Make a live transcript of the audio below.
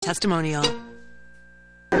Testimonial.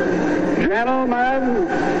 Gentlemen,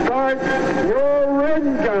 start your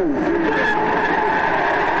engines.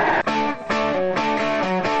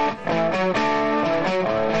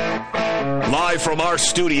 Live from our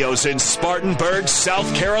studios in Spartanburg,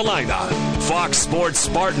 South Carolina, Fox Sports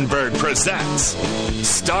Spartanburg presents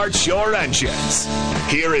Start Your Engines.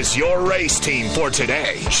 Here is your race team for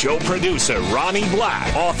today. Show producer Ronnie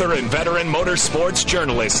Black, author and veteran motorsports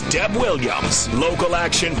journalist Deb Williams, local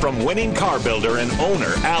action from winning car builder and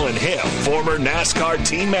owner Alan Hill, former NASCAR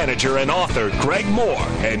team manager and author Greg Moore.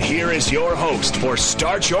 And here is your host for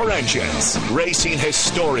Start Your Engines, racing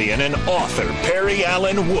historian and author Perry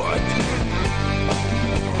Allen Wood.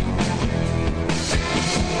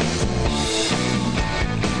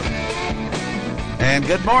 And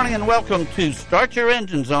good morning and welcome to Start Your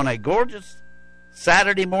Engines on a gorgeous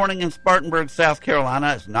Saturday morning in Spartanburg, South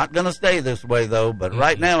Carolina. It's not going to stay this way, though, but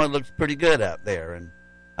right now it looks pretty good out there. And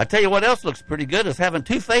I tell you what else looks pretty good is having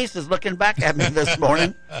two faces looking back at me this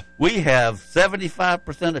morning. We have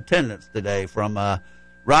 75% attendance today from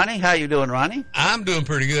Ronnie. How you doing, Ronnie? I'm doing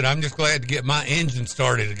pretty good. I'm just glad to get my engine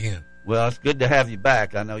started again. Well, it's good to have you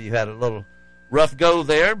back. I know you had a little rough go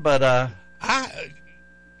there, but I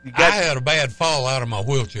had a bad fall out of my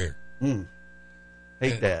wheelchair.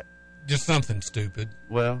 Hate that. Just something stupid.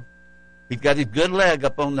 Well, he's got his good leg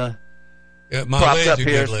up on the my propped up leg's a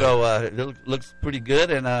here, good leg. so it looks pretty good.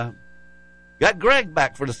 And got Greg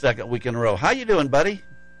back for the second week in a row. How you doing, buddy?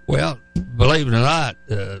 Well, believe it or not,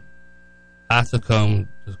 I succumbed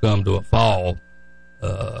to a fall.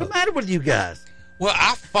 What's the matter with you guys? Well,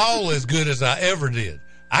 I fall as good as I ever did.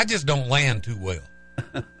 I just don't land too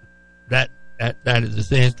well. That is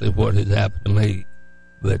essentially what has happened to me.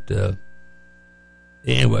 But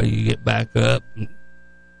anyway, you get back up, and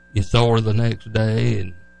you sore the next day,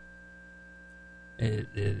 and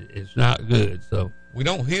it's not good. So We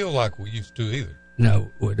don't heal like we used to either.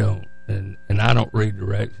 no, we don't. And I don't read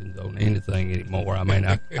directions on anything anymore. I mean,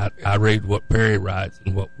 I read what Perry writes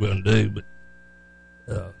and what we're going to do,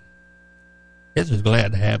 but it's just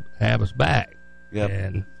glad to have us back. Yep.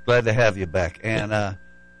 And Glad to have you back. And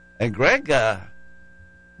Greg, his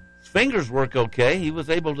fingers work okay. He was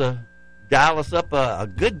able to dial us up a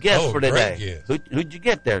good guest for today. Great guest. Who'd you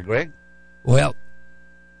get there, Greg? well,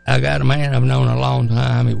 I got a man I've known a long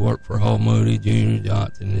time. He worked for Hull Moody, Junior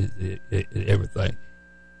Johnson, everything.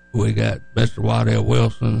 We got Mr. Waddell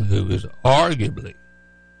Wilson, who is arguably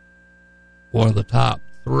one of the top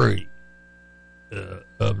three of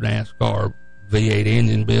NASCAR V8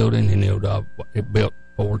 engine building. And he built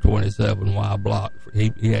 427 wide block.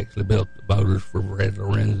 He actually built the motors for Red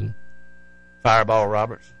Lorenzen. Fireball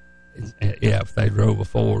Roberts. Yeah, if they drove a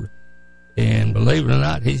Ford. And believe it or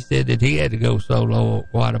not, he said that he had to go solo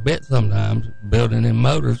quite a bit sometimes building them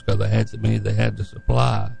motors because they had so many they had to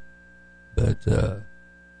supply. But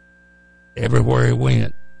everywhere he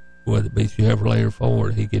went, whether it be Chevrolet or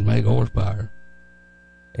Ford, he can make horsepower.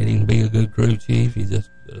 And he can be a good crew chief. He's just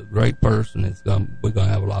a great person. We're going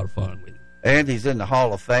to have a lot of fun with him. And he's in the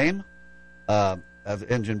Hall of Fame as an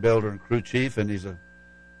engine builder and crew chief. And he's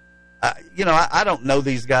I don't know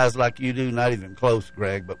these guys like you do, not even close,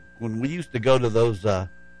 Greg. But when we used to go to those, up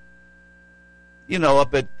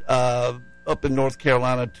in North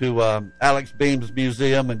Carolina to Alex Beam's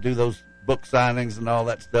museum and do those book signings and all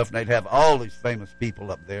that stuff, and they'd have all these famous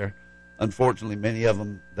people up there. Unfortunately, many of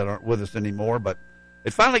them that aren't with us anymore. But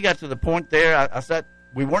it finally got to the point there. I sat.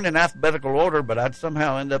 We weren't in alphabetical order, but I'd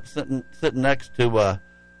somehow end up sitting next to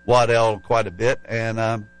Waddell quite a bit,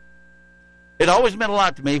 and it always meant a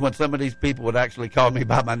lot to me when some of these people would actually call me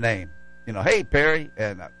by my name. Hey, Perry.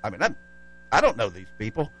 And I don't know these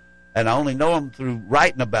people, and I only know them through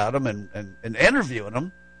writing about them and interviewing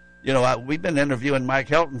them. We've been interviewing Mike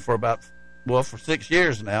Helton for 6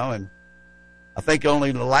 years now, and I think only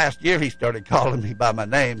in the last year he started calling me by my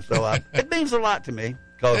name. So it means a lot to me.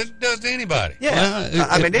 It does to anybody. Yeah,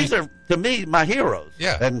 Well, these are, to me, my heroes.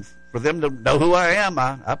 Yeah. And for them to know who I am,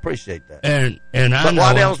 I appreciate that. And I But know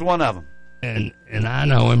Waddell's one of them. And I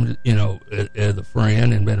know him, as a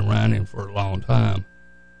friend and been around him for a long time.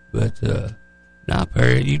 But now,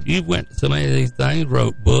 Perry, you went to so many of these things,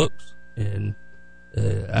 wrote books, and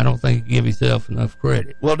I don't think you give yourself enough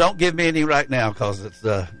credit. Well, don't give me any right now because it's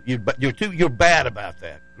you're bad about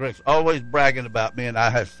that. Greg's always bragging about me, and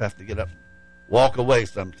I have to get up, and walk away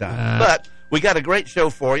sometimes. But we got a great show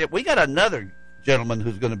for you. We got another gentleman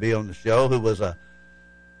who's going to be on the show who was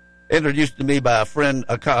introduced to me by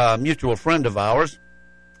a mutual friend of ours,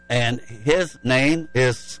 and his name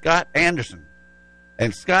is Scott Anderson.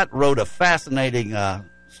 And Scott wrote a fascinating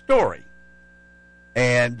story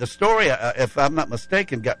And the story, if I'm not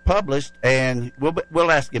mistaken, got published, and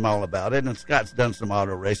we'll ask him all about it. And Scott's done some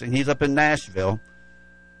auto racing. He's up in Nashville.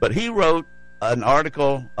 But he wrote an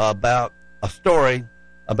article about a story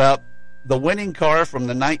about the winning car from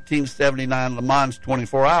the 1979 Le Mans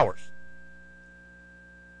 24 Hours.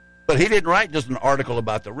 But he didn't write just an article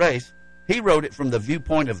about the race. He wrote it from the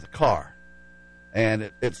viewpoint of the car.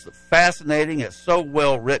 And it's fascinating. It's so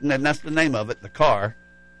well written, and that's the name of it, The Car.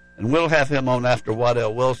 And we'll have him on after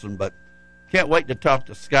Waddell Wilson, but can't wait to talk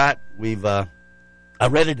to Scott. I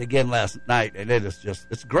read it again last night, and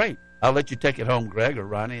it's great. I'll let you take it home, Greg or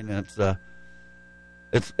Ronnie, and it's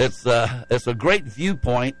a great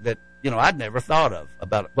viewpoint that I'd never thought of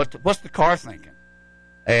about it. What's the car thinking?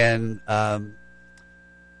 And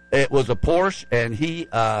it was a Porsche, and he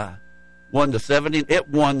won the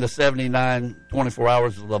 79 24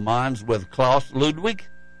 Hours of Le Mans with Klaus Ludwig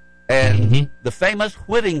and the famous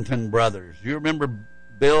Whittington brothers. You remember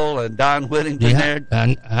Bill and Don Whittington there?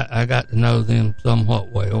 I got to know them somewhat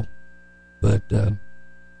well, but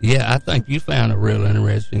I think you found a real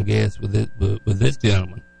interesting guest with this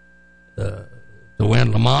gentleman. To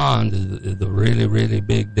win Le Mans is a really, really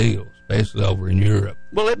big deal, especially over in Europe.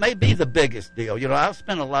 Well, it may be the biggest deal. I've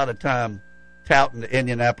spent a lot of time touting the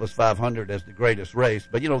Indianapolis 500 as the greatest race,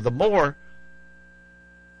 but the more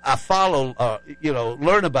I follow,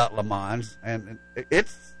 learn about Le Mans, and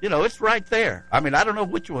it's right there. I mean, I don't know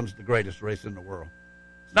which one's the greatest race in the world.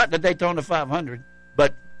 It's not the Daytona 500,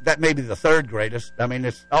 but that may be the third greatest. I mean,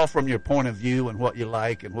 it's all from your point of view and what you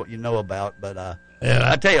like and what you know about. But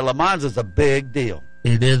I tell you, Le Mans is a big deal.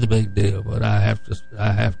 It is a big deal, but I have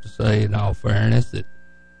to say, in all fairness, that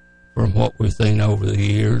from what we've seen over the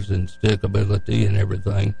years and stickability and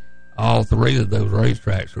everything, all three of those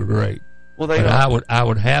racetracks are great. Well, I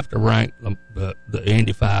would have to rank the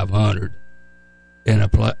Indy 500 in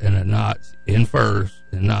a notch in first,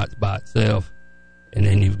 and notch by itself, and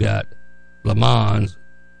then you've got Le Mans,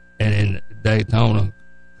 and then Daytona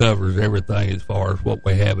covers everything as far as what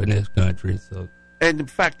we have in this country. So, and the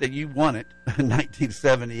fact that you won it in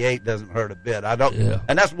 1978 doesn't hurt a bit.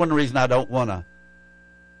 And that's one reason I don't want to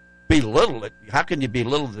belittle it. How can you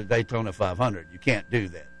belittle the Daytona 500? You can't do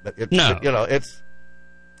that. But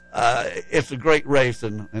it's a great race,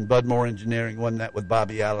 and Bud Moore Engineering won that with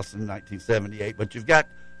Bobby Allison in 1978. But you've got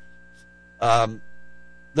the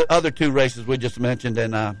other two races we just mentioned,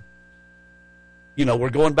 and we're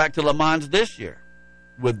going back to Le Mans this year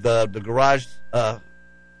with the Garage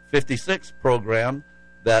 56 program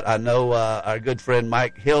that I know our good friend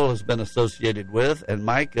Mike Hill has been associated with, and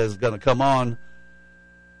Mike is going to come on.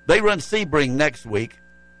 They run Sebring next week.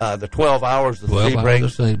 The 12 Hours of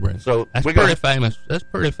Sebring. So that's pretty famous. That's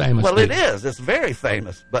pretty famous. Well, it is. It's very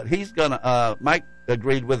famous. But he's gonna. Mike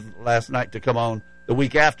agreed with last night to come on the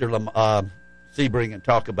week after Sebring and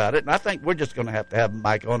talk about it. And I think we're just going to have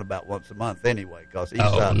Mike on about once a month anyway, because he's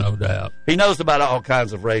no doubt he knows about all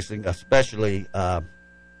kinds of racing, especially the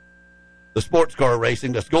sports car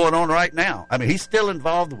racing that's going on right now. I mean, he's still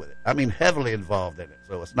involved with it. I mean, heavily involved in it.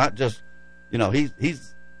 So it's not just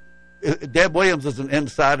he's. Deb Williams is an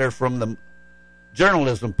insider from the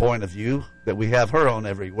journalism point of view that we have her on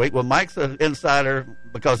every week. Well, Mike's an insider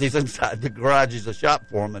because he's inside the garage. He's a shop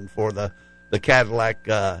foreman for the Cadillac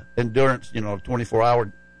Endurance,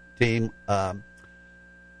 24-hour team, and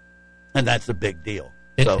that's a big deal.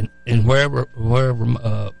 And wherever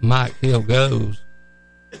Mike Hill goes,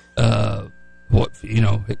 he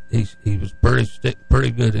was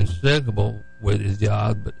pretty good and stickable with his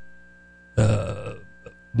job, but.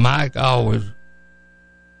 Mike always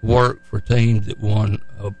worked for teams that won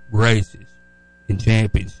races and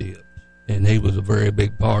championships, and he was a very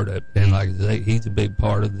big part of it. And like I say, he's a big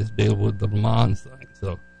part of this deal with the Le Mans thing.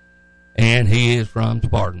 So, and he is from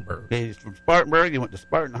Spartanburg. He's from Spartanburg. He went to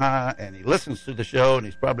Spartan High, and he listens to the show, and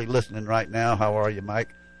he's probably listening right now. How are you,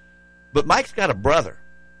 Mike? But Mike's got a brother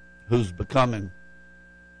who's becoming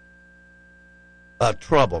a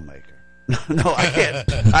troublemaker. No,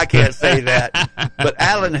 I can't say that. But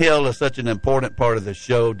Alan Hill is such an important part of the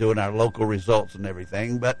show, doing our local results and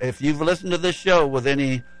everything. But if you've listened to this show with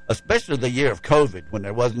especially the year of COVID when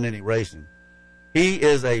there wasn't any racing, he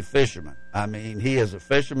is a fisherman. I mean, he is a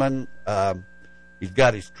fisherman. He's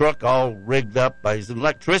got his truck all rigged up. He's an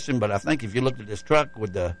electrician, but I think if you looked at his truck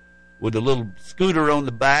with the little scooter on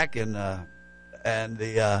the back and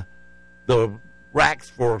the racks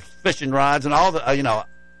for fishing rods and all the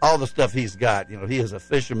all the stuff he's got, he is a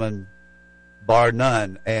fisherman, bar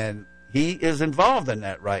none, and he is involved in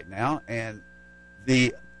that right now. And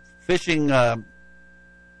the fishing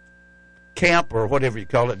camp, or whatever you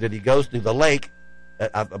call it, that he goes to, the lake,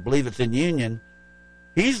 I believe it's in Union,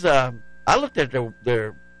 he's I looked at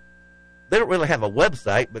their they don't really have a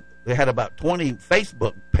website, but they had about 20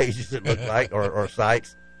 Facebook pages, it looked like, or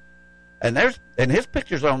sites. And his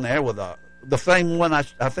picture's on there with the same one I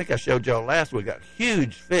think I showed y'all last week. Got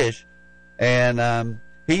huge fish, and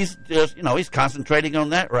he's just, he's concentrating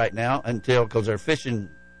on that right now because they're fishing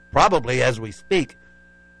probably as we speak.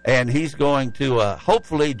 And he's going to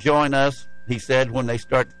hopefully join us, he said, when they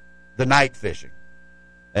start the night fishing.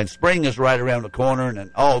 And spring is right around the corner, and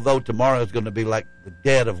although tomorrow is going to be like the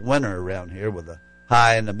dead of winter around here with a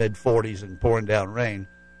high in the mid-40s and pouring down rain,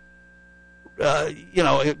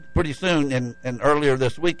 pretty soon and earlier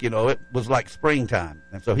this week, it was like springtime.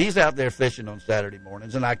 And so he's out there fishing on Saturday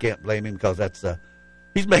mornings, and I can't blame him because that's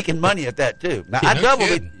he's making money at that too. Now I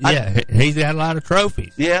doubled it. He's got a lot of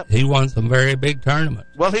trophies. Yeah, he won some very big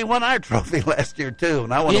tournaments. Well, he won our trophy last year too,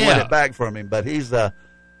 and I want to win it back from him. But he's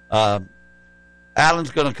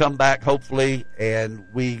Alan's going to come back hopefully, and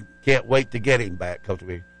we can't wait to get him back because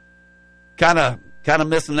we kind of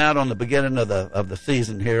missing out on the beginning of the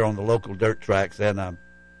season here on the local dirt tracks, and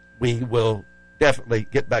we will definitely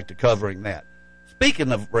get back to covering that.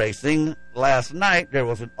 Speaking of racing, last night there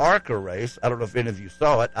was an ARCA race. I don't know if any of you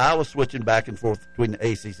saw it. I was switching back and forth between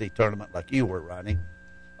the ACC tournament like you were, Ronnie.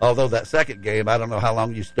 Although that second game, I don't know how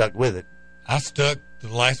long you stuck with it. I stuck to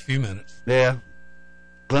the last few minutes. Yeah.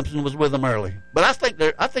 Clemson was with them early. But I think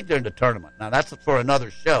they're in the tournament. Now, that's for another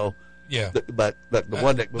show. Yeah. But the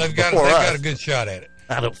one that was they've before us, got a good shot at it.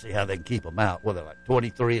 I don't see how they can keep them out. Well, they're like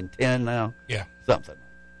 23-10 now? Yeah. Something.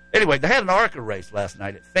 Anyway, they had an ARCA race last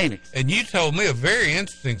night at Phoenix. And you told me a very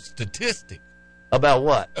interesting statistic. About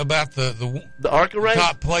what? About the ARCA race?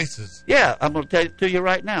 Top places. Yeah, I'm going to tell it to you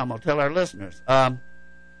right now. I'm going to tell our listeners.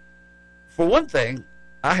 For one thing,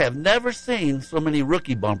 I have never seen so many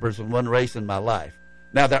rookie bumpers in one race in my life.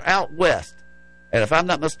 Now, they're out west. And if I'm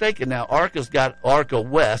not mistaken now, ARCA's got ARCA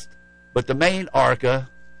West, but the main ARCA,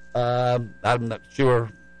 I'm not sure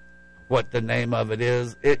what the name of it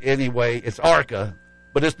is. Anyway, it's ARCA,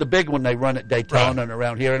 but it's the big one they run at Daytona and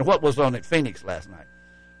around here. And what was on at Phoenix last night?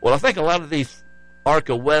 Well, I think a lot of these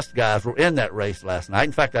ARCA West guys were in that race last night.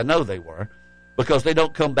 In fact, I know they were, because they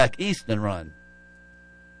don't come back east and run.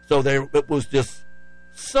 So it was just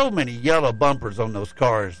so many yellow bumpers on those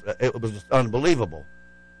cars. It was just unbelievable.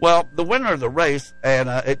 Well, the winner of the race, and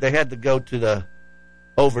they had to go to the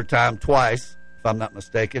overtime twice, if I'm not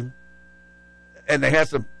mistaken, and they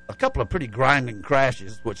had a couple of pretty grinding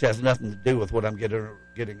crashes, which has nothing to do with what I'm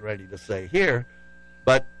getting ready to say here.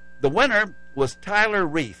 But the winner was Tyler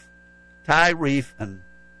Reef. Ty Reef, and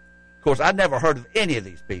of course, I'd never heard of any of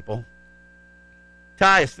these people.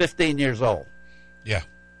 Ty is 15 years old. Yeah.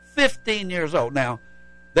 15 years old. Now,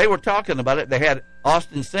 they were talking about it. They had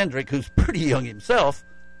Austin Cindric, who's pretty young himself,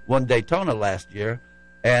 won Daytona last year,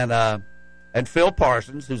 and Phil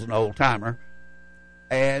Parsons, who's an old timer,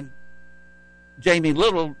 and Jamie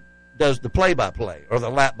Little does the play-by-play or the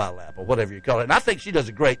lap-by-lap or whatever you call it. And I think she does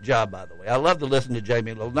a great job, by the way. I love to listen to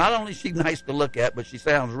Jamie Little. Not only is she nice to look at, but she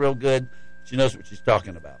sounds real good. She knows what she's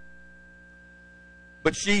talking about.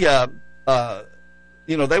 But she, they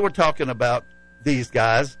were talking about these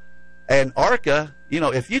guys, and ARCA,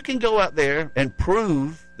 if you can go out there and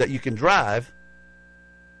prove that you can drive,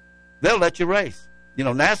 they'll let you race.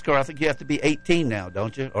 NASCAR, I think you have to be 18 now,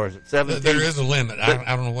 don't you? Or is it 17? There is a limit. I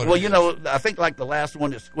don't know what it is. Well, I think like the last one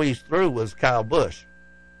that squeezed through was Kyle Busch.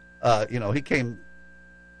 He came,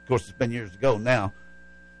 of course, it's been years ago now.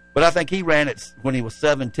 But I think he ran it when he was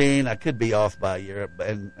 17. I could be off by a year,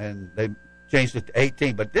 and they changed it to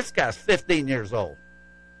 18. But this guy's 15 years old.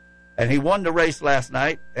 And he won the race last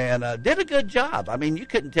night and did a good job. I mean, you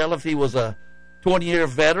couldn't tell if he was a 20-year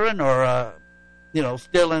veteran or,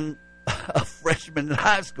 still in a freshman in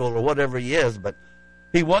high school or whatever he is. But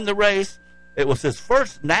he won the race. It was his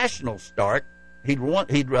first national start. He'd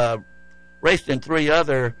raced in 3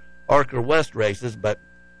 other ARCA West races, but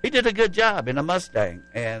he did a good job in a Mustang.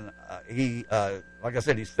 And he, like I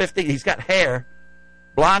said, he's 15. He's got hair,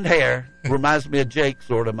 blonde hair. Reminds me of Jake,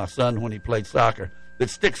 sort of, my son, when he played soccer, that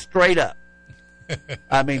sticks straight up.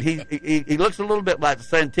 I mean, he looks a little bit like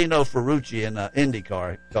Santino Ferrucci in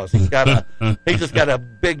IndyCar, because he's just got a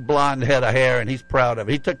big blonde head of hair, and he's proud of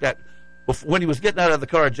it. He took that when he was getting out of the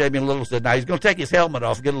car. Jamie Little said, "Now he's going to take his helmet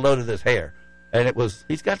off and get a load of this hair," and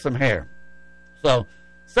he's got some hair. So,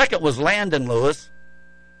 second was Landon Lewis.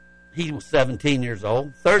 He was 17 years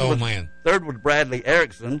old. Third was Bradley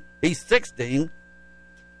Erickson. He's 16.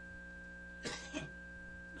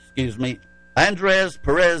 Excuse me. Andres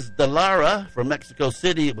Perez de Lara from Mexico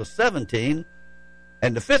City was 17.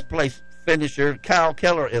 And the 5th place finisher, Kyle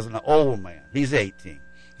Keller, is an old man. He's 18.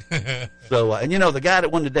 So, the guy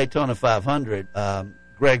that won the Daytona 500,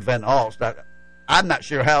 Greg Van Alst. I'm not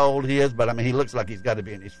sure how old he is, but, I mean, he looks like he's got to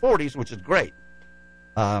be in his 40s, which is great.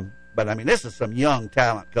 But, I mean, this is some young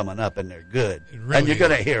talent coming up, and they're good. Really and you're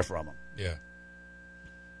going to hear from them. Yeah.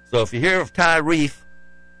 So if you hear of Ty Reef,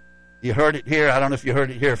 you heard it here. I don't know if you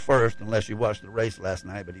heard it here first, unless you watched the race last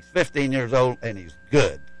night, but he's 15 years old, and he's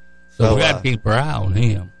good. So we got to keep our eye on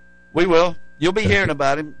him. We will. You'll be hearing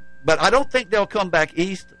about him. But I don't think they'll come back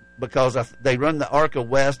east because they run the ARCA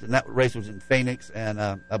West, and that race was in Phoenix, and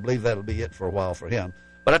I believe that'll be it for a while for him.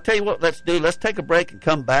 But I tell you what, let's do. Let's take a break and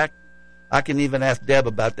come back. I can even ask Deb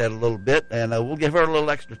about that a little bit, and we'll give her a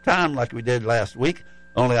little extra time like we did last week.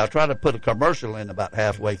 Only I'll try to put a commercial in about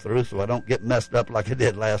halfway through so I don't get messed up like I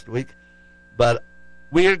did last week. But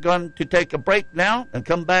we're going to take a break now and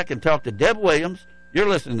come back and talk to Deb Williams. You're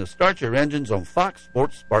listening to Start Your Engines on Fox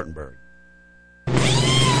Sports Spartanburg.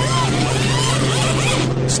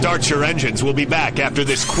 Start Your Engines will be back after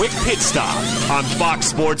this quick pit stop on Fox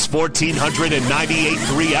Sports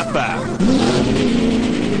 1498.3 FM.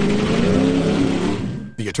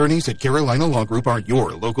 The attorneys at Carolina Law Group are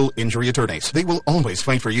your local injury attorneys. They will always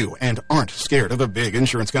fight for you and aren't scared of the big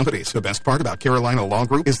insurance companies. The best part about Carolina Law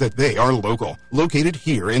Group is that they are local, located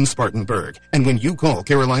here in Spartanburg. And when you call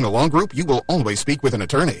Carolina Law Group, you will always speak with an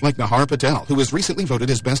attorney like Nahar Patel, who was recently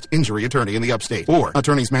voted as best injury attorney in the upstate, or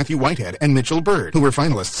attorneys Matthew Whitehead and Mitchell Bird, who were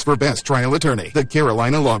finalists for best trial attorney. The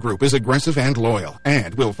Carolina Law Group is aggressive and loyal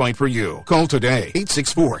and will fight for you. Call today,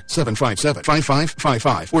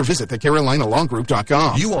 864-757-5555, or visit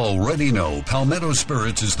thecarolinalawgroup.com. You already know Palmetto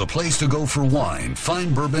Spirits is the place to go for wine,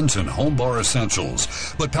 fine bourbons, and home bar essentials.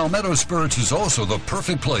 But Palmetto Spirits is also the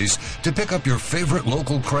perfect place to pick up your favorite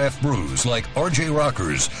local craft brews like RJ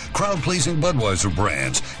Rockers, crowd-pleasing Budweiser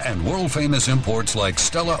brands, and world-famous imports like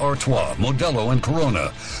Stella Artois, Modelo, and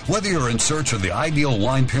Corona. Whether you're in search of the ideal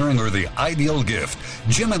wine pairing or the ideal gift,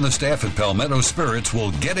 Jim and the staff at Palmetto Spirits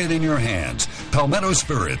will get it in your hands. Palmetto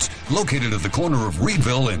Spirits, located at the corner of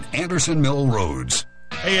Reedville and Anderson Mill Roads.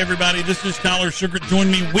 Hey, everybody, this is Tyler Sugar.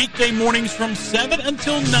 Join me weekday mornings from 7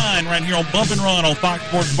 until 9 right here on Bump and Run on Fox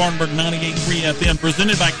Sports Spartanburg 98.3 FM,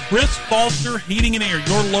 presented by Chris Foster Heating and Air,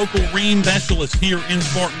 your local rain specialist here in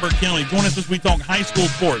Spartanburg County. Join us as we talk high school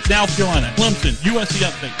sports, South Carolina, Clemson, USC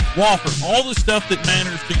Upstate, Wofford, all the stuff that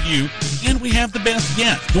matters to you, and we have the best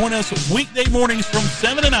guests. Join us weekday mornings from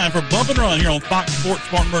 7 to 9 for Bump and Run here on Fox Sports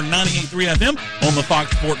Spartanburg 98.3 FM, on the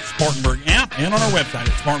Fox Sports Spartanburg app, and on our website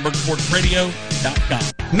at SpartanburgSportsRadio.com.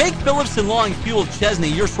 Make Phillips & Law and Fuel of Chesney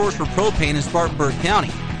your source for propane in Spartanburg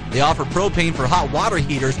County. They offer propane for hot water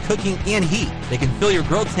heaters, cooking, and heat. They can fill your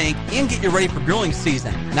grill tank and get you ready for grilling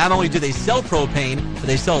season. Not only do they sell propane, but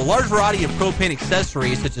they sell a large variety of propane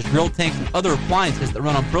accessories such as grill tanks and other appliances that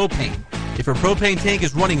run on propane. If your propane tank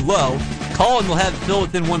is running low, call and they'll have it filled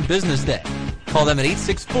within one business day. Call them at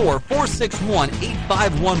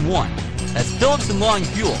 864-461-8511. That's Phillips & Law and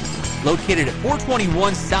Fuel, located at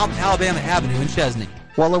 421 South Alabama Avenue in Chesney.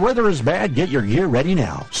 While the weather is bad, get your gear ready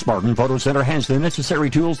now. Spartan Photo Center has the necessary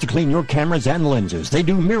tools to clean your cameras and lenses. They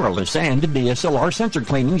do mirrorless and DSLR sensor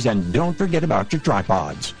cleanings, and don't forget about your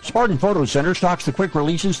tripods. Spartan Photo Center stocks the quick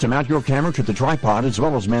releases to mount your camera to the tripod, as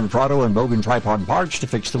well as Manfrotto and Bogan tripod parts to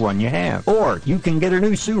fix the one you have. Or you can get a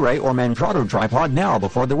new Surae or Manfrotto tripod now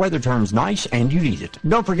before the weather turns nice and you need it.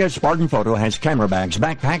 Don't forget Spartan Photo has camera bags,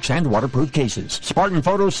 backpacks, and waterproof cases. Spartan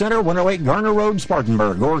Photo Center, 108 Garner Road,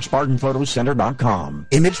 Spartanburg, or SpartanPhotoCenter.com.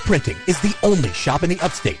 Image Printing is the only shop in the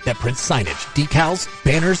upstate that prints signage, decals,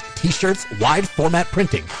 banners, t-shirts, wide format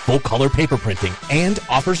printing, full color paper printing, and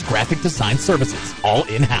offers graphic design services, all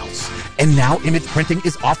in-house. And now Image Printing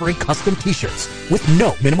is offering custom t-shirts with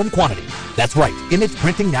no minimum quantity. That's right, Image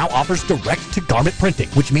Printing now offers direct to garment printing,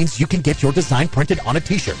 which means you can get your design printed on a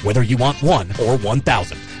t-shirt, whether you want 1 or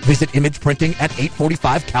 1,000. Visit Image Printing at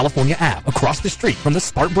 845 California Ave, across the street from the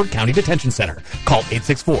Spartanburg County Detention Center. Call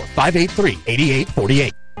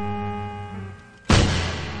 864-583-8848.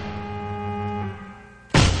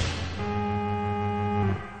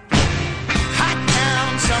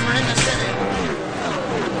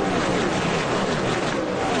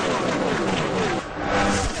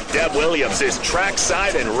 Deb Williams is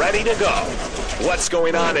trackside and ready to go. What's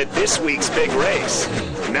going on at this week's big race?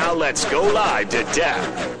 Now let's go live to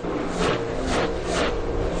Deb.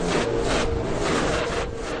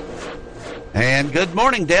 And good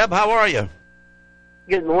morning, Deb. How are you?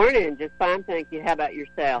 Good morning. Just fine, thank you. How about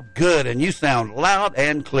yourself? Good, and you sound loud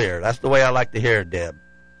and clear. That's the way I like to hear it, Deb.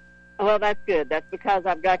 Well, that's good. That's because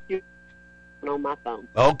I've got you on my phone.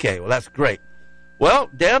 Okay, well, that's great. Well,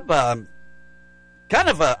 Deb, I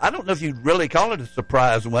don't know if you'd really call it a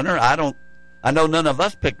surprise winner. I know none of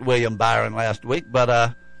us picked William Byron last week,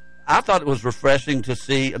 but I thought it was refreshing to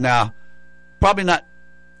see. Now, probably not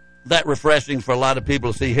that refreshing for a lot of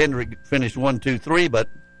people to see Hendrick finish 1, 2, 3, but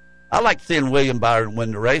I like seeing William Byron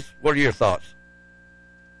win the race. What are your thoughts?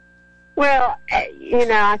 Well,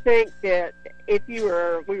 I think that if you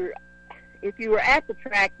were at the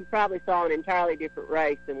track, you probably saw an entirely different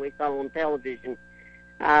race than we saw on television.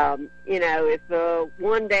 If the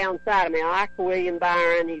one downside, I like William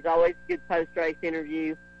Byron. He's always a good post-race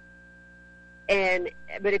interview.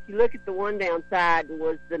 But if you look at the one downside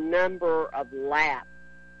was the number of laps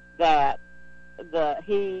that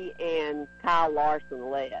he and Kyle Larson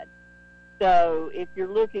led. So if you're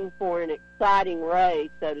looking for an exciting race,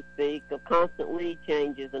 so to speak, of constant lead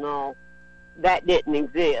changes and all, that didn't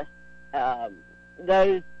exist.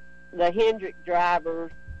 The Hendrick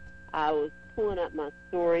drivers, I was pulling up my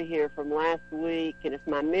story here from last week, and if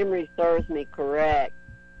my memory serves me correct,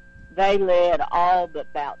 they led all but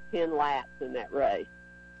about 10 laps in that race.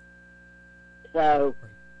 So,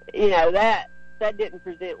 that didn't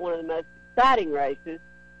present one of the most exciting races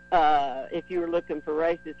if you were looking for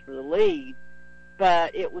races for the lead,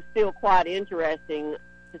 but it was still quite interesting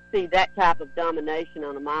to see that type of domination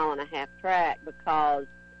on a 1.5-mile track because,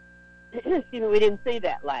 we didn't see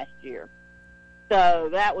that last year. So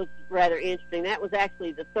that was rather interesting. That was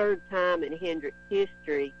actually the third time in Hendrick's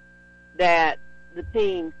history that his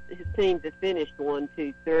teams have finished 1,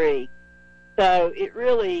 2, 3. So it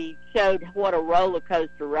really showed what a roller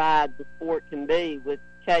coaster ride the sport can be, with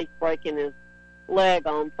Chase breaking his leg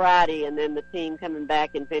on Friday and then the team coming back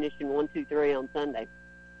and finishing 1, 2, 3 on Sunday.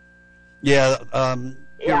 Yeah,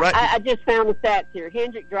 you're right. I just found the stats here.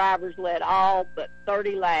 Hendrick drivers led all but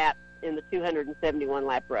 30 laps in the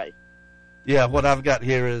 271-lap race. Yeah, what I've got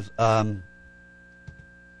here is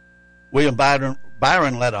William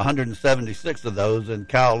Byron led 176 of those, and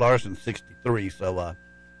Kyle Larson 63. So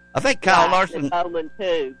I think Kyle Larson. Bowman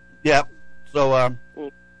too. Yeah. So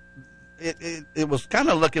it was kind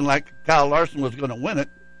of looking like Kyle Larson was going to win it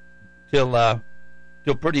till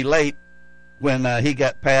pretty late when he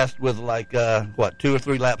got passed with 2 or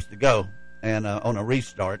 3 laps to go and on a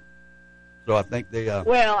restart. So I think they.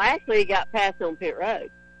 Well, actually, he got passed on pit road.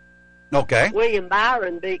 Okay. William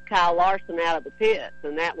Byron beat Kyle Larson out of the pits,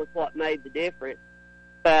 and that was what made the difference.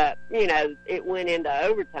 But, it went into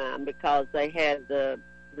overtime because they had the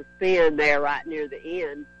spin there right near the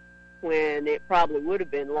end when it probably would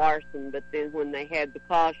have been Larson, but then when they had the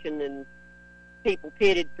caution and people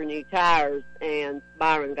pitted for new tires, and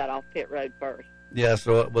Byron got off pit road first. Yeah,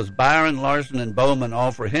 so it was Byron, Larson, and Bowman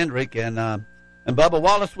all for Hendrick, and Bubba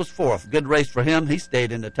Wallace was fourth. Good race for him. He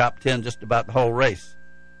stayed in the top 10 just about the whole race.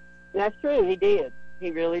 That's true. He did.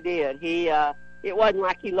 He really did. It wasn't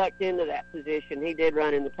like he lucked into that position. He did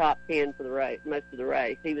run in the top 10 for the race, most of the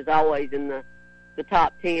race. He was always in the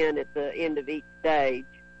top 10 at the end of each stage.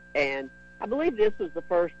 And I believe this was the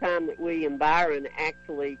first time that William Byron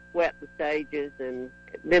actually swept the stages and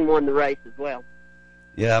then won the race as well.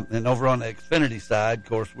 Yeah, and over on the Xfinity side, of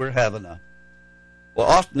course, we're having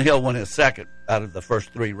Austin Hill won his second out of the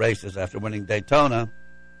first 3 races after winning Daytona.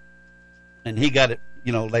 And he got it,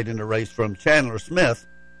 late in the race from Chandler Smith.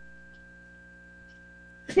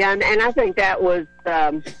 Yeah, and I think that was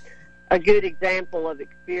a good example of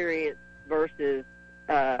experience versus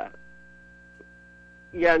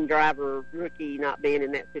young driver, rookie, not being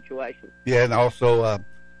in that situation. Yeah, and also,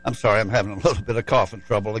 I'm sorry, I'm having a little bit of coughing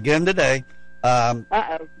trouble again today.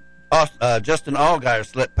 Uh-oh. Justin Allgaier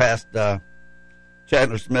slipped past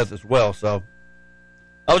Chandler Smith as well, so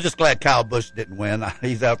I was just glad Kyle Busch didn't win.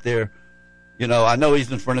 He's out there. I know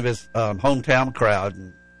he's in front of his hometown crowd,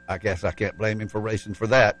 and I guess I can't blame him for racing for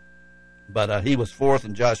that. But he was 4th,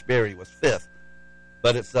 and Josh Berry was 5th.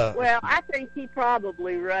 But it's well, I think he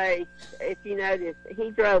probably raced. If you notice, he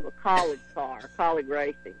drove a college car, college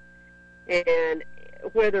racing, and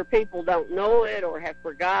whether people don't know it or have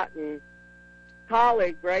forgotten,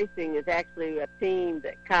 college racing is actually a team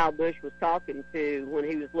that Kyle Busch was talking to when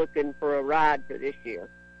he was looking for a ride for this year.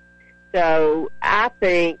 So I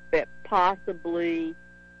think that possibly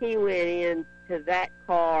he went into that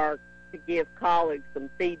car to give colleagues some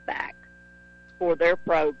feedback for their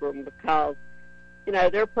program because,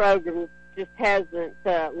 their program just hasn't,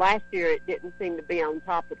 last year it didn't seem to be on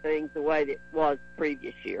top of things the way that it was the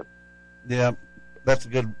previous year. Yeah, that's a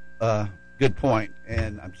good point,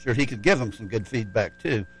 and I'm sure he could give them some good feedback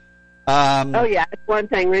too. Oh yeah, that's one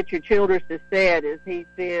thing Richard Childress has said is he's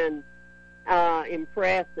been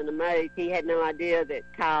impressed and amazed. He had no idea that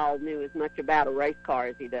Kyle knew as much about a race car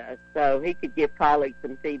as he does, so he could give colleagues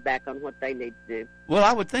some feedback on what they need to do. Well,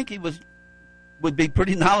 I would think he would be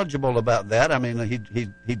pretty knowledgeable about that. I mean,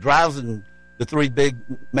 he drives in the 3 big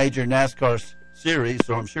major NASCAR series,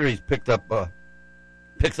 so I'm sure he's picked up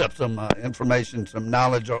picks up some information, some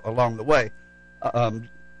knowledge along the way.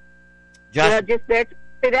 Josh,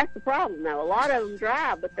 that's the problem, though. A lot of them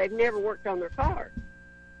drive, but they've never worked on their cars,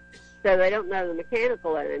 so they don't know the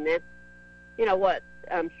mechanical. And that's, what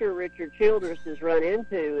I'm sure Richard Childress has run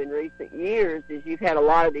into in recent years is you've had a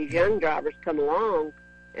lot of these young drivers come along,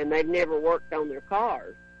 and they've never worked on their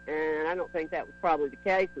cars. And I don't think that was probably the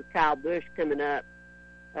case with Kyle Busch coming up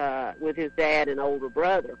with his dad and older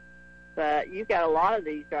brother. But you've got a lot of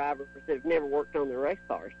these drivers that have never worked on their race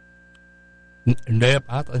cars. Yep,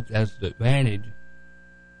 I think that's the advantage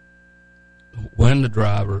when the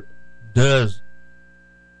driver does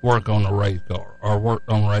work on a race car or work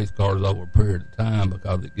on race cars over a period of time,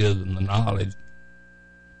 because it gives them the knowledge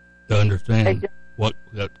to understand what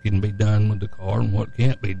can be done with the car and what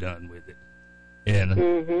can't be done with it.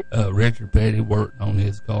 And Richard Petty worked on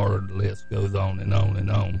his car, the list goes on and on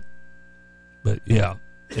and on. But, yeah,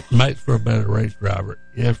 it makes for a better race driver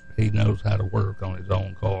if he knows how to work on his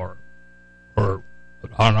own car or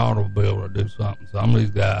an automobile or do something. Some of these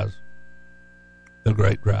guys, they're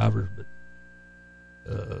great drivers, but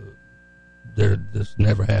there just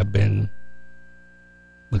never have been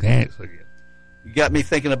mechanics again. You got me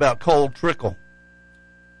thinking about Cole Trickle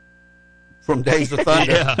from Days of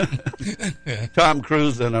Thunder. Tom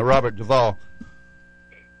Cruise and Robert Duvall.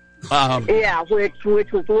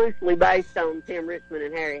 Which was loosely based on Tim Richmond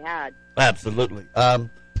and Harry Hyde. Absolutely.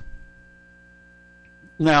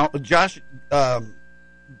 Now, Josh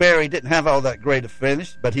Berry didn't have all that great a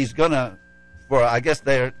finish, but he's gonna. I guess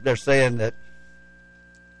they're saying that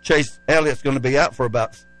Chase Elliott's going to be out for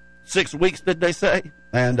about 6 weeks. Did they say?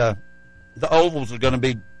 And the ovals are going to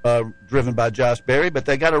be driven by Josh Berry, but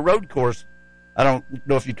they got a road course. I don't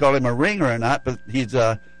know if you call him a ringer or not, but he's.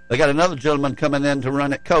 They got another gentleman coming in to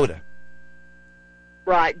run at COTA.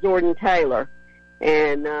 Right, Jordan Taylor.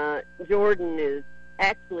 And Jordan has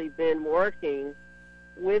actually been working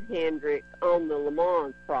with Hendrick on the Le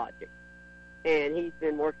Mans project. And he's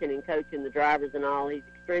been working and coaching the drivers and all. He's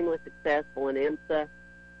extremely successful in IMSA.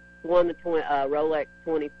 Won the Rolex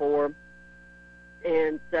 24.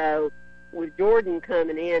 And so with Jordan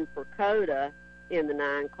coming in for COTA in the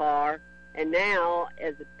 9 car, and now,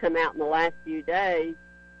 as it's come out in the last few days,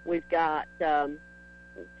 we've got 2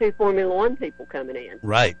 Formula One people coming in.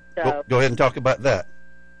 Right. So, go ahead and talk about that.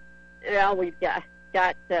 Yeah, we've got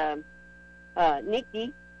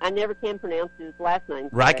Nicky. I never can pronounce his last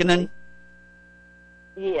name. Raikkonen?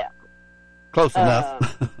 Yeah. Close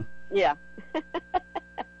enough. Yeah.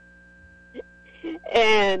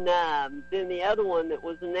 And then the other one that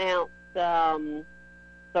was announced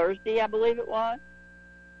Thursday, I believe it was.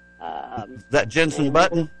 Is that Jenson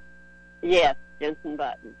Button? Yes, Jenson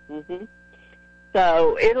Button. Mm-hmm.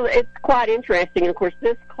 So it's quite interesting. And, of course,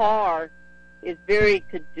 this car is very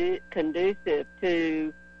conducive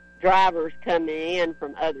to drivers coming in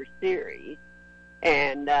from other series.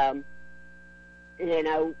 And,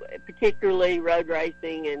 particularly road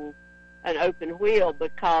racing and an open wheel,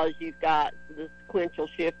 because you've got the sequential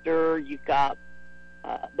shifter, you've got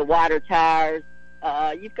the wider tires,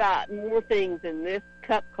 you've got more things in this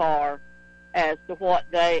Cup car as to what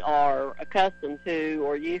they are accustomed to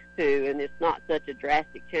or used to, and it's not such a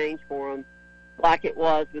drastic change for them like it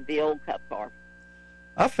was with the old Cup car.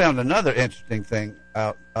 I found another interesting thing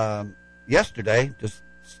out yesterday, just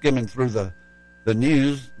skimming through the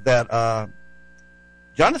news, that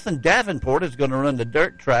Jonathan Davenport is going to run the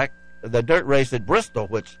dirt race at Bristol,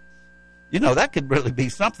 which, that could really be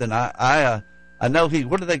something. I know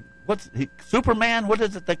Superman? What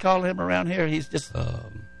is it they call him around here? He's just there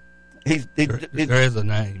is a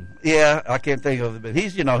name. Yeah, I can't think of it, but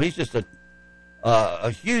he's just a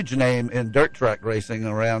huge name in dirt track racing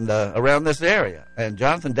around this area. And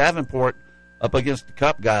Jonathan Davenport up against the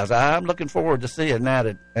Cup guys, I'm looking forward to seeing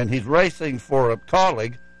that. And he's racing for a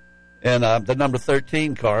colleague in the number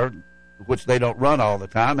 13 car, which they don't run all the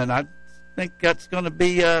time, and I think that's going to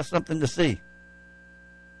be something to see.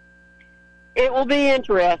 It will be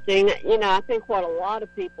interesting. I think what a lot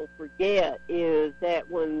of people forget is that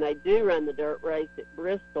when they do run the dirt race at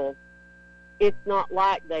Bristol, it's not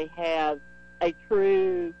like they have a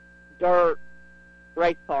true dirt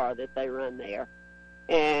race car that they run there.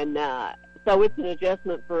 And so it's an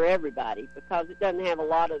adjustment for everybody, because it doesn't have a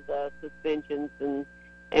lot of the suspensions and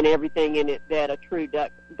everything in it that a true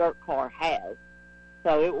dirt car has.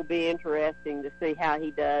 So it will be interesting to see how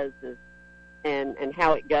he does and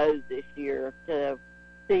how it goes this year, to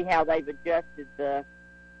see how they've adjusted the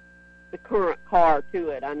current car to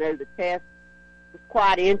it. I know the test was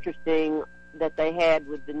quite interesting that they had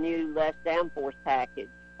with the new less downforce package,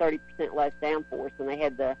 30% less downforce, and they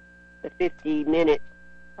had the 50-minute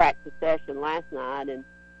practice session last night, and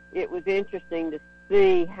it was interesting to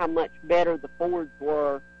see how much better the Fords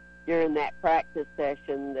were during that practice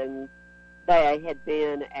session than they had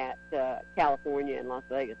been at California and Las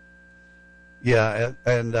Vegas. Yeah,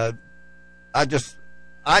 and I just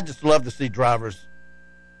love to see drivers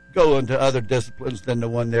go into other disciplines than the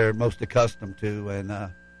one they're most accustomed to.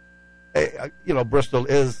 And, Bristol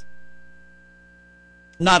is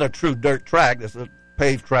not a true dirt track. It's a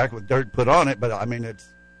paved track with dirt put on it, but, I mean, it's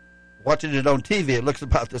watching it on TV, it looks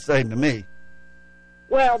about the same to me.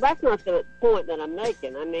 Well, that's not the point that I'm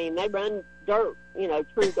making. I mean, they run dirt,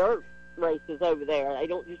 true dirt races over there. They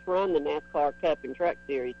don't just run the NASCAR Cup and Truck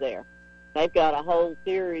Series there. They've got a whole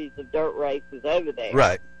series of dirt races over there.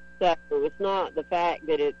 Right. So it's not the fact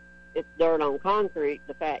that it's dirt on concrete.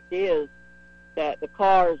 The fact is that the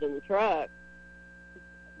cars and the trucks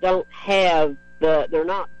don't have they're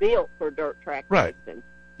not built for dirt track right. racing.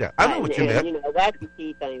 Yeah, I know what you meant. That's the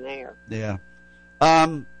key thing there. Yeah.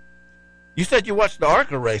 You said you watched the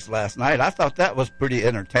ARCA race last night. I thought that was pretty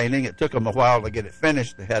entertaining. It took them a while to get it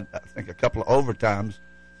finished. They had, I think, a couple of overtimes.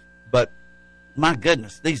 But, my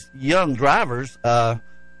goodness, these young drivers, I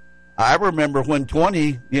remember when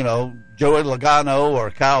 20, Joey Logano or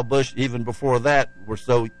Kyle Busch, even before that, were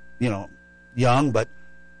so, young. But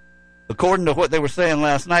according to what they were saying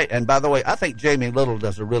last night, and by the way, I think Jamie Little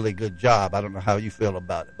does a really good job. I don't know how you feel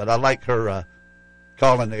about it, but I like her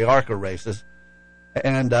calling the ARCA races.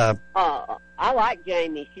 And I like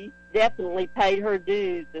Jamie. She definitely paid her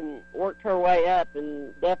dues and worked her way up,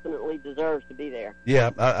 and definitely deserves to be there.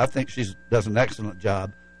 Yeah, I think she does an excellent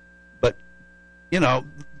job. But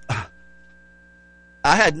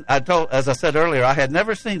as I said earlier, I had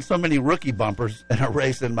never seen so many rookie bumpers in a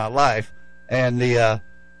race in my life. And I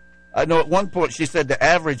know at one point she said the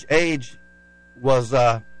average age was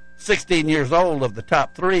 16 years old of the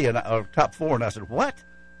top three or top four, and I said, what?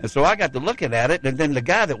 And so I got to looking at it, and then the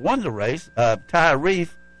guy that won the race, Ty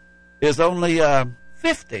Reef, is only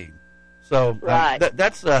 15. So right.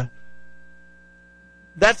 That's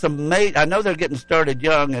amazing. I know they're getting started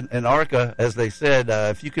young in ARCA, as they said.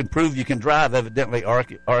 If you can prove you can drive, evidently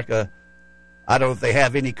ARCA, I don't know if they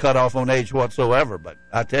have any cutoff on age whatsoever, but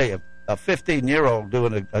I tell you, a 15-year-old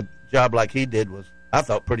doing a job like he did was, I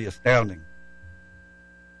thought, pretty astounding.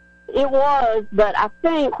 It was, but I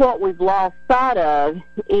think what we've lost sight of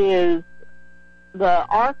is the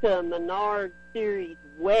ARCA Menard Series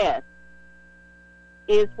West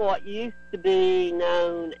is what used to be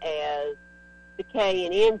known as the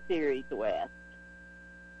K&N Series West,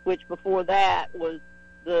 which before that was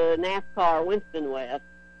the NASCAR Winston West,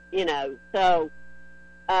 So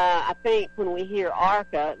I think when we hear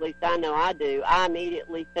ARCA, at least I know I do, I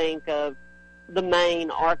immediately think of the main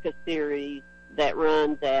ARCA series that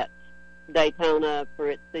runs at Daytona for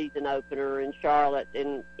its season opener in Charlotte,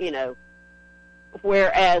 and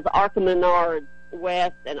whereas ARCA Menards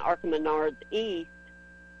West and ARCA Menards East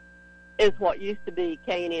is what used to be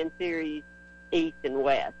K&N Series East and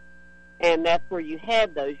West, and that's where you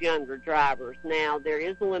have those younger drivers. Now there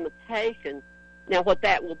is a limitation. Now what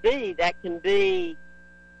that will be, that can be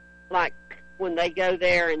like when they go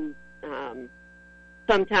there, and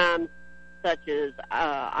sometimes, such as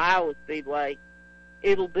Iowa Speedway,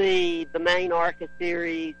 it'll be the main ARCA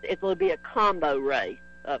series. It'll be a combo race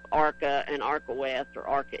of ARCA and ARCA West or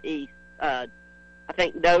ARCA East. I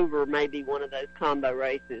think Dover may be one of those combo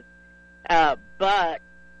races. But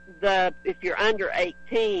if you're under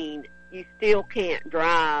 18, you still can't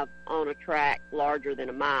drive on a track larger than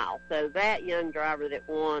a mile. So that young driver that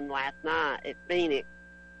won last night at Phoenix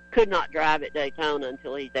could not drive at Daytona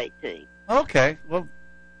until he's 18. Okay, well.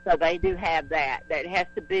 So they do have that. That has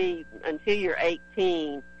to be until you're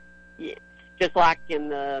 18, just like in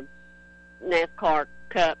the NASCAR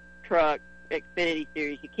Cup Truck Xfinity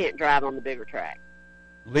Series, you can't drive on the bigger track.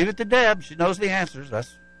 Leave it to Deb. She knows the answers.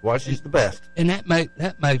 That's why she's the best. And that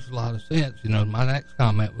makes a lot of sense. My next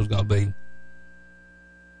comment was going to be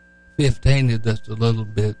 15 is just a little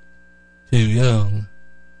bit too young.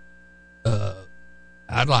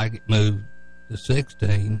 I'd like it moved to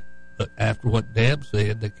 16. But after what Deb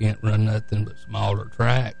said, they can't run nothing but smaller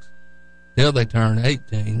tracks till they turn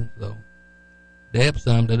 18. So Deb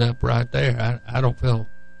summed it up right there. I don't feel,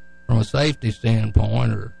 from a safety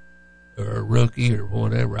standpoint or a rookie or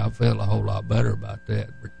whatever, I feel a whole lot better about that.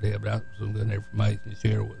 Deb, that was some good information to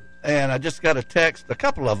share with us. And I just got a text, a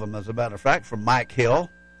couple of them, as a matter of fact, from Mike Hill,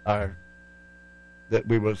 that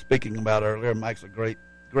we were speaking about earlier. Mike's a great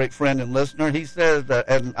friend and listener. He says,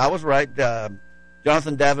 and I was right,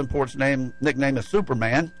 Jonathan Davenport's nickname is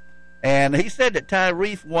Superman, and he said that Ty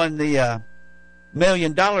Reef won the $1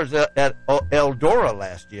 million at Eldora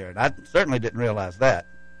last year, and I certainly didn't realize that.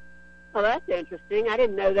 Oh, that's interesting. I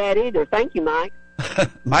didn't know that either. Thank you, Mike.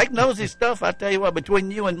 Mike knows his stuff. I tell you what,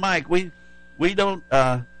 between you and Mike, we don't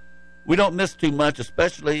miss too much.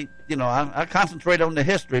 Especially, I concentrate on the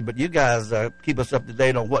history, but you guys keep us up to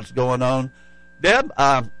date on what's going on. Deb,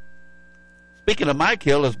 speaking of Mike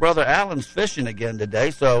Hill, his brother Alan's fishing again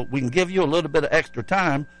today, so we can give you a little bit of extra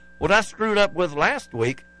time. What I screwed up with last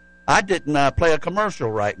week, I didn't play a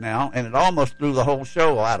commercial right now, and it almost threw the whole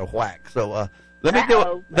show out of whack. So let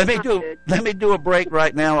me do a break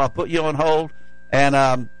right now. I'll put you on hold.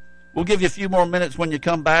 And we'll give you a few more minutes when you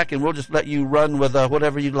come back, and we'll just let you run with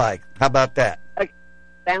whatever you like. How about that? Okay.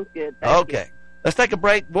 Sounds good. Thank you. Let's take a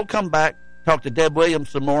break. We'll come back, talk to Deb Williams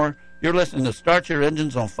some more. You're listening to Start Your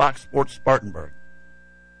Engines on Fox Sports Spartanburg.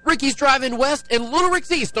 Ricky's Drive-In West and Little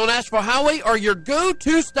Rick's East on Asheville Highway are your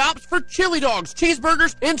go-to stops for chili dogs,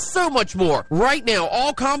 cheeseburgers, and so much more. Right now,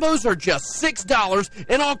 all combos are just $6,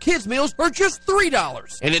 and all kids' meals are just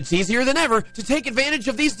 $3. And it's easier than ever to take advantage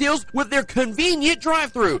of these deals with their convenient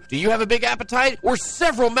drive-thru. Do you have a big appetite or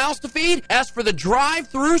several mouths to feed? Ask for the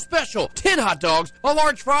drive-thru special. 10 hot dogs, a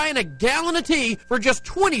large fry, and a gallon of tea for just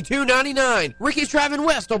 $22.99. Ricky's Drive-In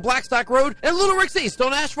West on Blackstock Road and Little Rick's East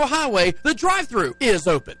on Asheville Highway. The drive-thru is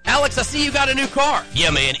open. Alex, I see you got a new car. Yeah,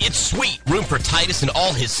 man, it's sweet. Room for Titus and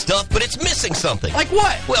all his stuff, but it's missing something. Like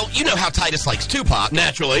what? Well, you know how Titus likes Tupac.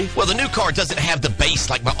 Naturally. Well, the new car doesn't have the bass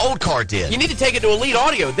like my old car did. You need to take it to Elite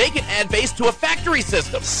Audio. They can add bass to a factory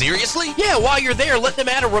system. Seriously? Yeah, while you're there, let them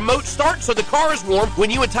add a remote start so the car is warm when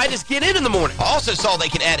you and Titus get in the morning. I also saw they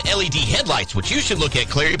can add LED headlights, which you should look at,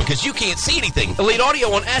 Clary, because you can't see anything. Elite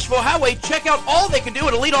Audio on Asheville Highway. Check out all they can do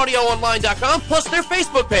at EliteAudioOnline.com, plus their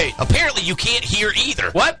Facebook page. Apparently you can't hear either.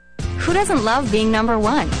 What? Who doesn't love being number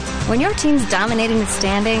one? When your team's dominating the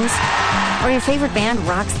standings, or your favorite band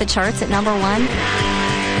rocks the charts at number one,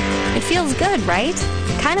 it feels good, right?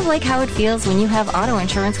 Kind of like how it feels when you have auto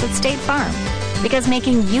insurance with State Farm. Because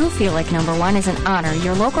making you feel like number one is an honor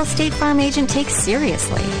your local State Farm agent takes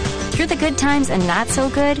seriously. Through the good times and not so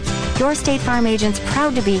good, your State Farm agent's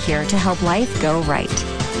proud to be here to help life go right.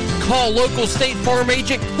 Call local State Farm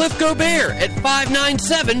agent Cliff Gobert at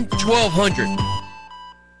 597-1200.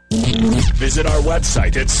 Visit our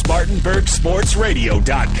website at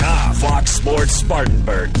SpartanburgSportsRadio.com. Fox Sports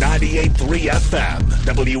Spartanburg, 98.3 FM,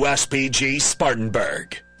 WSPG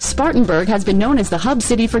Spartanburg. Spartanburg has been known as the hub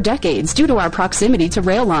city for decades due to our proximity to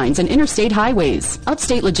rail lines and interstate highways.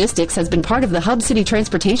 Upstate Logistics has been part of the hub city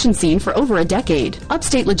transportation scene for over a decade.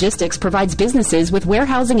 Upstate Logistics provides businesses with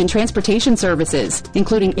warehousing and transportation services,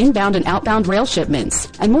 including inbound and outbound rail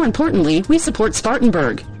shipments. And more importantly, we support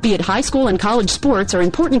Spartanburg. Be it high school and college sports or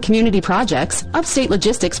important community projects, Upstate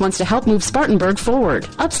Logistics wants to help move Spartanburg forward.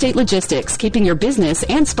 Upstate Logistics, keeping your business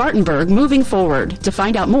and Spartanburg moving forward. To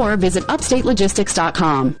find out more, visit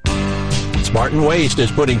upstatelogistics.com. Spartan Waste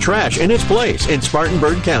is putting trash in its place in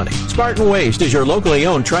Spartanburg County. Spartan Waste is your locally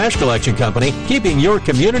owned trash collection company, keeping your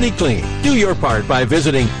community clean. Do your part by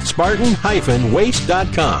visiting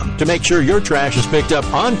Spartan-waste.com to make sure your trash is picked up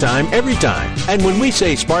on time every time. And when we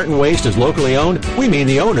say Spartan Waste is locally owned, we mean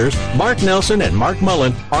the owners, Mark Nelson and Mark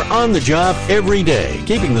Mullen, are on the job every day,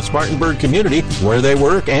 keeping the Spartanburg community, where they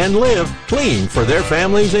work and live, clean for their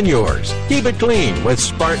families and yours. Keep it clean with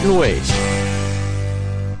Spartan Waste.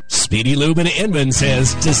 Speedy Lube in Inman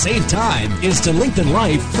says to save time is to lengthen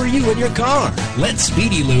life for you and your car. Let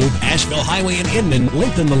Speedy Lube, Asheville Highway in Inman,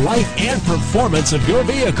 lengthen the life and performance of your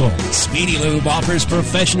vehicle. Speedy Lube offers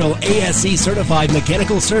professional ASC certified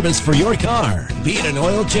mechanical service for your car. Be it an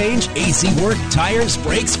oil change, AC work, tires,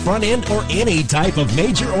 brakes, front end, or any type of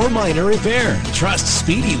major or minor repair. Trust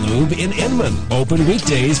Speedy Lube in Inman. Open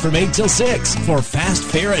weekdays from 8 till 6. For fast,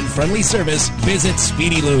 fair, and friendly service, visit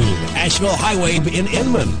Speedy Lube, Asheville Highway in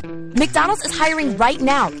Inman. McDonald's is hiring right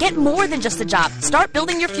now. Get more than just a job. Start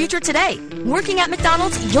building your future today. Working at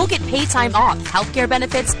McDonald's, you'll get paid time off, healthcare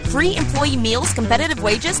benefits, free employee meals, competitive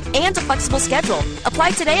wages, and a flexible schedule.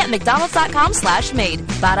 Apply today at mcdonalds.com/made.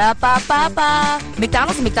 Ba-da-ba-ba-ba.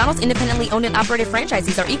 McDonald's and McDonald's independently owned and operated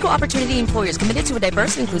franchisees are equal opportunity employers committed to a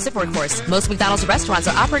diverse and inclusive workforce. Most McDonald's restaurants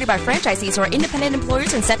are operated by franchisees who are independent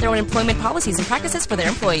employers and set their own employment policies and practices for their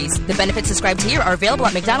employees. The benefits described here are available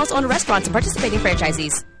at McDonald's owned restaurants and participating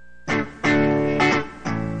franchisees.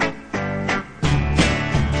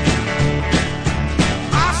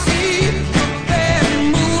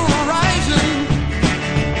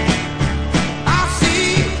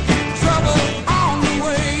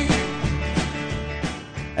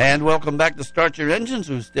 And welcome back to Start Your Engines.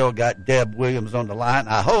 We've still got Deb Williams on the line.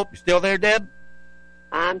 I hope you're still there, Deb.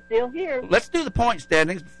 I'm still here. Let's do the point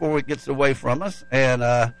standings before it gets away from us.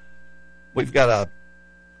 And we've got a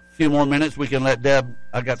few more minutes. We can let Deb,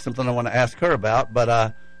 I got something I want to ask her about.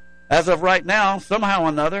 But as of right now, somehow or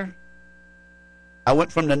another, I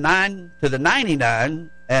went from the 9 to the 99,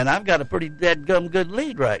 and I've got a pretty dead-gum good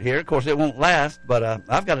lead right here. Of course, it won't last, but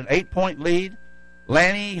I've got an 8-point lead.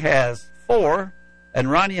 Lanny has 4, and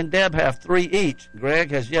Ronnie and Deb have 3 each.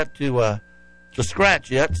 Greg has yet to scratch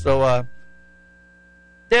yet, so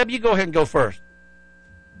Deb, you go ahead and go first.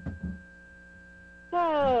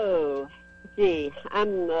 So, gee,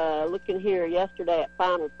 I'm looking here yesterday at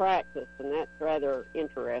final practice, and that's rather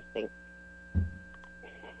interesting.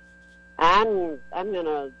 I'm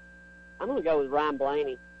gonna go with Ryan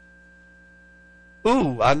Blaney.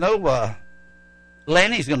 Ooh, I know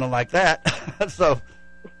Lanny's gonna like that. So,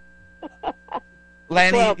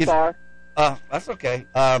 Lanny, 12 star. That's okay.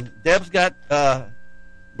 Deb's got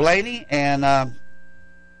Blaney, and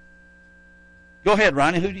go ahead,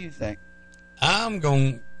 Ronnie. Who do you think? I'm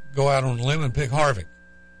going to go out on a limb and pick Harvick.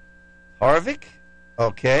 Harvick?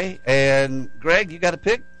 Okay. And, Greg, you got a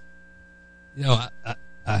pick? You know,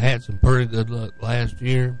 I had some pretty good luck last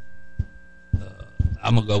year.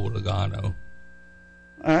 I'm going to go with Logano.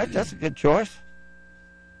 All right, that's a good choice.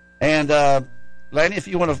 And, Lanny, if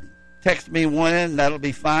you want to text me one in, that'll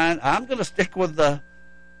be fine. I'm going to stick with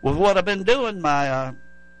what I've been doing. My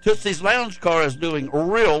Tootsie's Lounge car is doing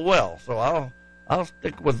real well, so I'll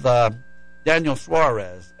stick with Daniel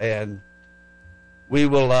Suarez, and we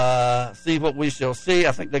will see what we shall see.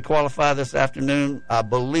 I think they qualify this afternoon. I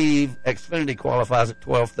believe Xfinity qualifies at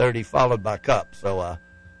 12:30, followed by Cup. So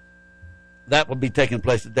that will be taking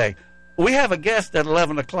place today. We have a guest at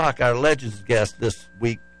 11 o'clock. Our Legends guest this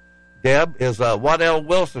week, Deb, is Waddell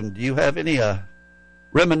Wilson. Do you have any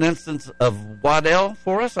reminiscence of Waddell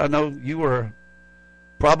for us? I know you were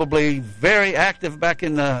probably very active back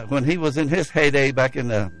in when he was in his heyday back in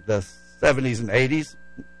the 70s and 80s.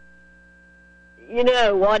 You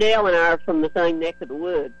know, Waddell and I are from the same neck of the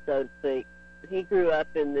woods, so to speak. He grew up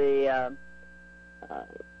in the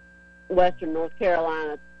western North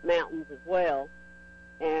Carolina mountains as well,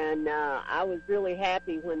 and I was really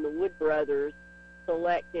happy when the Wood Brothers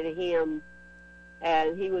selected him,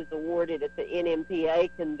 and he was awarded at the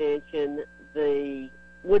NMPA convention the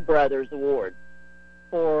Wood Brothers Award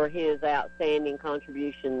for his outstanding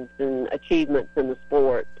contributions and achievements in the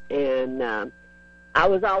sport. And I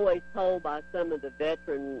was always told by some of the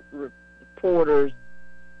veteran reporters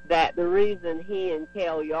that the reason he and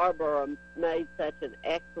Cale Yarborough made such an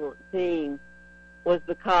excellent team was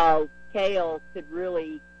because Cale could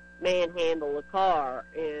really manhandle the car,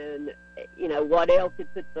 and you know, Waddell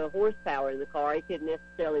could put the horsepower in the car. He couldn't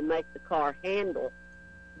necessarily make the car handle,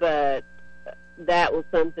 but that was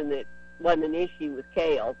something that wasn't an issue with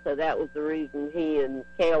Cale, so that was the reason he and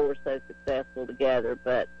Cale were so successful together.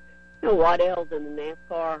 But you know, Waddell's in the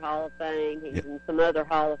NASCAR Hall of Fame. He's in some other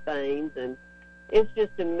Hall of Fames, and it's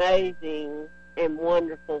just amazing and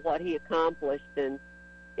wonderful what he accomplished. And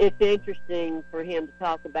it's interesting for him to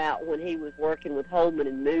talk about when he was working with Holman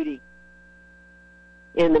and Moody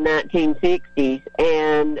in the 1960s,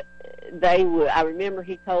 and I remember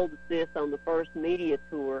he told us this on the first media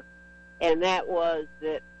tour, and that was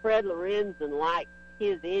that Fred Lorenzen liked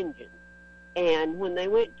his engines, and when they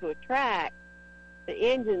went to a track, the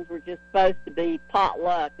engines were just supposed to be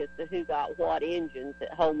potluck as to who got what engines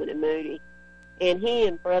at Holman and Moody, and he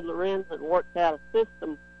and Fred Lorenzen worked out a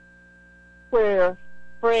system where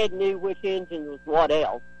Fred knew which engine was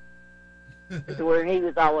Waddell's, to where he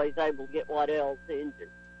was always able to get Waddell's engine.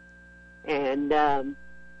 And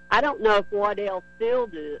I don't know if Waddell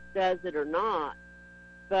still does it or not,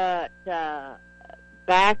 but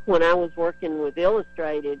back when I was working with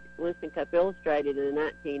Winston Cup Illustrated in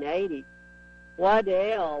the 1980s,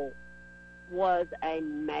 Waddell was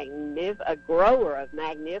a grower of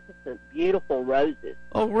magnificent, beautiful roses.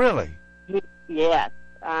 Oh, really? Yes.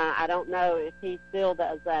 I don't know if he still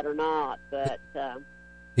does that or not, but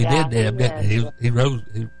he did.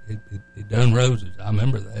 He done roses. I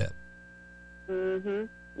remember that.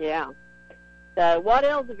 Yeah. So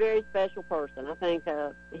Waddell's a very special person. I think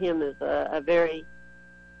him as a very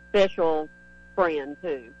special friend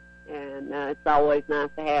too, and it's always nice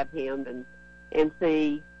to have him and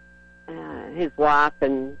see his wife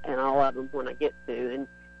and all of them when I get to. And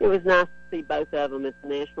it was nice to see both of them at the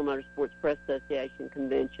National Motorsports Press Association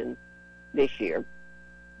convention this year.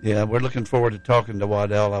 Yeah, we're looking forward to talking to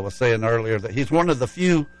Waddell. I was saying earlier that he's one of the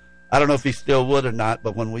few, I don't know if he still would or not,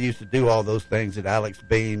 but when we used to do all those things at Alex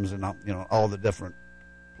Beams and all the different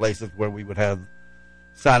places where we would have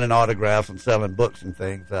signing autographs and selling books and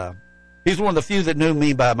things, he's one of the few that knew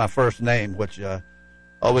me by my first name, which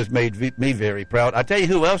always made me very proud. I tell you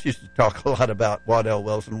who else used to talk a lot about Waddell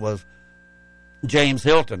Wilson was James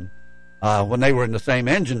Hilton, when they were in the same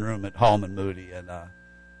engine room at Holman Moody. And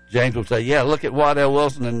James would say, yeah, look at Waddell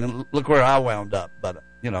Wilson and look where I wound up. But,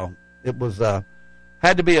 it was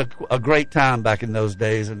had to be a great time back in those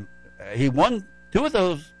days. And he won 2 of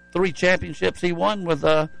those 3 championships. He won with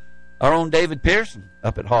our own David Pearson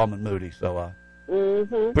up at Hallman Moody. So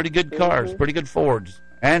pretty good cars, pretty good Fords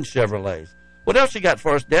and Chevrolets. What else you got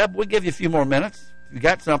for us, Deb? We'll give you a few more minutes. You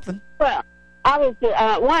got something? Well, I was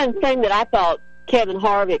one thing that I thought Kevin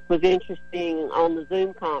Harvick was interesting on the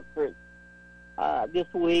Zoom conference this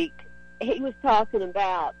week. He was talking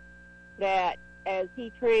about that as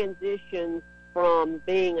he transitions from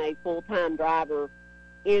being a full-time driver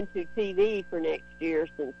into TV for next year,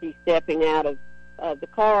 since he's stepping out of the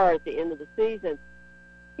car at the end of the season,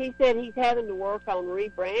 he said he's having to work on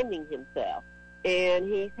rebranding himself, and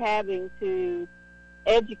he's having to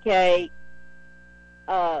educate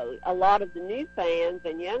a lot of the new fans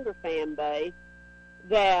and younger fan base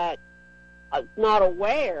that is not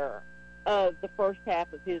aware of the first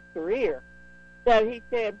half of his career. So he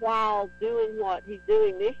said while doing what he's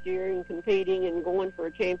doing this year and competing and going for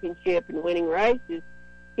a championship and winning races,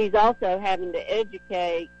 he's also having to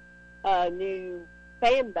educate a new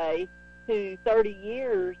fan base to 30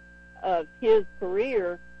 years of his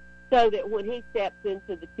career, so that when he steps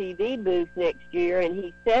into the TV booth next year and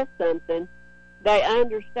he says something, they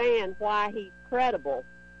understand why he's credible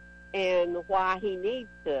and why he needs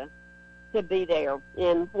to be there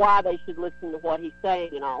and why they should listen to what he's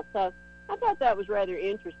saying and all. So I thought that was rather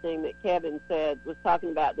interesting that Kevin was talking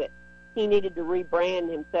about that he needed to rebrand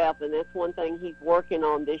himself, and that's one thing he's working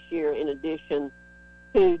on this year in addition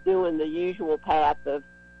to doing the usual path of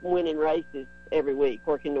winning races every week,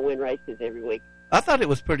 working to win races every week. I thought it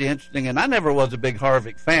was pretty interesting, and I never was a big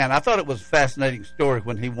Harvick fan. I thought it was a fascinating story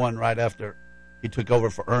when he won right after he took over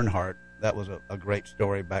for Earnhardt. That was a great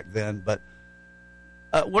story back then. But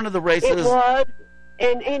one of the races... It was,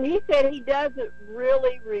 and he said he doesn't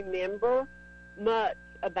really remember much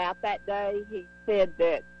about that day. He said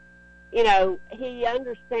that, he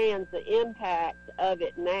understands the impact of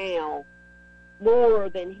it now more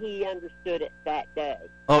than he understood it that day.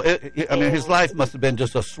 Oh, his life must have been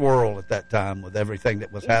just a swirl at that time with everything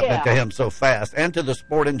that was happening to him so fast and to the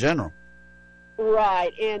sport in general.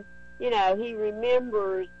 Right, and, he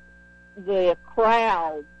remembers the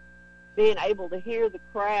crowd, being able to hear the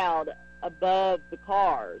crowd above the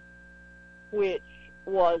cars, which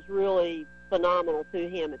was really phenomenal to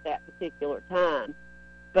him at that particular time.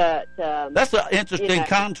 But that's an interesting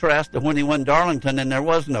contrast to when he won Darlington and there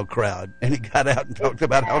was no crowd, and he got out and talked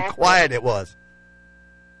about how quiet it was.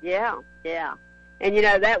 Yeah. And,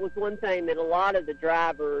 that was one thing that a lot of the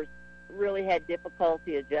drivers really had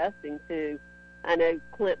difficulty adjusting to. I know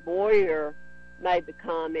Clint Boyer made the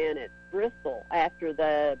comment at Bristol after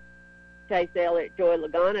the Chase Elliott, Joey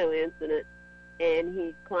Logano incident, and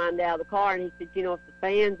he climbed out of the car, and he said, if the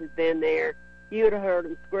fans had been there, you would have heard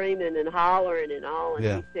them screaming and hollering and all. And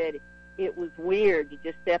he said it was weird to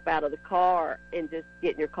just step out of the car and just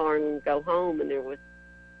get in your car and go home, and there was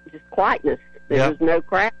just quietness. There was no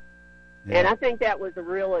crowd. Yeah. And I think that was a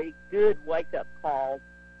really good wake-up call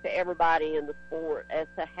to everybody in the sport as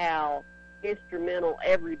to how instrumental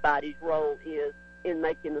everybody's role is in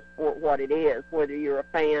making the sport what it is, whether you're a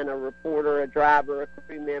fan, a reporter, a driver, a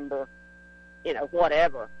crew member,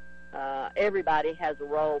 whatever. Everybody has a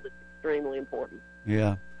role that's extremely important.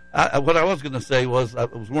 Yeah. What I was going to say was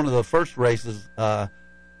it was one of the first races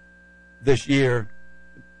this year.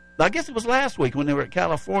 I guess it was last week when they were at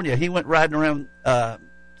California. He went riding around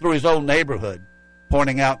through his old neighborhood,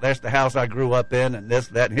 pointing out, that's the house I grew up in, and this,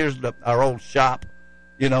 that. And here's our old shop,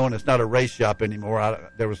 and it's not a race shop anymore.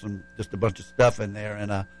 There was just a bunch of stuff in there,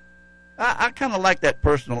 and I kind of like that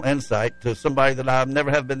personal insight to somebody that I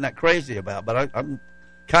never have been that crazy about. But I'm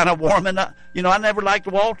kind of warming up. I never liked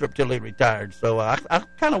Waltrip till he retired, so I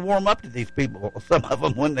kind of warm up to these people, some of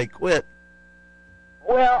them, when they quit.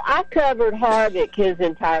 Well, I covered Harvick his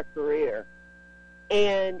entire career,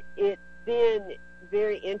 and it's been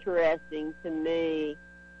very interesting to me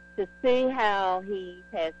to see how he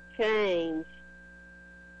has changed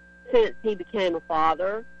since he became a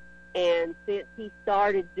father and since he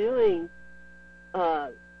started doing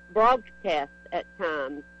broadcasts at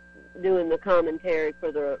times, doing the commentary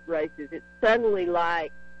for the races. It's suddenly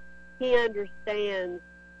like he understands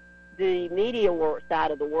the media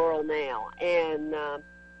side of the world now, and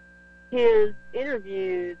his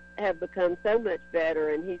interviews have become so much better,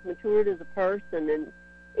 and he's matured as a person, and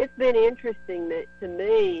it's been interesting to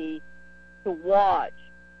me to watch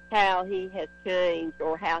how he has changed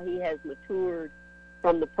or how he has matured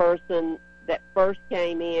from the person that first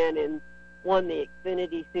came in and won the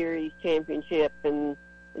Xfinity Series championship and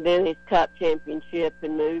then his Cup championship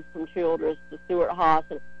and moved from Childress to Stewart-Haas.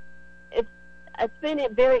 And it's been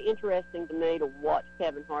very interesting to me to watch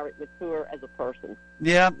Kevin Harvick mature as a person.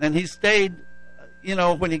 Yeah, and he stayed,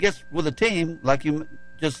 when he gets with a team, like you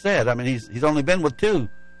just said, I mean, he's only been with two.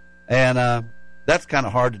 And that's kind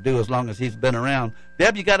of hard to do as long as he's been around.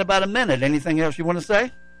 Deb, you got about a minute. Anything else you want to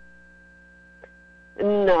say?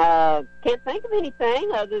 No, can't think of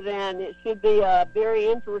anything other than it should be a very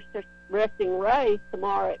interesting race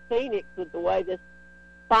tomorrow at Phoenix with the way this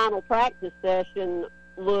final practice session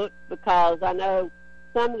looks, because I know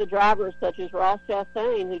some of the drivers, such as Ross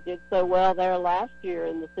Chastain, who did so well there last year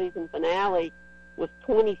in the season finale, was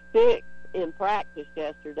 26 in practice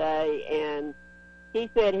yesterday, and he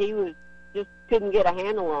said he was just couldn't get a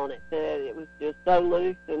handle on it. That it was just so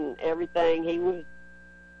loose and everything. He was,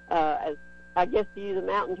 as I guess to use a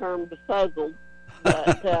mountain term, befuzzled.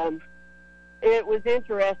 But it was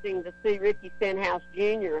interesting to see Ricky Stenhouse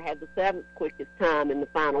Jr. had the 7th quickest time in the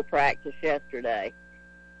final practice yesterday.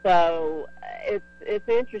 So it's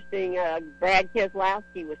interesting. Brad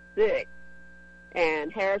Keselowski was 6th,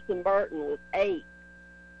 and Harrison Burton was 8th.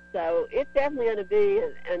 So it's definitely going to be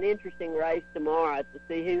an interesting race tomorrow to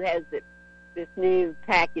see who has this new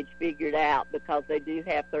package figured out, because they do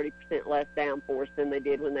have 30% less downforce than they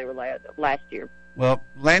did when they were last year. Well,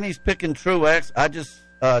 Lanny's picking Truex. I just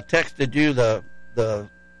texted you the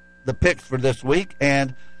picks for this week,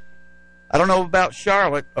 and I don't know about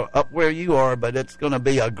Charlotte up where you are, but it's going to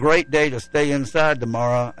be a great day to stay inside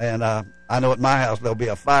tomorrow. And I know at my house there'll be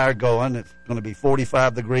a fire going. It's going to be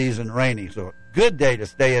 45 degrees and rainy, so a good day to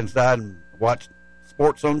stay inside and watch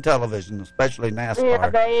sports on television, especially NASCAR. Yeah,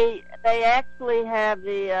 they actually have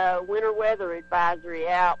the winter weather advisory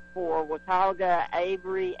out for Watauga,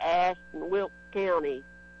 Avery, Ashe, and Wilkes County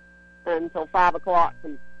until 5 o'clock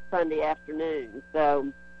from Sunday afternoon. So,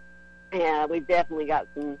 yeah, we've definitely got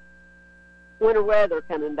some winter weather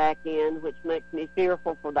coming back in, which makes me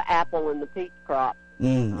fearful for the apple and the peach crops.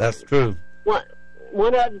 That's true.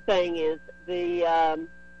 One other thing is the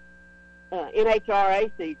NHRA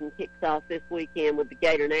season kicks off this weekend with the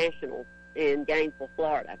Gator Nationals in Gainesville,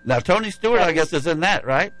 Florida. Now, Tony Stewart, I guess, is in that,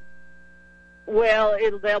 right? Well,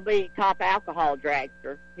 they'll be top alcohol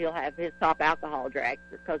dragster. He'll have his top alcohol dragster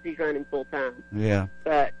because he's running full time. Yeah.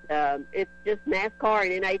 But it's just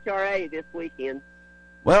NASCAR and NHRA this weekend.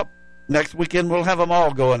 Well, next weekend we'll have them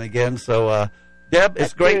all going again. So, Deb,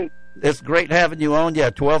 it's great. True. It's great having you on.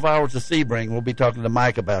 Yeah, 12 hours of Sebring. We'll be talking to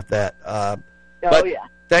Mike about that. Yeah.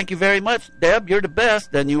 Thank you very much, Deb. You're the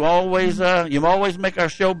best, and you always make our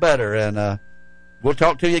show better. And we'll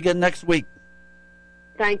talk to you again next week.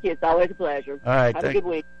 Thank you. It's always a pleasure. All right. Have a good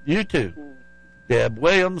week. You too. Deb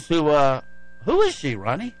Williams, who is she,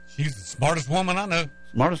 Ronnie? She's the smartest woman I know.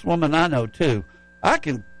 Smartest woman I know, too. I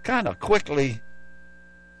can kind of quickly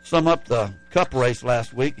sum up the Cup race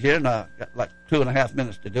last week here, and I got like 2.5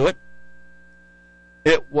 minutes to do it.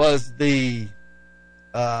 It was the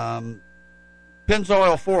Pennzoil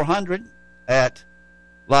 400 at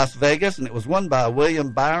Las Vegas, and it was won by William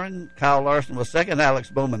Byron. Kyle Larson was second, Alex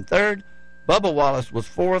Bowman third, Bubba Wallace was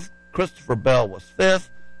fourth, Christopher Bell was fifth,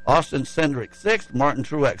 Austin Cindric sixth, Martin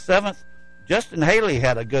Truex seventh, Justin Haley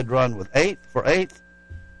had a good run with eighth,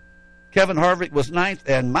 Kevin Harvick was ninth,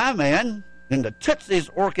 and my man in the Tootsie's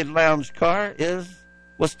Orchid Lounge car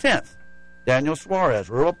was 10th, Daniel Suarez.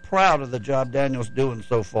 Real proud of the job Daniel's doing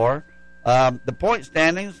so far. The point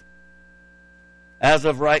standings, as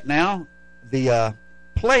of right now, the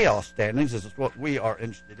playoff standings, this is what we are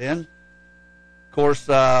interested in. Of course,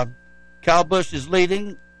 Kyle Busch is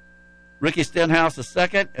leading, Ricky Stenhouse is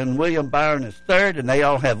second, and William Byron is third, and they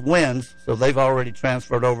all have wins, so they've already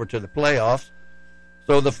transferred over to the playoffs.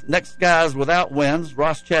 So the next guys without wins,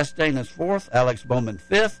 Ross Chastain is fourth, Alex Bowman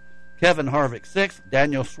fifth, Kevin Harvick sixth,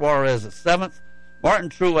 Daniel Suarez is seventh, Martin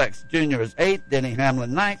Truex Jr. is eighth, Denny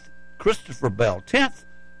Hamlin ninth, Christopher Bell 10th,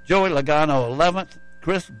 Joey Logano 11th,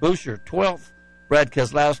 Chris Buescher 12th, Brad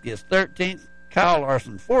Keselowski is 13th, Kyle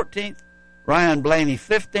Larson 14th, Ryan Blaney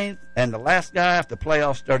 15th, and the last guy after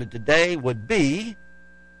playoffs started today would be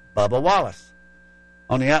Bubba Wallace.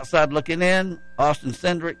 On the outside looking in, Austin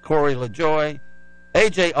Cindric, Corey LaJoie,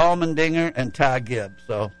 A.J. Allmendinger, and Ty Gibbs.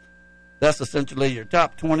 So that's essentially your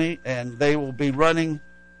top 20, and they will be running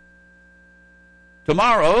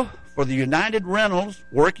tomorrow for the United Rentals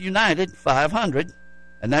Work United 500,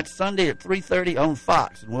 and that's Sunday at 3:30 on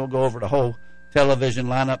Fox, and we'll go over the whole television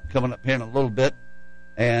lineup coming up here in a little bit.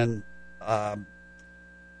 And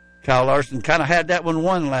Kyle Larson kind of had that one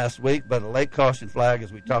won last week, but a late caution flag,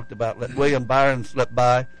 as we talked about, let William Byron slip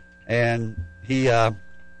by, and he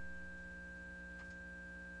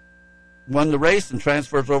won the race and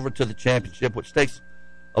transfers over to the championship, which takes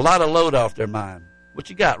a lot of load off their mind. What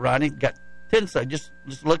you got, Ronnie? Got 10 seconds.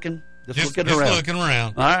 Just looking. Just looking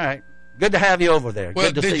around. All right. Good to have you over there.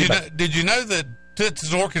 Well, Good to see you back. Did you know that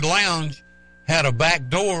Toots's Orchid Lounge had a back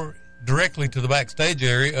door directly to the backstage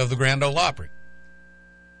area of the Grand Ole Opry?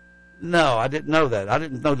 No, I didn't know that. I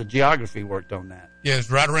didn't know the geography worked on that. Yeah, it's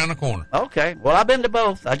right around the corner. Okay. Well, I've been to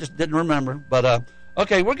both. I just didn't remember. But,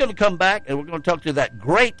 okay, we're going to come back, and we're going to talk to that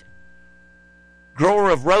great grower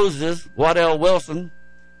of roses, Waddell Wilson.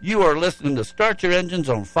 You are listening to Start Your Engines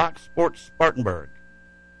on Fox Sports Spartanburg.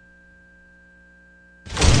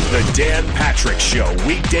 The Dan Patrick Show,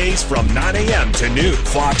 weekdays from 9 a.m. to noon.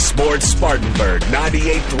 Fox Sports Spartanburg,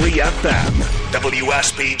 98.3 FM.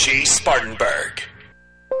 WSBG Spartanburg.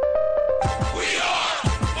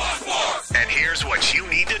 And here's what you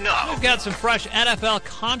need to know. We've got some fresh NFL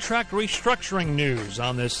contract restructuring news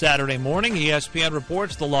on this Saturday morning. ESPN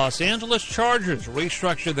reports the Los Angeles Chargers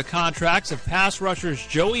restructured the contracts of pass rushers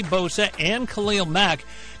Joey Bosa and Khalil Mack,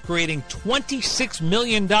 creating $26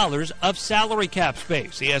 million of salary cap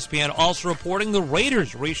space. ESPN also reporting the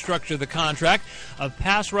Raiders restructured the contract of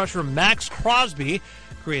pass rusher Max Crosby,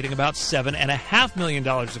 creating about $7.5 million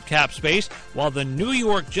of cap space, while the New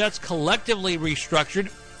York Jets collectively restructured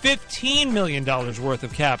 $15 million worth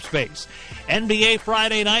of cap space. NBA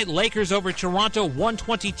Friday night, Lakers over Toronto,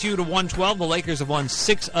 122-112. The Lakers have won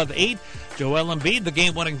 6 of 8. Joel Embiid, the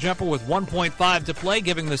game-winning jumper with 1.5 to play,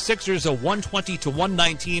 giving the Sixers a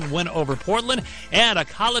 120-119 win over Portland. And a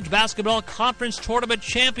college basketball conference tournament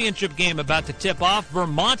championship game about to tip off.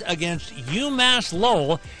 Vermont against UMass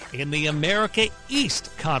Lowell in the America East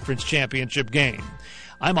Conference Championship game.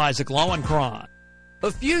 I'm Isaac Lowenkron. A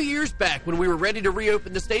few years back, when we were ready to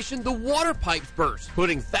reopen the station, the water pipes burst,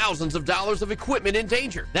 putting thousands of dollars of equipment in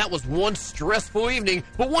danger. That was one stressful evening,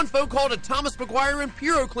 but one phone call to Thomas McGuire and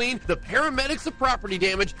PuroClean, the paramedics of property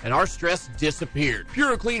damage, and our stress disappeared.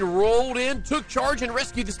 PuroClean rolled in, took charge, and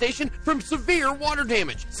rescued the station from severe water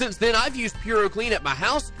damage. Since then, I've used PuroClean at my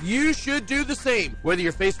house. You should do the same. Whether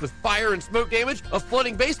you're faced with fire and smoke damage, a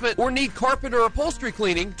flooding basement, or need carpet or upholstery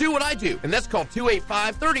cleaning, do what I do, and that's called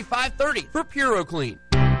 285-3530 for PuroClean.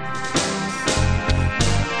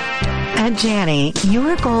 At Janney,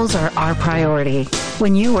 your goals are our priority.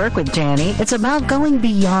 When you work with Janney, it's about going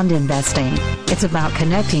beyond investing. It's about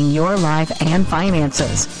connecting your life and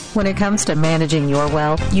finances. When it comes to managing your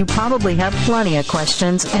wealth, you probably have plenty of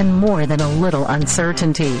questions and more than a little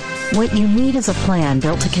uncertainty. What you need is a plan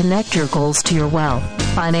built to connect your goals to your wealth.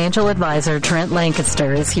 Financial advisor Trent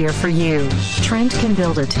Lancaster is here for you. Trent can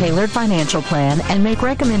build a tailored financial plan and make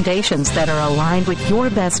recommendations that are aligned with your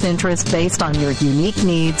best interests based on your unique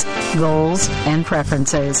needs, goals, and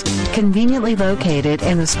preferences. Conveniently located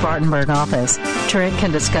in the Spartanburg office, Trent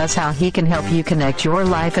can discuss how he can help you connect your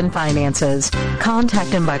life and finances. Contact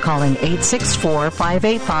him by calling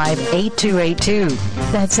 864-585-8282.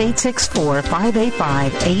 That's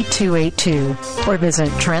 864-585-8282. Or visit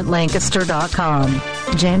TrentLancaster.com.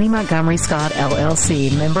 Janney Montgomery Scott,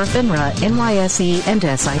 LLC, member FINRA, NYSE, and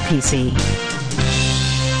SIPC.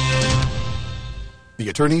 The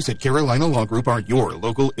attorneys at Carolina Law Group are your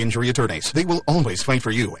local injury attorneys. They will always fight for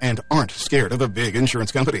you and aren't scared of the big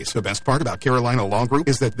insurance companies. The best part about Carolina Law Group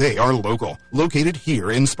is that they are local, located here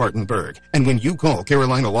in Spartanburg. And when you call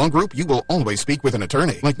Carolina Law Group, you will always speak with an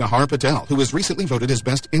attorney like Nahar Patel, who was recently voted as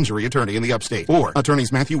best injury attorney in the upstate, or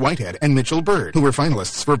attorneys Matthew Whitehead and Mitchell Bird, who were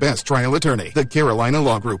finalists for best trial attorney. The Carolina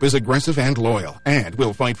Law Group is aggressive and loyal and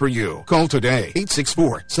will fight for you. Call today,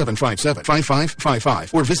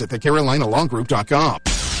 864-757-5555, or visit thecarolinalawgroup.com.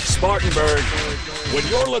 Spartanburg, when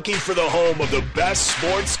you're looking for the home of the best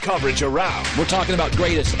sports coverage around. We're talking about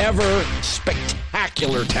greatest ever,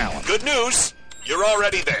 spectacular talent. Good news. You're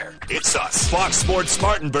already there. It's us. Fox Sports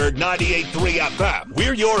Spartanburg 98.3 FM.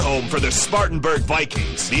 We're your home for the Spartanburg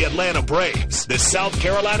Vikings, the Atlanta Braves, the South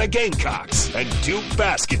Carolina Gamecocks, and Duke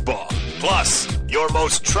basketball. Plus, your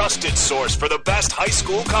most trusted source for the best high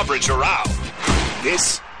school coverage around.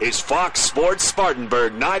 This is Fox Sports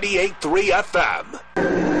Spartanburg 98.3 FM.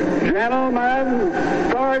 Gentlemen,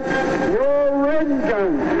 start your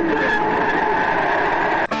engines.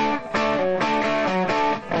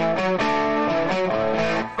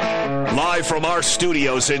 Live from our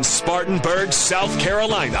studios in Spartanburg, South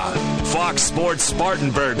Carolina, Fox Sports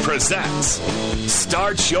Spartanburg presents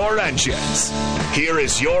Start Your Engines. Here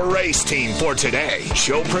is your race team for today.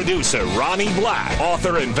 Show producer Ronnie Black,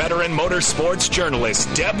 author and veteran motorsports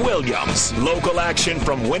journalist Deb Williams, local action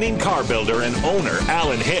from winning car builder and owner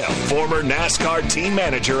Alan Hill, former NASCAR team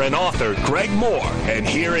manager and author Greg Moore. And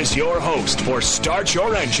here is your host for Start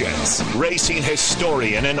Your Engines, racing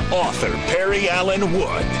historian and author Perry Allen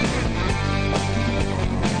Wood.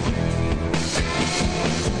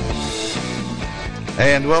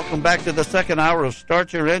 And welcome back to the second hour of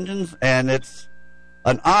Start Your Engines, and it's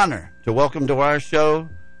an honor to welcome to our show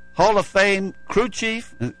Hall of Fame crew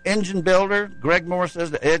chief and engine builder. Greg Moore says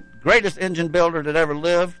the greatest engine builder that ever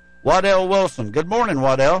lived, Waddell Wilson. Good morning,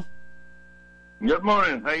 Waddell. Good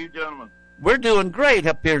morning. How you gentlemen? We're doing great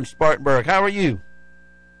up here in Spartanburg. How are you?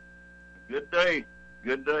 Good day.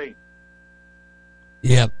 Good day.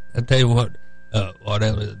 Yeah, I tell you what,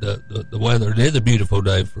 Waddell, the weather, it is a beautiful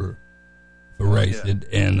day for racing,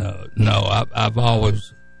 and no, I've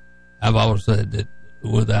always said that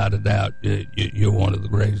without a doubt you're one of the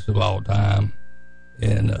greatest of all time,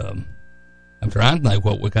 and I'm trying to think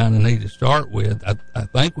what we kind of need to start with. I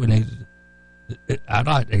think we need to. I'd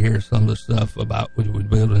like to hear some of the stuff about what we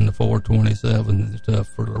built in the 427 and stuff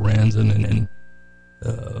for Lorenzen, and then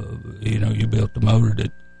you built the motor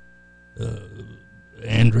that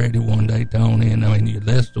Andretti won Daytona, and I mean your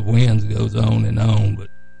list of wins goes on and on. But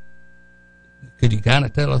could you kind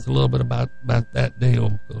of tell us a little bit about that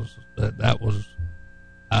deal? Because that was,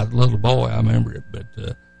 I was a little boy, I remember it, but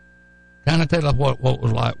kind of tell us what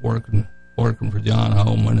was like working for John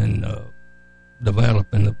Holman and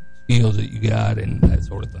developing the skills that you got and that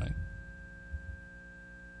sort of thing.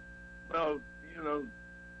 Well,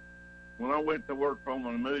 when I went to work for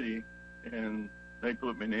Holman & Moody, and they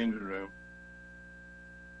put me in the engine room,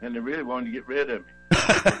 and they really wanted to get rid of me.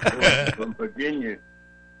 From Virginia,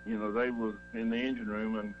 they was in the engine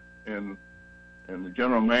room, and the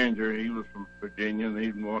general manager, he was from Virginia, and he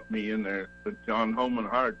didn't want me in there. But John Holman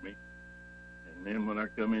hired me. And then when I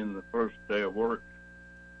come in the first day of work,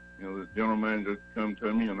 the general manager come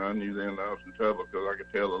to me, and I knew then I was in trouble because I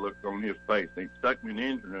could tell the look on his face. He stuck me in the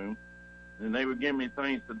engine room, and they would give me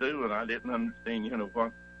things to do, and I didn't understand,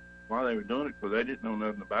 why they were doing it, because they didn't know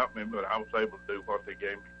nothing about me, but I was able to do what they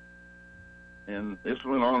gave me. And this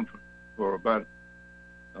went on for about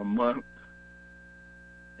a month,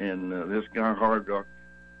 and this guy, Hardrock,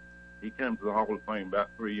 he came to the Hall of Fame about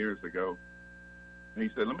 3 years ago, and he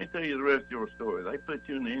said, let me tell you the rest of your story. They put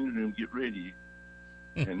you in the engine room to get rid of you.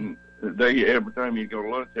 And every time you go to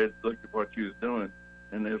lunch, they'd look at what you was doing,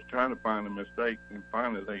 and they was trying to find a mistake. And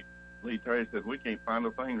finally, Lee Terry said, we can't find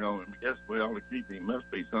a thing wrong with him. I guess we ought to keep him. He must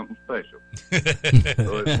be something special.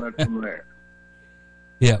 So it went from there.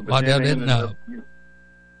 Yeah,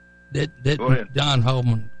 didn't John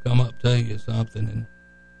Holman come up to you or something and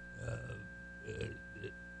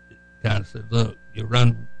kind of said, look, you're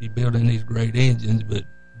building these great engines, but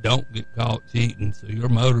don't get caught cheating. So your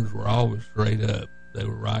motors were always straight up. They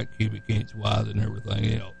were right cubic inch wide and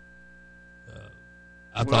everything else.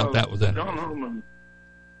 I thought that was interesting. John Holman,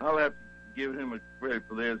 I'll have to give him a credit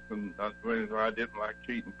for this, and I didn't like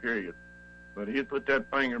cheating, period. But he'd put that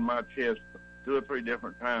finger in my chest 2 or 3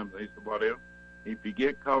 different times. He said, whatever, if you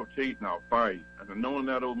get caught cheating, I'll fire you. And knowing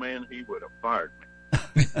that old man, he would have fired me.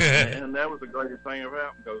 And that was the greatest thing ever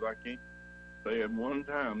happened, because I can't say at one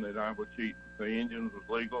time that I was cheating. The engines was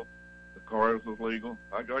legal. The cars was legal.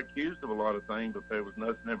 I got accused of a lot of things, but there was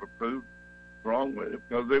nothing ever proved wrong with it,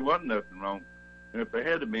 because there wasn't nothing wrong. And if there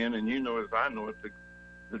had been, and you know as I know it,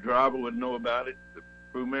 the driver would know about it, the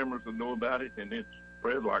crew members would know about it, and it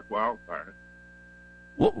spread like wildfire.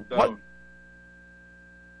 What?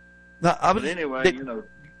 No, but anyway,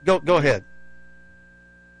 Go ahead.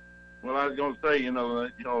 Well, I was going to say,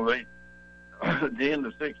 they at the end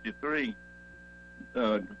of '63,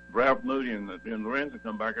 Ralph Moody and Lorenzo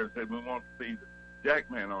come back and said, we want to see the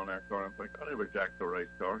Jackman on our car. I'm like, I never jacked a race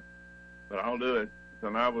car, but I'll do it.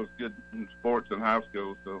 And I was good in sports in high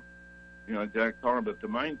school, so, jacked car. But the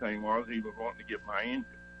main thing was he was wanting to get my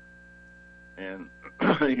engine. And,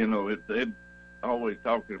 it always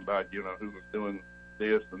talking about, who was doing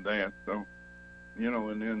this and that. So,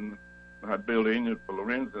 and then I'd build engines for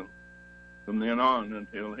Lorenzen from then on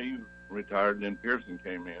until he retired, and then Pearson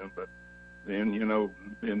came in. But then,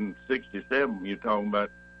 in '67, you're talking about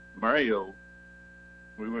Mario.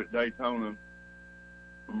 We were at Daytona.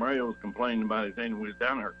 Mario was complaining about his engine. We was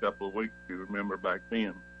down there a couple of weeks, if you remember back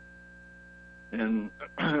then. And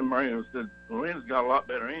Mario said, Lorenzen's got a lot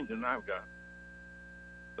better engine than I've got.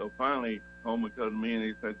 So finally, Holman called me and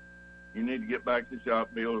he said, you need to get back to the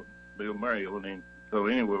shop, build Mario an engine. So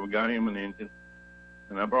anyway, we got him an engine.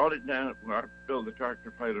 And I brought it down. I built the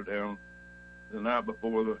tractor trailer down the night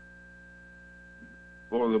before the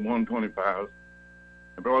 125s.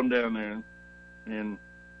 I brought him down there and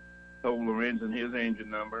told Lorenzen his engine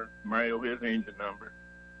number, Mario his engine number.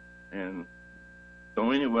 And so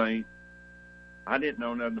anyway, I didn't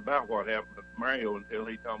know nothing about what happened with Mario until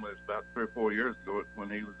he told me this about 3 or 4 years ago when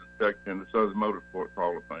he was inducted in the Southern Motorsports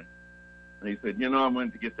Hall of Fame. And he said, I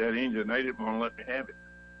went to get that engine. They didn't want to let me have it.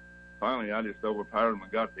 Finally, I just overpowered him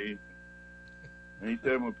and got the engine. And he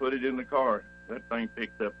said, when we put it in the car, that thing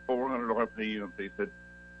picked up 400 RPMs.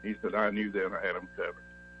 He said, I knew then I had them covered.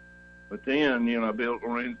 But then, you know, I built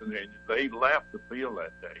Lorenzen engines. They left the field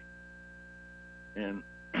that day. And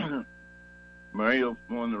Mario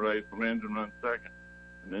won the race, Lorenzen run second.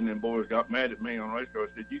 And then them boys got mad at me on race car. I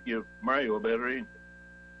said, you give Mario a better engine.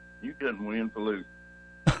 You couldn't win for losing.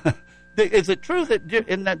 Is it true that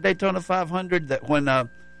in that Daytona 500 that when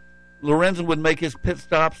Lorenzen would make his pit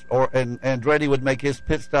stops and Andretti would make his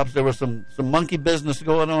pit stops, there was some monkey business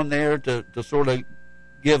going on there to sort of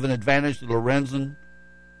give an advantage to Lorenzen?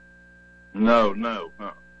 No.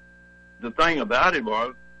 The thing about it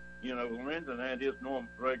was, you know, Lorenzen had his normal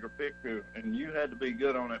regular pit crew, and you had to be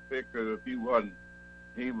good on that pit crew. If you wasn't,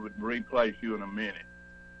 he would replace you in a minute.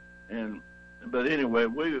 But anyway,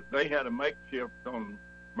 they had a makeshift on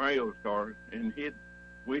Mario's car, and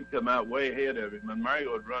we'd come out way ahead of him, and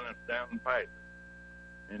Mario would run us down and pass it.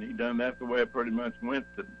 And he done that the way it pretty much went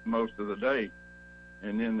most of the day.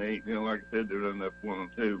 And then they, you know, like I said, they run up 1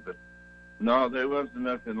 and 2. But no, there wasn't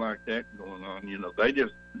nothing like that going on. You know, they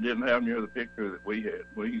just didn't have near the pit crew that we had.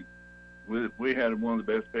 We had one of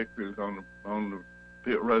the best pit crews on the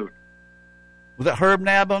pit road. Was that Herb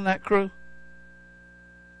Nab on that crew?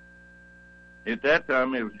 At that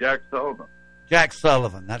time, it was Jack Sullivan. Jack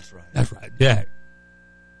Sullivan, that's right. That's right, Jack.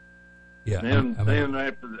 Yeah. Then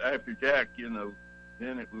after Jack, you know,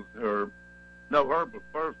 then it was Herb. No, Herb was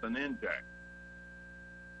first, and then Jack.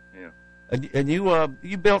 Yeah. And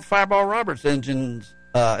you built Fireball Roberts engines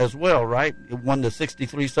as well, right? You won the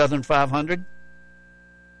 '63 Southern 500.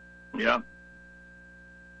 Yeah.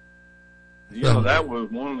 You know, that was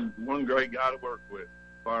one great guy to work with,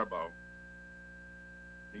 Fireball.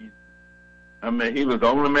 He was the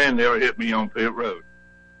only man that ever hit me on pit road.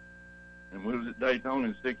 And we was at Daytona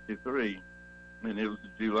in '63, and it was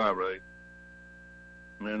a July race.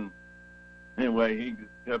 And anyway, he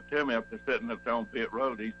kept telling me after setting up there on pit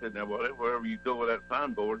road, he said, now, wherever you go with that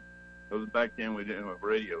signboard, because back then we didn't have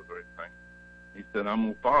radios or anything, he said, I'm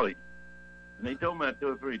going to follow you. And he told me that 2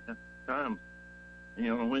 or 3 times.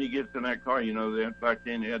 You know, when he gets in that car, you know, back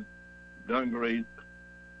then he had dungarees,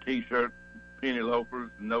 T-shirts, penny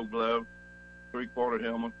loafers, no gloves, 3/4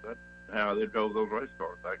 helmets. That's how they drove those race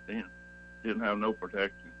cars back then. Didn't have no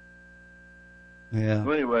protection. Yeah.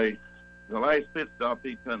 So anyway, the last pit stop,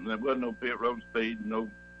 there wasn't no pit road speed, no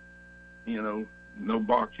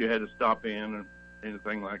box you had to stop in or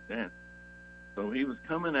anything like that. So he was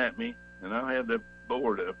coming at me, and I had the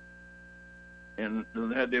board up, and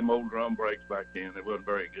they had them old drum brakes back then. They wasn't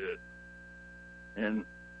very good. And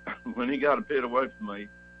when he got a pit away from me,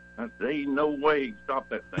 I said, ain't no way he can stop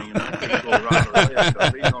that thing. And I couldn't go right or left,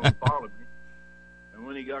 so he's going to follow me. And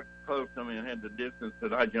when he got close to me and had the distance,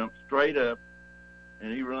 that I jumped straight up,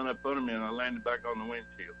 and he run up under me, and I landed back on the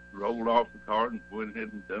windshield, rolled off the car, and went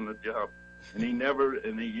ahead and done the job. And he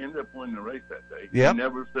ended up winning the race that day. Yep. He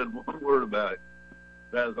never said one word about it.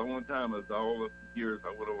 That was the only time of all the years I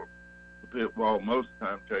went over the pit wall, most of the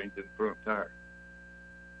time changing the front tire.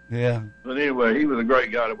 Yeah. But anyway, he was a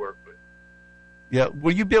great guy to work with. Yeah.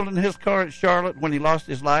 Were you building his car at Charlotte when he lost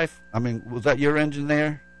his life? I mean, was that your engine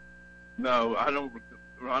there? No, I don't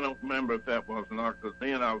remember if that was or not, because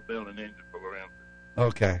then I was building an engine for Lorenzen.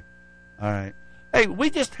 Okay. All right. Hey, we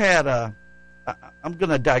just had I'm going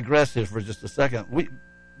to digress here for just a second. We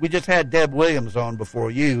just had Deb Williams on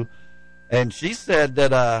before you, and she said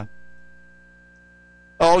that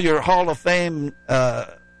all your Hall of Fame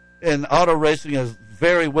in auto racing is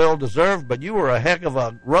very well deserved, but you were a heck of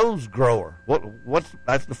a rose grower.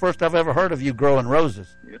 That's the first I've ever heard of you growing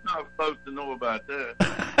roses. You're not supposed to know about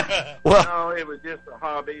that. Well, no, it was just a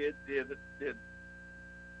hobby.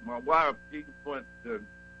 My wife, she went to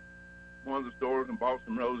one of the stores and bought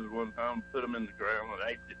some roses one time, put them in the ground,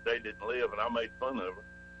 and they didn't live, and I made fun of her.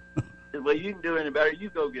 She said, well, you can do any better. You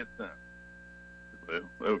go get some. Well,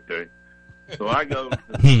 okay. So I go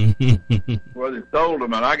to where they sold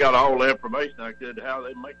them, and I got all the information I could how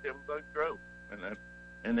they make them things grow, and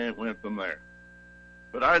then it went from there.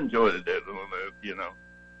 But I enjoyed it, you know.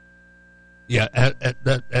 Yeah,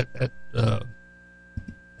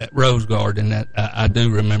 at Rose Garden, that I do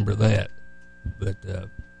remember that. But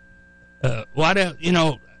why don't you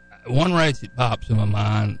know? One race that pops in my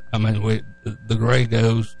mind. I mean, the Gray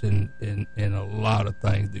Ghost and a lot of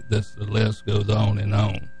things. The list goes on and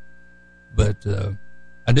on. But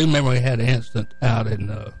I do remember we had an incident out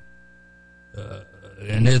and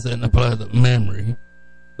it's in a pleasant memory,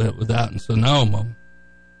 but it was out in Sonoma,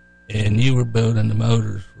 and you were building the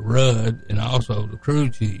motors for Rudd and also the crew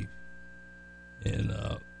chief, and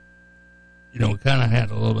you know, we kind of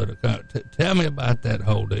had a little bit of tell me about that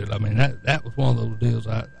whole deal. I mean, that was one of those deals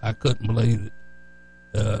I couldn't believe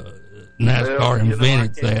NASCAR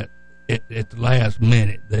invented that at the last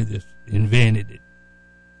minute. They just invented it.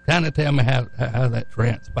 Kind of tell me how that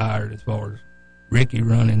transpired as far as Ricky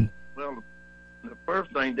running. Well, the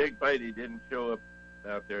first thing, Dick Beatty didn't show up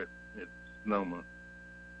out there at Sonoma.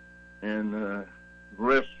 And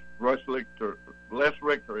Les Richter,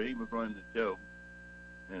 he was running the show.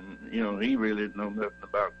 And, he really didn't know nothing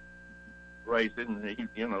about racing.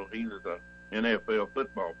 He was a NFL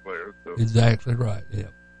football player. So. Exactly right, yeah.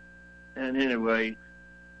 And anyway,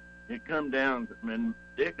 it come down, and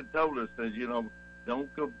Dick had told us that,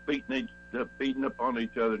 don't go beating up on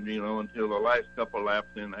each other, until the last couple laps,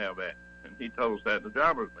 then have that. And he told us that in the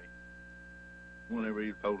driver's meeting, whenever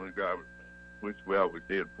he told the driver's meeting, which we always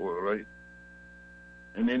did before the race.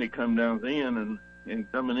 And then he come down then,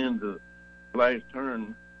 and coming into the last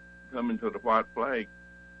turn, coming to the white flag,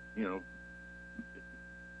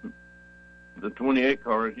 the 28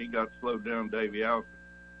 car, he got slowed down, Davey Allison,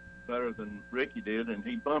 better than Ricky did, and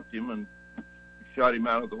he bumped him and shot him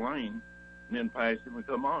out of the lane, and then passed him and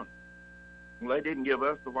come on. Well, they didn't give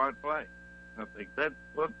us the white flag. I think,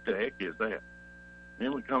 what the heck is that?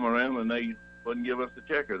 Then we come around, and they wouldn't give us the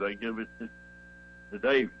checker. They give it to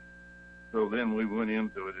Davey. So then we went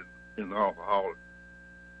into it in the alcoholic.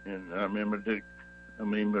 And I remember Dick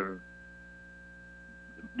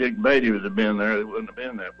Beatty would have been there. It wouldn't have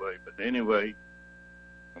been that way. But anyway,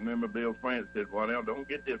 I remember Bill France said, well, now don't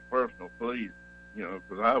get this personal, please,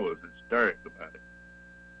 because I was hysterical about it.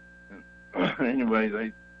 And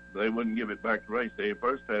anyway, they wouldn't give it back to race. They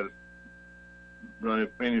first had us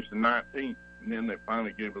finish in 19th, and then they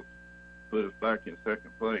finally put us back in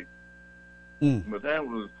second place. But that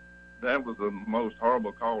was the most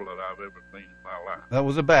horrible call that I've ever seen in my life. That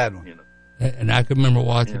was a bad one. And I can remember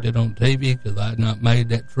watching it on TV because I had not made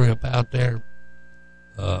that trip out there.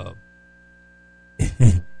 And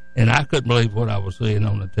I couldn't believe what I was seeing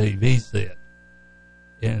on the TV set.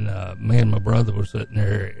 And me and my brother were sitting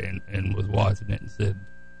there and was watching it and said,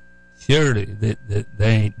 surely that they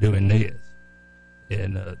ain't doing this.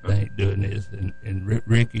 And they ain't doing this. And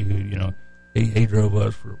Ricky, who, he drove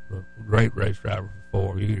us for a great race driver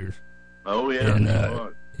for 4 years. Oh, yeah. And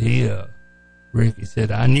Ricky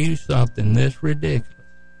said, I knew something this ridiculous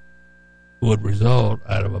would result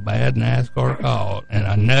out of a bad NASCAR call, and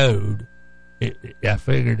I knowed I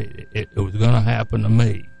figured it was going to happen to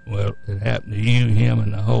me. Well, it happened to you, him,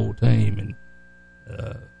 and the whole team.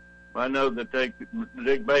 And I know that Dick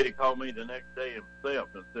Beatty called me the next day himself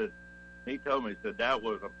and said, he told me, that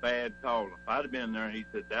was a bad call. If I'd have been there, he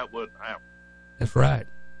said, that wouldn't happen. That's right.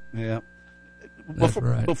 Yeah. That's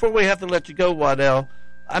right. Before we have to let you go, Waddell,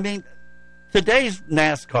 I mean, today's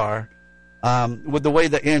NASCAR, with the way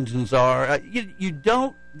the engines are,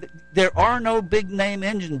 there are no big name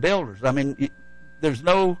engine builders. I mean, there's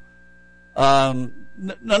no, none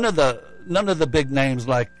of the big names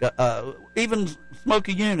like, even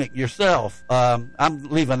Smokey Yunick, yourself. I'm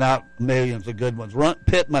leaving out millions of good ones. Runt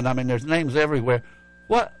Pittman. I mean, there's names everywhere.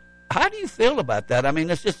 How do you feel about that? I mean,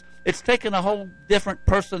 it's taken a whole different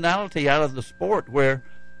personality out of the sport where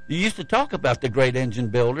you used to talk about the great engine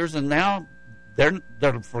builders, and now they're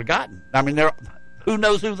forgotten. I mean, who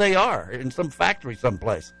knows who they are in some factory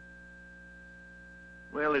someplace.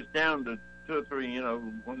 Well, it's down to 2 or 3.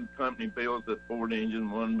 One company builds a Ford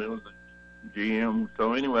engine, one builds a GM.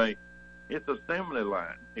 So anyway, it's assembly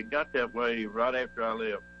line. It got that way right after I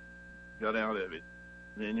left, got out of it.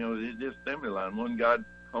 Then it's just assembly line. One guy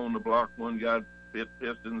on the block, one guy fit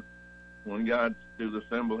pistons, one guy do the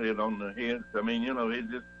cymbal head on the heads. I mean,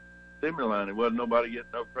 it's just assembly line. It wasn't nobody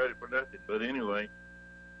getting no credit for nothing. But anyway,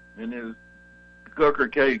 and his cooker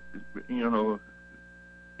cake,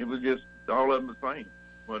 it was just all of them the same.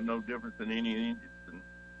 Wasn't no difference in any engines, and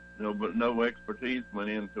but no expertise went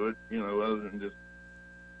into it. Other than just,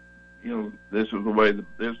 this is the way.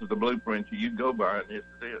 This is the blueprint you go by, and this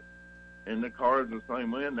is it. And the cars the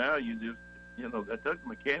same way. Now you just, they took the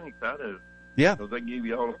mechanics out of it. Yeah. Because they give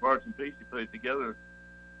you all the parts and pieces, you put it together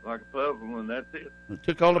like a puzzle, and that's it. It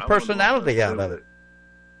took all the personality out of it.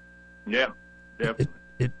 Yeah, definitely.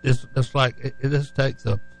 It's like it just takes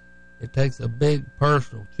a big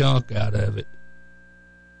personal chunk out of it.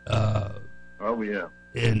 Oh yeah.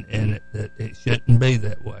 And it shouldn't be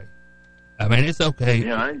that way. I mean, it's okay.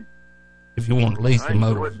 Yeah. If you want to lease the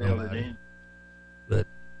motor from somebody. But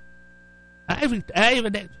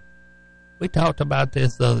we talked about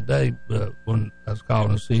this the other day when I was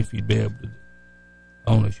calling to see if you'd be able to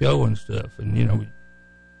own a show and stuff. And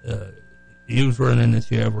you was running the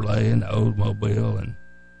Chevrolet and the Oldsmobile, and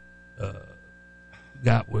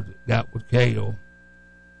got with Cale,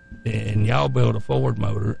 and y'all built a Ford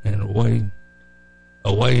motor, and the way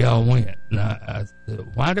away y'all went. And I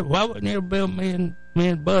said, why wouldn't you ever build me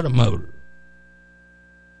and Bud a motor?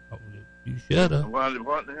 Oh, you should have. Why did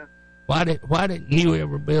what now? Why didn't you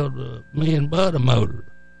ever build me and Bud a motor?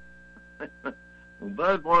 Well,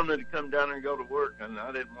 Bud wanted me to come down there and go to work, and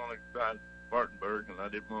I didn't want to drive to Spartanburg, and I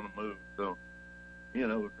didn't want to move. So, you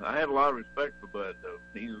know, I had a lot of respect for Bud, though.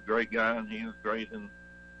 He was a great guy, and he was great in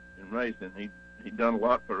racing. He'd done a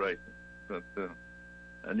lot for racing, but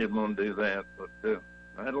I didn't want to do that. But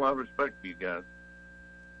I had a lot of respect for you guys.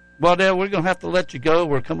 Well, Dale, we're going to have to let you go.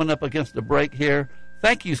 We're coming up against the break here.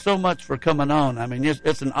 Thank you so much for coming on. I mean,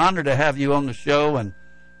 it's an honor to have you on the show, and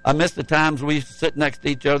I miss the times we used to sit next to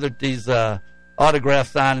each other at these autograph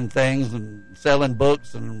signing things and selling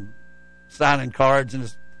books and signing cards, and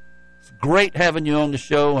it's great having you on the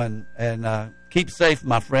show. And keep safe,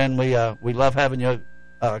 my friend. We love having you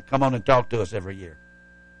come on and talk to us every year.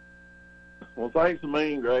 Well, thanks a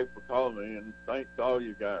million, Greg, for calling me, and thanks to all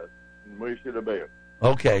you guys. And wish you the best.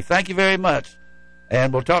 Okay, thank you very much,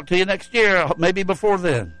 and we'll talk to you next year, maybe before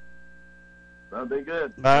then. That'll be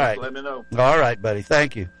good. All right. Let me know. All right, buddy.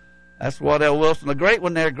 Thank you. That's Waddell Wilson, a great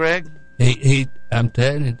one there, Greg. I'm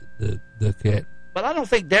telling you, the cat. But I don't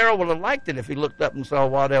think Darrell would have liked it if he looked up and saw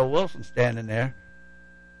Waddell Wilson standing there.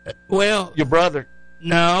 Well, your brother.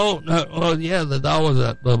 No. Well, yeah, there's always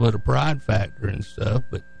a little bit of pride factor and stuff,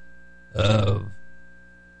 but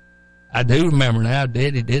I do remember now,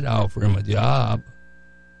 Daddy did offer him a job,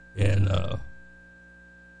 and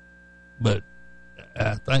but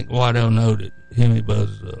I think Waddell know that him and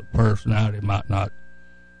Buz's personality might not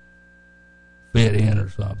fit in or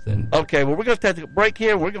something. Okay, well, we're going to take a break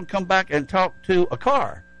here. We're going to come back and talk to a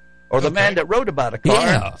car, or the man that wrote about a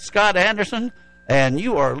car, Scott Anderson, and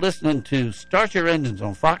you are listening to Start Your Engines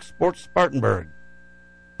on Fox Sports Spartanburg.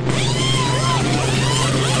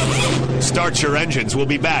 Start Your Engines will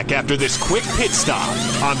be back after this quick pit stop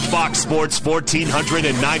on Fox Sports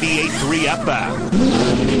 1498.3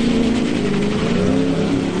 FM.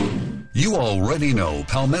 You already know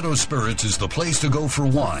Palmetto Spirits is the place to go for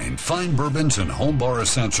wine, fine bourbons, and home bar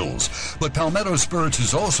essentials. But Palmetto Spirits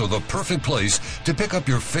is also the perfect place to pick up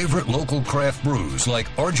your favorite local craft brews like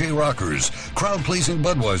R.J. Rockers, crowd-pleasing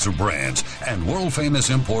Budweiser brands, and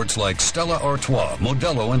world-famous imports like Stella Artois,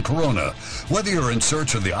 Modelo, and Corona. Whether you're in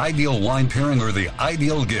search of the ideal wine pairing or the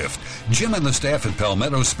ideal gift, Jim and the staff at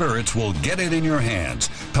Palmetto Spirits will get it in your hands.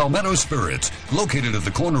 Palmetto Spirits, located at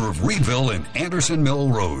the corner of Reedville and Anderson Mill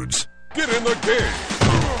Roads. Get in the game.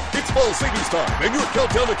 It's fall savings time, and your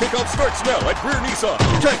countdown to kickoff starts now at Greer Nissan.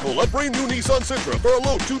 Tackle a brand new Nissan Sentra for a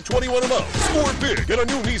low $221 a month. Score big in a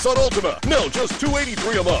new Nissan Altima, now just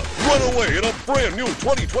 $283 a month. Run away in a brand new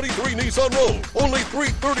 2023 Nissan Rogue, only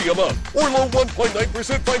 $330 a month. Or low 1.9%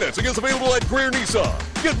 financing is available at Greer Nissan.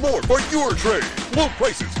 Get more for your trade. Low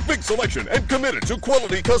prices, big selection, and committed to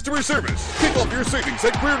quality customer service. Kick off your savings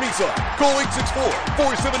at Greer Nissan. Call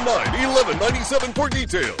 864-479-1197 for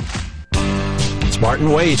details.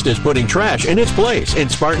 Spartan Waste is putting trash in its place in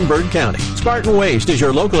Spartanburg County. Spartan Waste is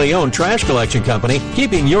your locally owned trash collection company,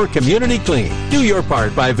 keeping your community clean. Do your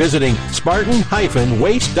part by visiting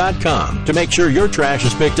Spartan-Waste.com to make sure your trash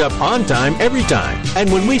is picked up on time every time.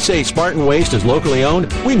 And when we say Spartan Waste is locally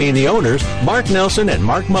owned, we mean the owners, Mark Nelson and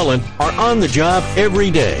Mark Mullen, are on the job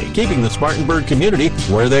every day, keeping the Spartanburg community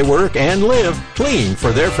where they work and live clean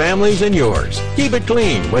for their families and yours. Keep it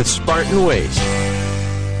clean with Spartan Waste.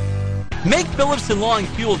 Make Phillips & Long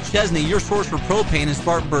Fuel Chesney your source for propane in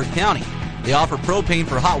Spartanburg County. They offer propane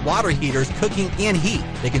for hot water heaters, cooking, and heat.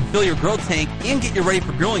 They can fill your grill tank and get you ready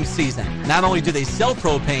for grilling season. Not only do they sell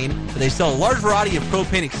propane, but they sell a large variety of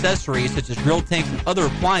propane accessories such as grill tanks and other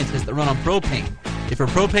appliances that run on propane. If your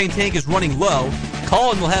propane tank is running low,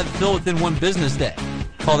 call and we'll have it filled within one business day.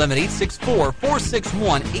 Call them at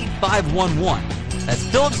 864-461-8511. That's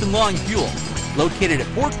Phillips & Long Fuel, located at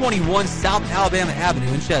 421 South Alabama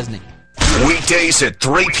Avenue in Chesney. Weekdays at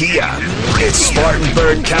 3 p.m. It's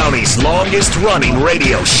Spartanburg County's longest-running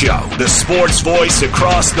radio show. The sports voice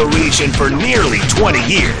across the region for nearly 20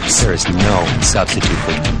 years. There is no substitute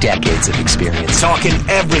for decades of experience. Talking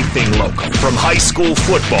everything local, from high school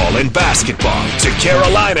football and basketball to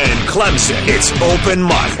Carolina and Clemson. It's Open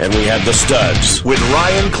Mic. And we have the studs. With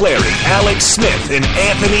Ryan Clary, Alex Smith, and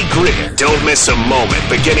Anthony Greer. Don't miss a moment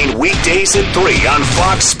beginning weekdays at 3 on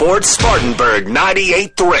Fox Sports Spartanburg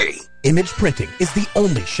 98.3. Image Printing is the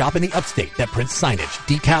only shop in the upstate that prints signage,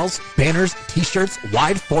 decals, banners, t-shirts,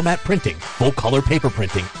 wide format printing, full color paper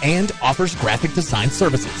printing, and offers graphic design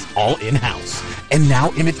services, all in-house. And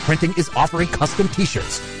now Image Printing is offering custom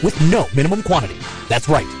t-shirts with no minimum quantity. That's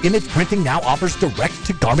right, Image Printing now offers direct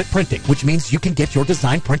to garment printing, which means you can get your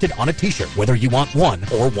design printed on a t-shirt, whether you want 1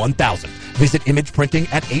 or 1,000. Visit Image Printing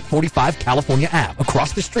at 845 California Ave,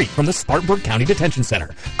 across the street from the Spartanburg County Detention Center.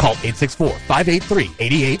 Call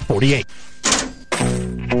 864-583-8848.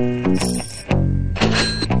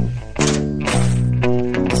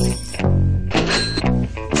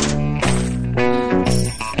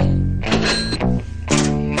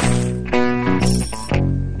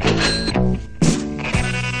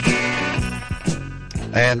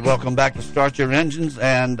 And welcome back to Start Your Engines.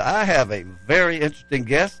 And I have a very interesting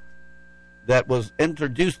guest that was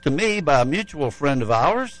introduced to me by a mutual friend of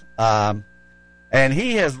ours. And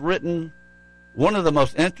he has written one of the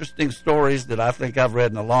most interesting stories that I think I've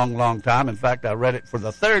read in a long, long time. In fact, I read it for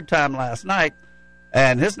the third time last night.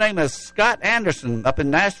 And his name is Scott Anderson up in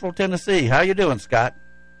Nashville, Tennessee. How you doing, Scott?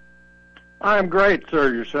 I'm great,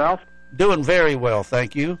 sir. Yourself? Doing very well,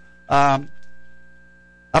 thank you.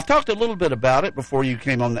 I've talked a little bit about it before you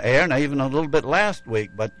came on the air, and even a little bit last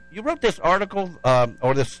week. But you wrote this article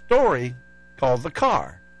or this story called The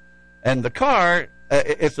Car. And The Car,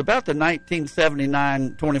 it's about the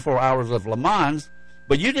 1979 24 Hours of Le Mans,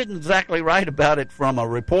 but you didn't exactly write about it from a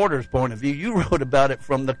reporter's point of view. You wrote about it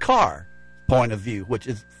from the car point of view, which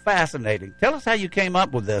is fascinating. Tell us how you came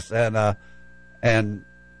up with this, and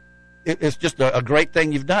it's just a great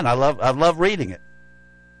thing you've done. I love reading it.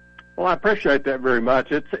 Well, I appreciate that very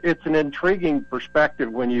much. It's an intriguing perspective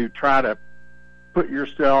when you try to put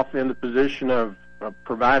yourself in the position of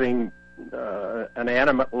providing an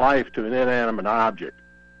animate life to an inanimate object.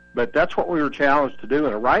 But that's what we were challenged to do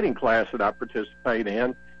in a writing class that I participate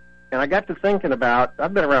in. And I got to thinking about,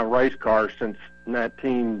 I've been around race cars since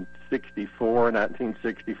 1964,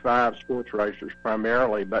 1965, sports racers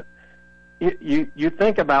primarily, but you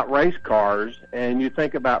think about race cars and you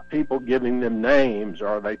think about people giving them names,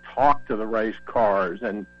 or they talk to the race cars,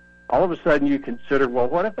 and all of a sudden you consider, well,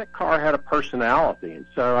 what if that car had a personality? And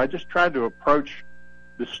so I just tried to approach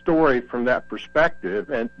the story from that perspective,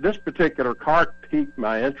 and this particular car piqued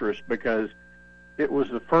my interest because it was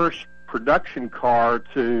the first production car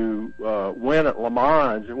to win at Le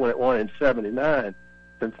Mans, when it won in 79,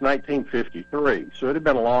 since 1953. So it had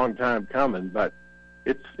been a long time coming, but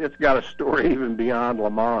it's got a story even beyond Le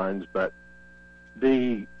Mans. But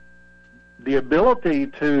the ability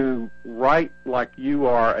to write like you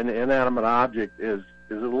are an inanimate object is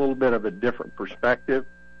a little bit of a different perspective,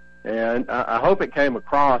 and I hope it came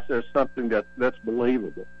across as something that's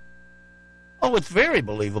believable. Oh, it's very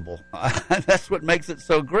believable. That's what makes it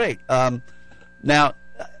so great. Now,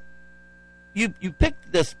 you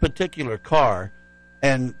picked this particular car,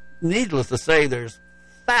 and needless to say, there's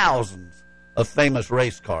thousands of famous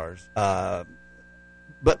race cars. But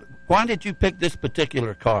why did you pick this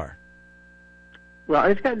particular car? Well,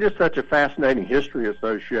 it's got just such a fascinating history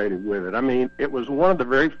associated with it. I mean, it was one of the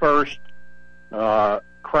very first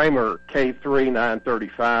Kramer K3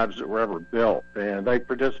 935s that were ever built, and they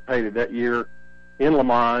participated that year in Le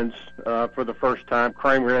Mans for the first time.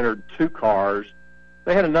 Kramer entered 2 cars.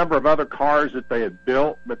 They had a number of other cars that they had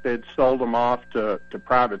built, but they'd sold them off to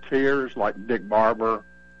privateers like Dick Barber,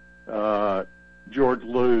 George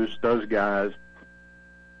Luce, those guys.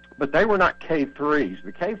 But they were not K3s.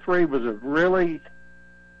 The K3 was a really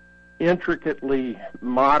intricately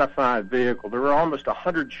modified vehicle. There were almost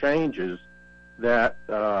 100 changes that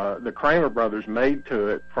the Kramer brothers made to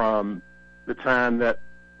it from the time that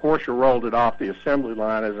Porsche rolled it off the assembly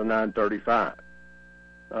line as a 935.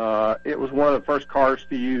 It was one of the first cars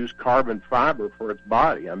to use carbon fiber for its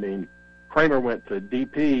body. I mean, Kramer went to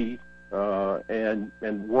DP and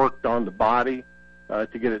worked on the body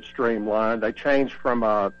to get it streamlined. They changed from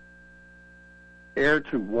a air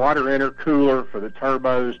to water intercooler for the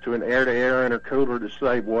turbos to an air-to-air intercooler to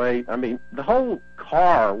save weight. I mean, the whole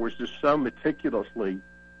car was just so meticulously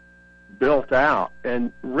built out,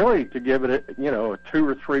 and really to give it a 2 or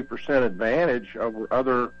 3% advantage over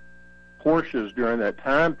other Porsches during that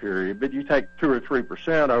time period. But you take 2 or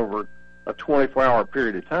 3% over a 24-hour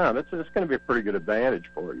period of time, it's going to be a pretty good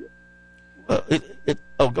advantage for you.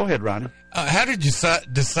 Go ahead, Ronnie. How did you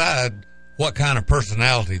decide what kind of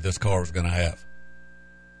personality this car was going to have?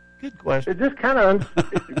 Good question. It just kind of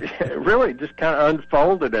really just kind of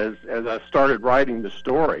unfolded as I started writing the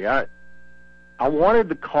story. I wanted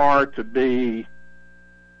the car to be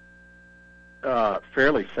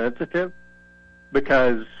fairly sensitive,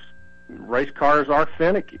 because race cars are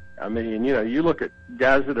finicky. I mean, you look at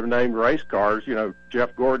guys that have named race cars.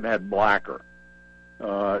 Jeff Gordon had Blacker.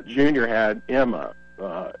 Junior had Emma.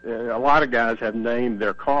 A lot of guys have named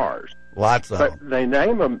their cars. Lots of them. But they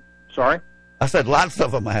name them. Sorry? I said lots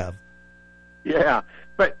of them have. Yeah,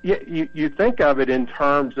 but you think of it in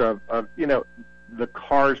terms of the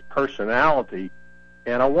car's personality,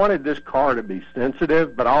 and I wanted this car to be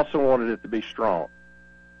sensitive, but also wanted it to be strong.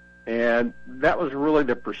 And that was really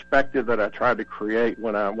the perspective that I tried to create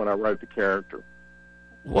when I wrote the character.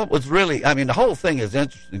 What was really, I mean, the whole thing is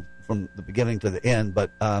interesting from the beginning to the end,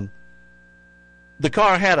 but the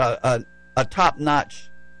car had a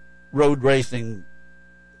top-notch road racing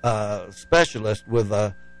specialist with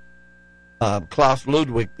Klaus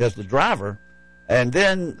Ludwig as the driver, and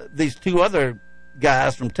then these two other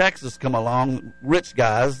guys from Texas come along, rich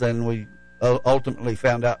guys, and we ultimately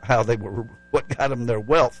found out how they were, what got them their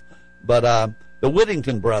wealth. But the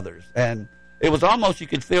Whittington brothers, and it was almost, you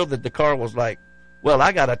could feel that the car was like, well,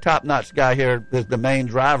 I got a top-notch guy here as the main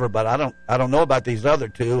driver, but I don't know about these other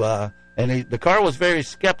two. And the car was very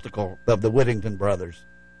skeptical of the Whittington brothers.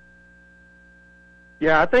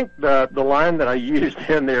 Yeah, I think the line that I used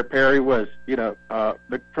in there, Perry, was,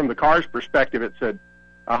 from the car's perspective, it said,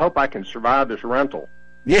 "I hope I can survive this rental."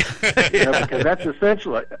 Yeah, because that's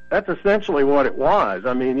essentially what it was.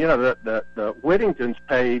 I mean, the Whittingtons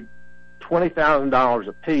paid $20,000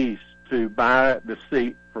 a piece to buy the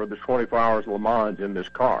seat for the 24 Hours of Le Mans in this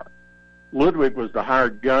car. Ludwig was the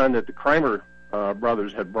hired gun that the Kramer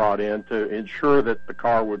brothers had brought in to ensure that the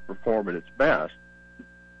car would perform at its best.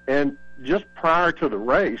 And just prior to the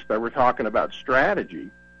race, they were talking about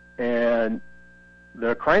strategy, and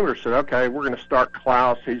the Kramer said, "Okay, we're going to start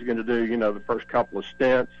Klaus. He's going to do, the first couple of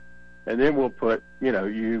stints, and then we'll put,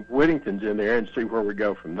 you Whittingtons in there and see where we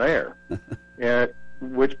go from there." At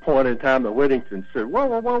which point in time, the Whittingtons said, "Whoa,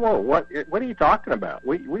 what are you talking about?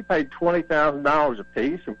 We paid $20,000 a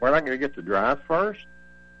piece, and we're not going to get to drive first?"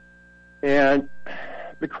 And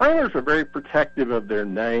the Kramers were very protective of their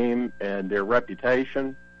name and their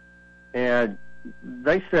reputation, and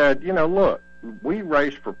they said, look, we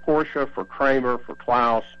race for Porsche, for Kramer, for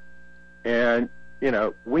Klaus, and,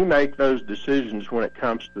 we make those decisions when it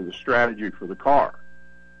comes to the strategy for the car.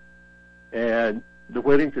 And the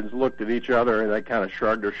Whittingtons looked at each other and they kind of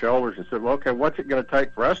shrugged their shoulders and said, well, okay, what's it going to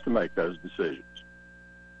take for us to make those decisions?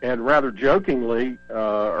 And rather jokingly,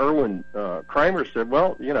 Erwin Kramer said,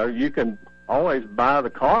 well, you can always buy the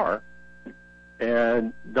car.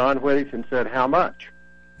 And Don Whittington said, how much?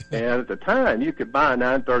 And at the time, you could buy a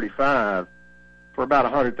 935 for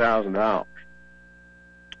about $100,000.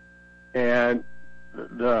 And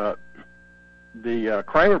the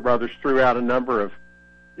Kramer brothers threw out a number of,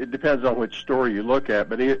 it depends on which story you look at,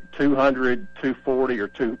 but 200, 240, or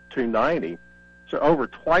 290. So over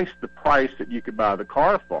twice the price that you could buy the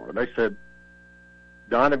car for. They said,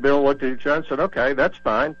 Don and Bill looked at each other and said, okay, that's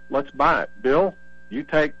fine. Let's buy it. Bill, you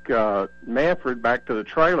take Manfred back to the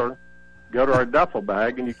trailer, go to our duffel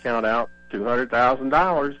bag, and you count out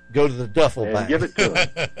 $200,000. Go to the duffel bag. And give it to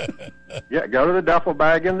him. Yeah, go to the duffel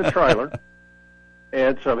bag in the trailer.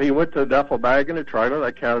 And so he went to the duffel bag in the trailer.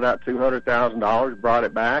 They counted out $200,000, brought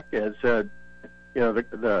it back, and said,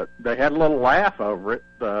 they had a little laugh over it.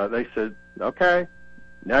 They said, okay,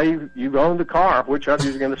 now you've owned the car. Which of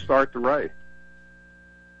you is going to start the race?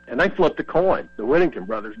 And they flipped a coin. The Whittington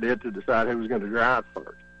brothers did, to decide who was going to drive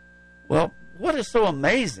first. Well, what is so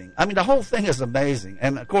amazing? I mean, the whole thing is amazing.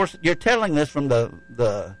 And, of course, you're telling this from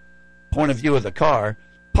the point of view of the car.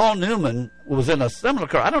 Paul Newman was in a similar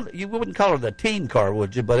car. You wouldn't call it a team car,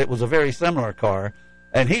 would you? But it was a very similar car.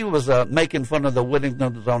 And he was making fun of the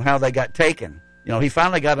Whittingtons on how they got taken. He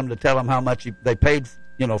finally got them to tell him how much they paid,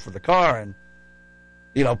 for the car. And,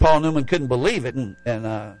 Paul Newman couldn't believe it. And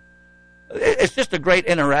it's just a great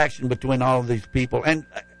interaction between all of these people. And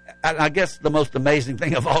I guess the most amazing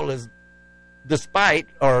thing of all is, despite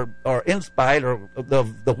or in spite of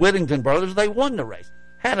the Whittington brothers, they won the race.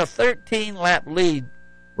 Had a 13-lap lead,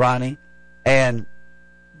 Ronnie, and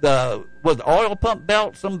was the oil pump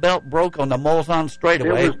belt? Some belt broke on the Mulsanne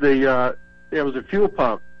straightaway. It was a fuel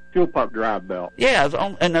pump drive belt. Yeah,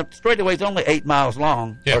 and the straightaway is only 8 miles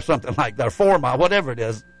long, or something like that, or 4 miles, whatever it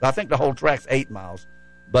is. I think the whole track's 8 miles,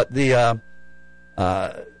 but they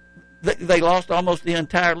lost almost the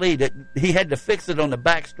entire lead. He had to fix it on the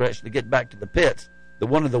backstretch to get back to the pits,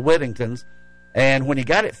 one of the Whittingtons. And when he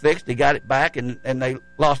got it fixed, he got it back, and they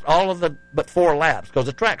lost all of but 4 laps, because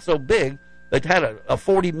the track's so big, they had a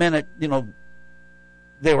 40-minute,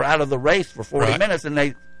 they were out of the race for 40 minutes, and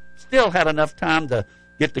they still had enough time to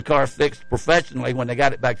get the car fixed professionally when they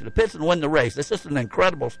got it back to the pits and win the race. It's just an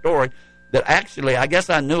incredible story. that actually, I guess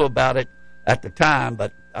I knew about it at the time,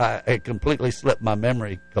 but it completely slipped my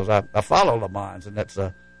memory because I follow Le Mans, and that's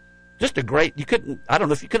just a great. I don't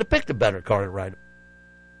know if you could have picked a better car to ride.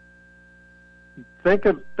 Think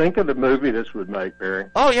of the movie this would make, Barry.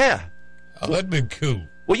 Oh yeah, that'd be cool.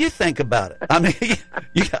 Well, you think about it. I mean,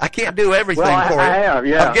 I can't do everything for you. I have,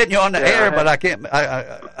 yeah. I'm getting you on the air, but I can't.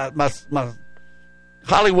 My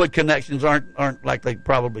Hollywood connections aren't like they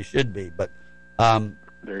probably should be. But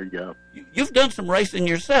there you go. You've done some racing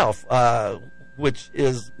yourself, which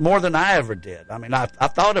is more than I ever did. I mean, I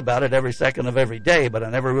thought about it every second of every day, but I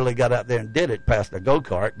never really got out there and did it past a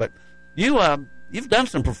go-kart. But you've done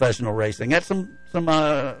some professional racing at some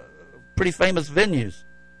pretty famous venues.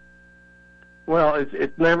 Well,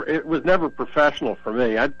 it was never professional for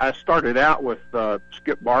me. I started out with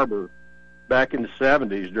Skip Barber back in the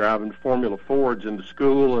 70s, driving Formula Fords in the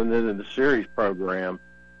school and then in the series program,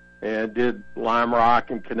 and did Lime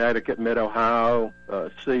Rock in Connecticut, Mid-Ohio,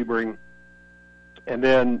 Sebring. And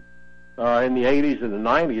then in the 80s and the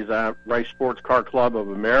 90s, I raced Sports Car Club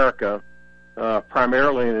of America,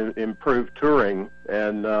 primarily in improved touring,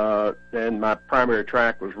 and my primary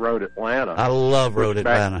track was Road Atlanta. I love Road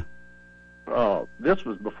Atlanta. Oh, this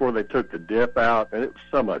was before they took the dip out, and it was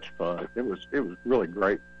so much fun. It was really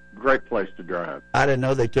great place to drive. I didn't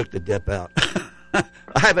know they took the dip out. I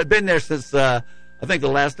haven't been there since I think the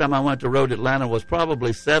last time I went to Road Atlanta was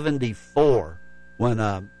probably '74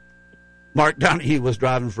 when Mark Donohue was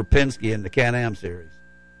driving for Penske in the Can-Am series.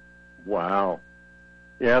 Wow.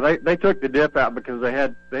 Yeah, they took the dip out because they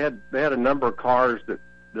had a number of cars that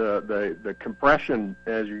the compression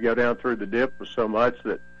as you go down through the dip was so much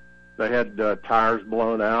that they had tires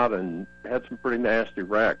blown out and had some pretty nasty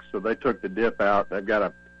wrecks. So they took the dip out. They've got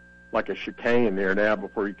a chicane there now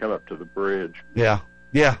before you come up to the bridge. Yeah.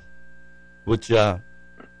 Which you're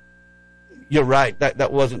right.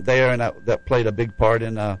 That wasn't there, and that played a big part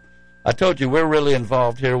in. I told you we're really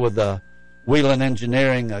involved here with Whelen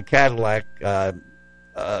Engineering Cadillac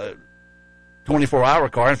 24-hour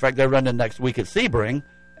car. In fact, they're running next week at Sebring,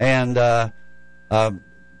 and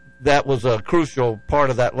that was a crucial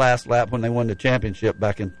part of that last lap when they won the championship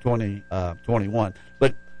back in 2021.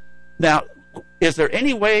 But now, is there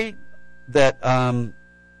any way that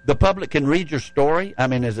the public can read your story? I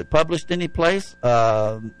mean, is it published any place?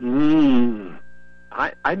 I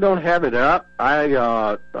don't have it up.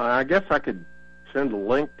 I guess I could send a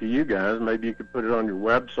link to you guys. Maybe you could put it on your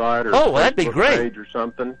website or that'd be great. Page or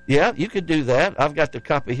something. Yeah, you could do that. I've got the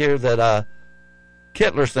copy here that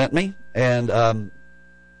Kittler sent me, and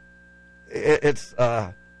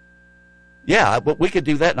but we could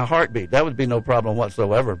do that in a heartbeat. That would be no problem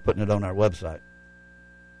whatsoever, putting it on our website.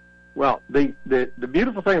 Well, the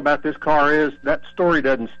beautiful thing about this car is that story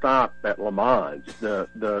doesn't stop at Le Mans.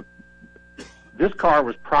 This car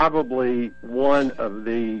was probably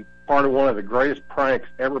part of one of the greatest pranks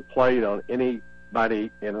ever played on anybody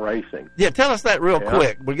in racing. Yeah, tell us that real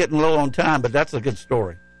quick. We're getting low on time, but that's a good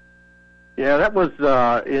story. Yeah, that was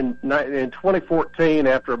in 2014.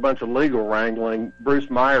 After a bunch of legal wrangling, Bruce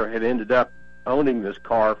Meyer had ended up owning this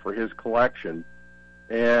car for his collection,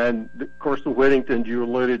 and of course the Whittingtons, you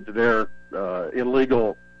alluded to their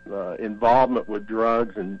illegal involvement with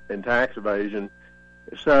drugs and tax evasion.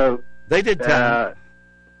 So they did time.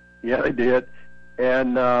 Yeah, they did,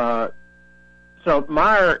 and so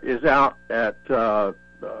Meyer is out at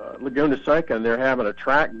Laguna Seca, and they're having a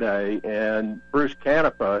track day, and Bruce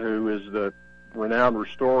Canepa, who is the renowned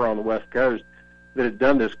restorer on the West Coast that had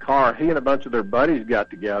done this car, he and a bunch of their buddies got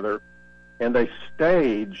together, and they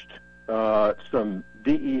staged some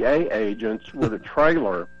DEA agents with a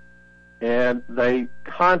trailer, and they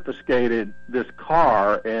confiscated this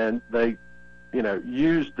car, and they,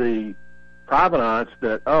 used the provenance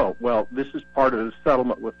that, this is part of the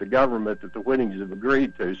settlement with the government that the Whittingtons have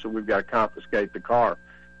agreed to, so we've got to confiscate the car.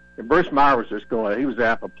 And Bruce Meyer was just he was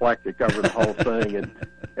apoplectic over the whole thing. And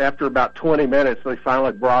after about 20 minutes, they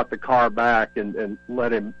finally brought the car back and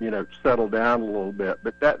let him, settle down a little bit.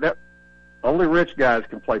 But that only rich guys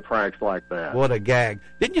can play pranks like that. What a gag.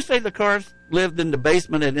 Didn't you say the cars lived in the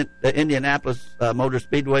basement at the Indianapolis Motor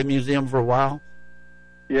Speedway Museum for a while?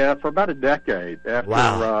 Yeah, for about a decade.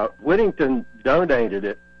 After Whittington donated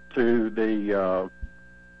it to the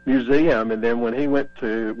museum, and then when they went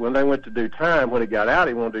to do time, when he got out,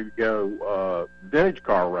 he wanted to go vintage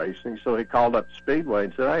car racing, so he called up the Speedway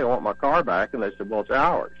and said, "Hey, I want my car back," and they said, "Well, it's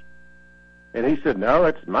ours." And he said, "No,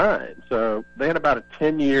 it's mine." So they had about a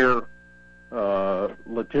 10-year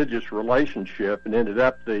litigious relationship, and ended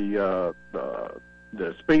up the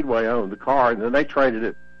Speedway owned the car, and then they traded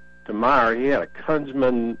it to Meyer. He had a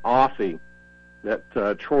Kunzman Offie that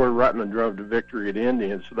Troy Ruttman drove to victory at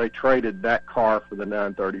Indian, so they traded that car for the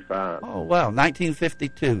 935. Oh, wow,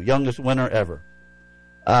 1952, youngest winner ever.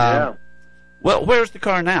 Yeah. Well, where's the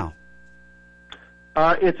car now?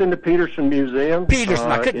 It's in the Peterson Museum.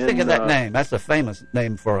 Peterson, I couldn't think of that name. That's a famous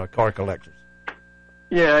name for car collectors.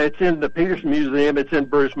 Yeah, it's in the Peterson Museum. It's in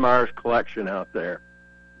Bruce Meyer's collection out there.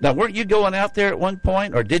 Now, weren't you going out there at one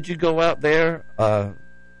point, or did you go out there to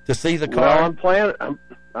see the car? Well,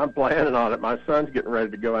 I'm planning on it. My son's getting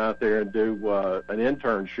ready to go out there and do an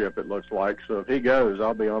internship, it looks like. So if he goes,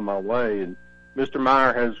 I'll be on my way. And Mr.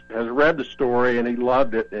 Meyer has read the story, and he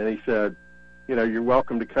loved it, and he said, you know, you're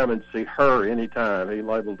welcome to come and see her anytime. He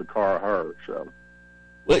labeled the car her. So,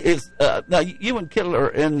 well, now you and Kittle are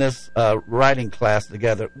in this writing class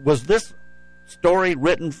together. Was this story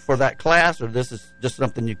written for that class, or this is just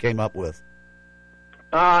something you came up with?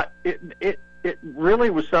 It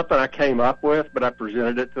really was something I came up with, but I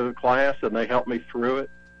presented it to the class, and they helped me through it.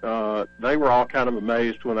 They were all kind of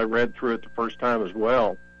amazed when they read through it the first time as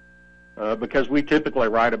well, because we typically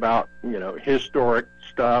write about, you know, historic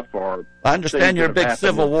stuff or. I understand you're a big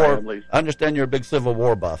Civil War. I understand you're a big Civil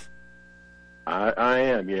War buff. I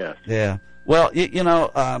am, yes. Yeah. Well, you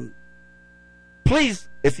know, please,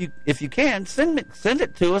 if you can, send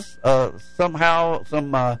it to us somehow,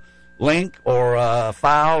 some link or a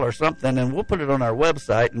file or something, and we'll put it on our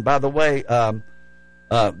website. And by the way,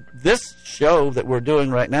 this show that we're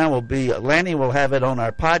doing right now will be, Lanny will have it on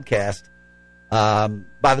our podcast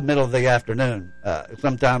by the middle of the afternoon.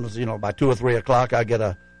 Sometimes, you know, by 2 or 3 o'clock, I get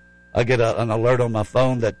an alert on my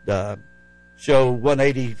phone that show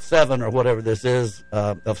 187 or whatever this is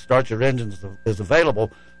of Start Your Engines is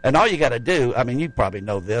available. And all you got to do, I mean, you probably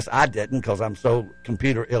know this. I didn't because I'm so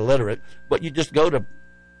computer illiterate. But you just go to,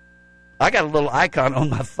 I got a little icon on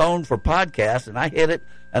my phone for podcasts, and I hit it,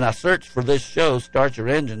 and I searched for this show, Start Your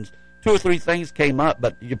Engines. 2 or 3 things came up,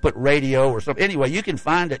 but you put radio or something. Anyway, you can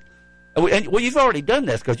find it. Well, you've already done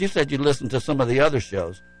this because you said you listened to some of the other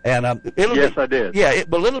shows. And I did. Yeah,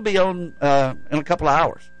 it'll be on in a couple of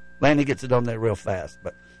hours. Lanny gets it on there real fast.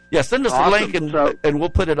 But, yeah, send us awesome. a link, and we'll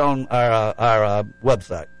put it on our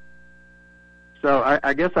website. So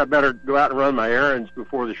I guess I better go out and run my errands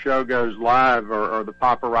before the show goes live, or the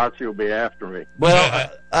paparazzi will be after me.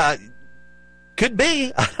 Well, could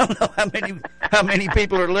be. I don't know how many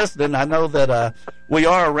people are listening. I know that we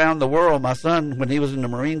are around the world. My son, when he was in the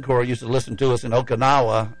Marine Corps, used to listen to us in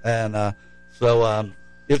Okinawa, and so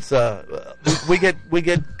it's we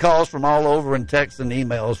get calls from all over and texts and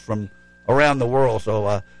emails from around the world.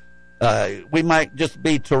 So we might just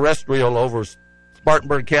be terrestrial over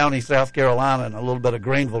Spartanburg County, South Carolina, and a little bit of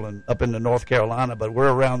Greenville and up into North Carolina, but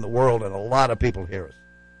we're around the world, and a lot of people hear us.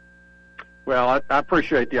 Well, I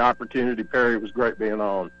appreciate the opportunity, Perry. It was great being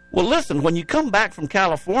on. Well, listen, when you come back from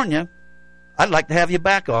California, I'd like to have you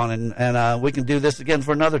back on, and we can do this again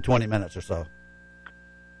for another 20 minutes or so.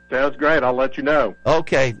 Sounds great. I'll let you know.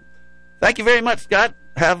 Okay. Thank you very much, Scott.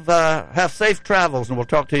 Have safe travels, and we'll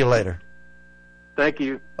talk to you later. Thank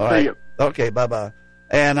you. All See right. you. Okay, bye-bye.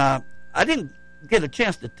 And I didn't get a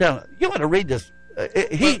chance to tell you want to read this.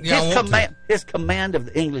 His command of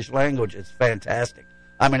the English language is fantastic.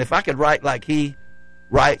 I mean, if I could write like he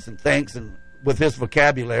writes and thinks, and with his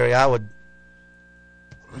vocabulary, I'd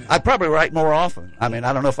probably write more often. I mean,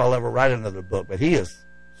 I don't know if I'll ever write another book, but he is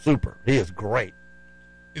super. He is great.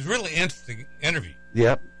 It's really interesting interview.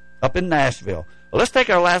 Yep, up in Nashville. Well, let's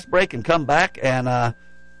take our last break and come back and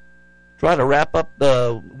try to wrap up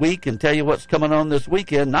the week and tell you what's coming on this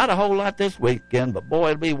weekend. Not a whole lot this weekend, but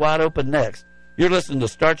boy, it'll be wide open next. You're listening to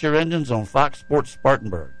Start Your Engines on Fox Sports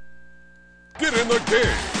Spartanburg. Get in the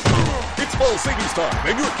game. It's fall savings time,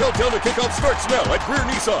 and your countdown to kickoff starts now at Greer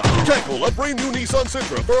Nissan. Tackle a brand new Nissan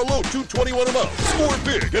Sentra for a low $221 a month. Score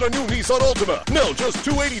big in a new Nissan Altima, now just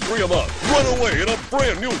 $283 a month. Run away in a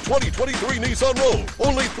brand new 2023 Nissan Rogue,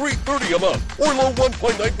 only $330 a month. Or low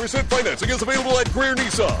 1.9% financing is available at Greer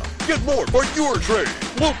Nissan. Get more for your trade.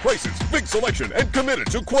 Low prices, big selection, and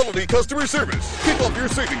committed to quality customer service. Kick off your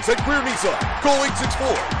savings at Greer Nissan. Call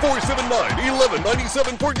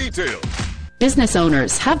 864-479-1197 for details. Business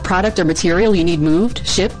owners, have product or material you need moved,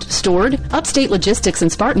 shipped, stored? Upstate Logistics in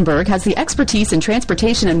Spartanburg has the expertise in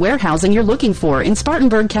transportation and warehousing you're looking for in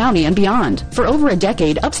Spartanburg County and beyond. For over a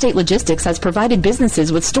decade, Upstate Logistics has provided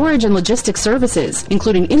businesses with storage and logistics services,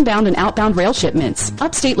 including inbound and outbound rail shipments.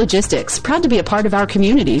 Upstate Logistics, proud to be a part of our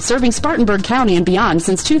community, serving Spartanburg County and beyond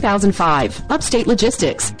since 2005. Upstate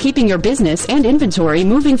Logistics, keeping your business and inventory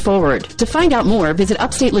moving forward. To find out more, visit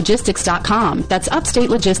upstatelogistics.com. That's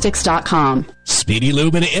upstatelogistics.com. Speedy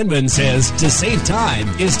Lube in Inman says to save time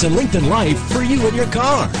is to lengthen life for you and your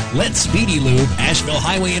car. Let Speedy Lube, Asheville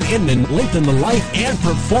Highway in Inman, lengthen the life and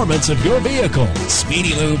performance of your vehicle.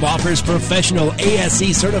 Speedy Lube offers professional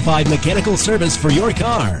ASE certified mechanical service for your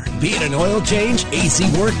car. Be it an oil change, AC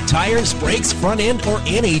work, tires, brakes, front end, or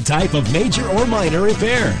any type of major or minor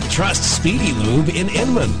repair. Trust Speedy Lube in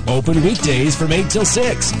Inman. Open weekdays from 8 till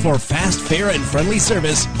 6. For fast, fair, and friendly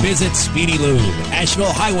service, visit Speedy Lube,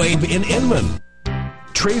 Asheville Highway in Inman.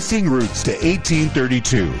 Tracing roots to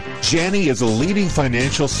 1832, Janney is a leading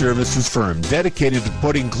financial services firm dedicated to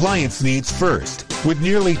putting clients' needs first. With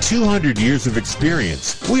nearly 200 years of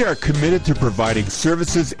experience, we are committed to providing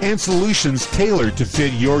services and solutions tailored to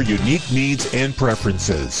fit your unique needs and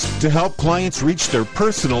preferences to help clients reach their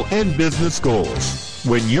personal and business goals.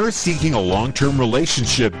 When you're seeking a long-term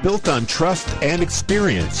relationship built on trust and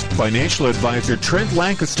experience, financial advisor Trent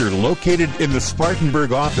Lancaster, located in the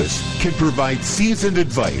Spartanburg office, can provide seasoned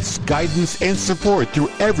advice, guidance, and support through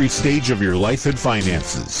every stage of your life and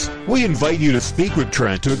finances. We invite you to speak with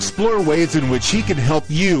Trent to explore ways in which he can help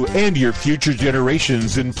you and your future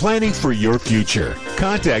generations in planning for your future.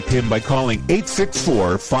 Contact him by calling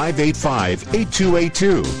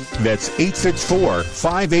 864-585-8282. That's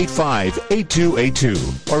 864-585-8282.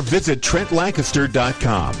 Or visit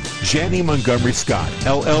TrentLancaster.com. Janney Montgomery Scott,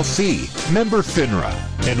 LLC, member FINRA,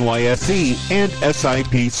 NYSE, and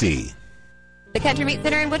SIPC. The Country Meat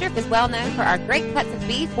Center in Woodruff is well known for our great cuts of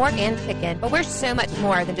beef, pork, and chicken. But we're so much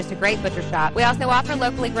more than just a great butcher shop. We also offer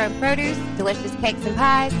locally grown produce, delicious cakes and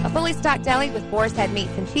pies, a fully stocked deli with boar's head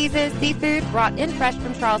meats and cheeses, seafood brought in fresh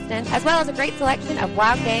from Charleston, as well as a great selection of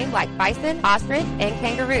wild game like bison, ostrich, and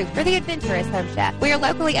kangaroo for the adventurous home chef. We are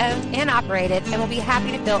locally owned and operated and will be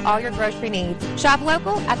happy to fill all your grocery needs. Shop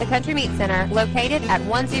local at the Country Meat Center, located at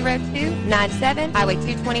 10297 Highway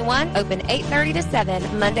 221, open 8:30 to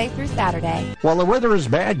 7, Monday through Saturday. While the weather is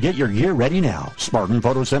bad, get your gear ready now. Spartan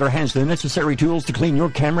Photo Center has the necessary tools to clean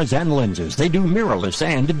your cameras and lenses. They do mirrorless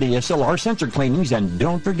and DSLR sensor cleanings, and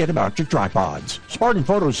don't forget about your tripods. Spartan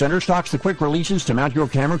Photo Center stocks the quick releases to mount your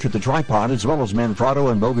camera to the tripod, as well as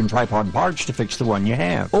Manfrotto and Bogan tripod parts to fix the one you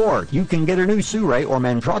have. Or you can get a new Surae or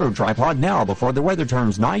Manfrotto tripod now before the weather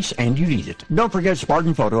turns nice and you need it. Don't forget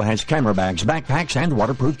Spartan Photo has camera bags, backpacks, and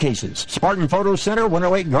waterproof cases. Spartan Photo Center,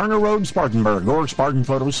 108 Garner Road, Spartanburg, or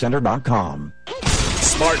SpartanPhotoCenter.com.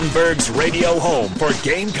 Spartanburg's radio home for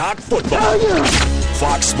Gamecock football.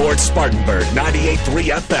 Fox Sports Spartanburg,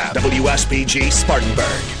 98.3 FM, WSBG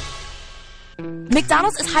Spartanburg.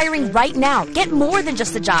 McDonald's is hiring right now. Get more than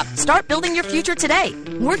just a job. Start building your future today.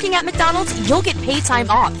 Working at McDonald's, you'll get paid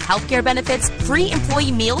time off, healthcare benefits, free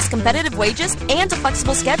employee meals, competitive wages, and a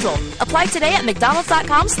flexible schedule. Apply today at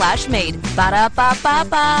mcdonalds.com/made.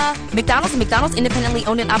 Ba-da-ba-ba-ba. McDonald's and McDonald's independently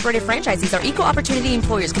owned and operated franchisees are equal opportunity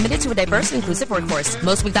employers committed to a diverse and inclusive workforce.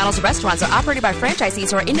 Most McDonald's restaurants are operated by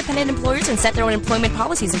franchisees who are independent employers and set their own employment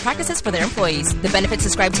policies and practices for their employees. The benefits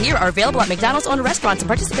described here are available at McDonald's owned restaurants and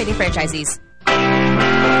participating franchisees.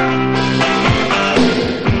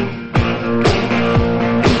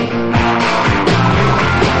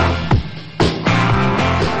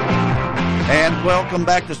 And welcome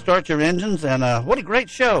back to Start Your Engines. And what a great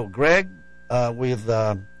show, Greg, with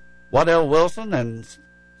Waddell Wilson and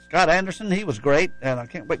Scott Anderson. He was great, and I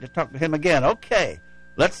can't wait to talk to him again. Okay,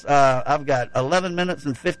 let's. I've got 11 minutes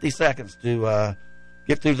and 50 seconds to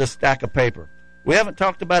get through this stack of paper. We haven't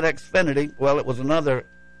talked about Xfinity. Well, it was another,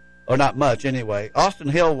 or not much anyway. Austin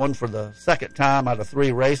Hill won for the second time out of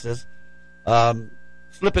 3 races.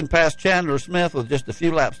 Slipping past Chandler Smith with just a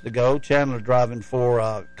few laps to go. Chandler driving for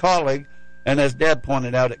a colleague. And as Deb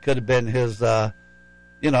pointed out, it could have been his,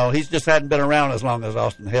 he's just hadn't been around as long as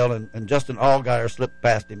Austin Hill. And Justin Allgaier slipped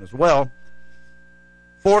past him as well.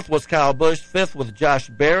 4th was Kyle Busch. 5th was Josh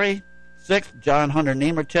Berry. 6th, John Hunter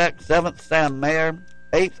Nemechek. 7th, Sam Mayer.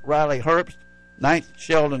 8th, Riley Herbst. 9th,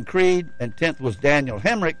 Sheldon Creed. And 10th was Daniel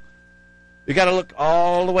Hemrick. You got to look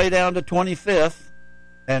all the way down to 25th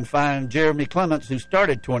and find Jeremy Clements, who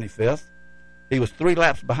started 25th. He was 3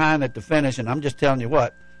 laps behind at the finish, and I'm just telling you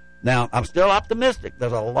what. Now, I'm still optimistic.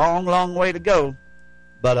 There's a long, long way to go,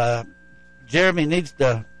 but Jeremy needs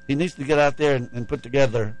to get out there and put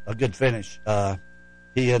together a good finish.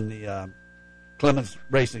 He and the Clements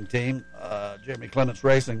Racing team, Jeremy Clements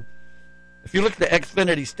Racing. If you look at the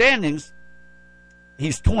Xfinity standings,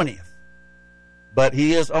 he's 20th. But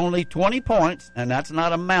he is only 20 points, and that's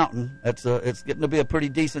not a mountain. It's getting to be a pretty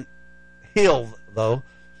decent hill, though.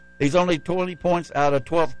 He's only 20 points out of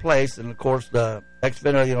 12th place, and, of course, the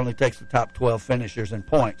Xfinity only takes the top 12 finishers in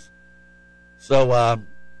points. So,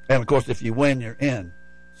 and, of course, if you win, you're in.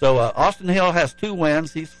 So Austin Hill has 2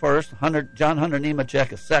 wins. He's first. John Hunter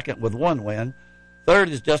Nemechek is second with 1 win. Third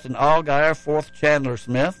is Justin Allgaier. Fourth, Chandler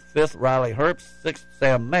Smith. Fifth, Riley Herbst. Sixth,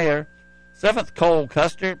 Sam Mayer. Seventh, Cole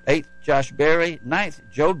Custer. Eighth, Josh Berry. Ninth,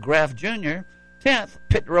 Joe Graff Jr. 10th,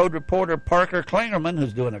 pit road reporter Parker Klingerman,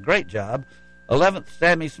 who's doing a great job. 11th,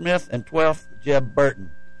 Sammy Smith. And 12th, Jeb Burton.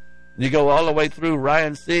 And you go all the way through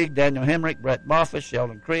Ryan Sieg, Daniel Hemrick, Brett Moffitt,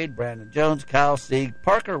 Sheldon Creed, Brandon Jones, Kyle Sieg,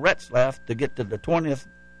 Parker Retzlaff to get to the 20th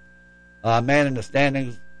man in the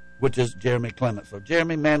standings, which is Jeremy Clements. So,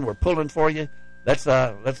 Jeremy, man, we're pulling for you. Let's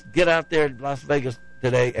get out there in Las Vegas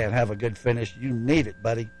today and have a good finish. You need it,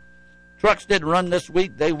 buddy. Trucks didn't run this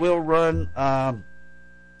week. They will run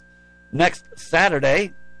next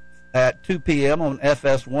Saturday at 2 p.m. on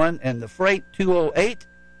FS1. And the Freight 208,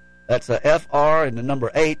 that's a FR and the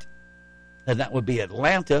number 8, and that would be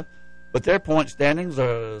Atlanta. But their point standings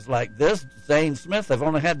are like this. Zane Smith, they've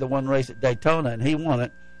only had the one race at Daytona, and he won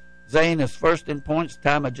it. Zane is first in points.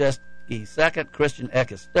 Ty Majeski second. Christian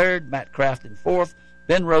Eck is third. Matt Crafton fourth.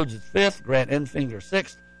 Ben Rhodes is fifth. Grant Enfinger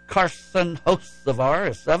sixth. Carson Hocevar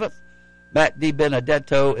is seventh. Matt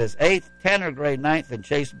DiBenedetto is eighth. Tanner Gray ninth. And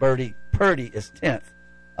Chase Purdy is 10th.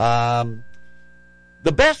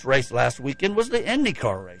 The best race last weekend was the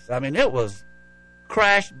IndyCar race. I mean, it was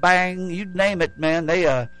crash, bang, you name it, man.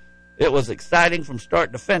 It was exciting from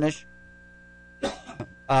start to finish.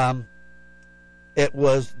 It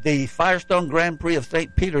was the Firestone Grand Prix of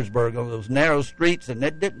St. Petersburg on those narrow streets, and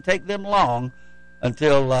it didn't take them long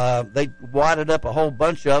until they wadded up a whole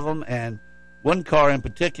bunch of them. And one car in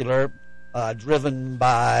particular, driven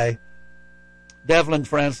by Devlin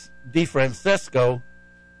DeFrancesco,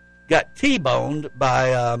 got T-boned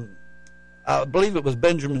by, I believe it was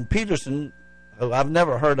Benjamin Peterson, who I've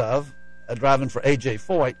never heard of, driving for A.J.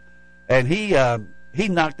 Foyt, and he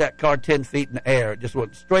knocked that car 10 feet in the air. It just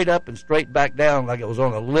went straight up and straight back down like it was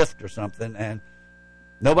on a lift or something, and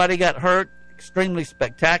nobody got hurt. Extremely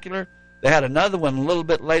spectacular. They had another one a little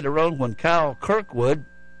bit later on when Kyle Kirkwood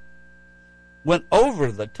went over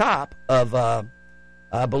the top of,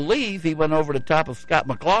 I believe he went over the top of Scott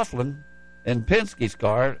McLaughlin in Penske's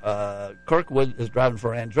car. Kirkwood is driving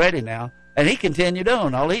for Andretti now, and he continued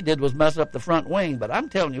on. All he did was mess up the front wing, but I'm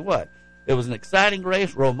telling you what, it was an exciting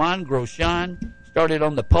race. Romain Grosjean started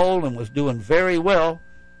on the pole and was doing very well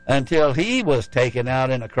until he was taken out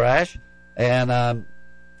in a crash, and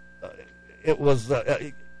it was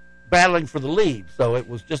battling for the lead. So it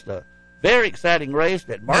was just a very exciting race.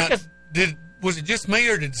 That Marcus, was it just me,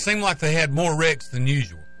 or did it seem like they had more wrecks than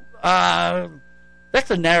usual? That's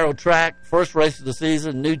a narrow track, first race of the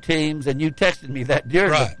season, new teams, and you texted me that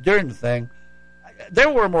during the thing. There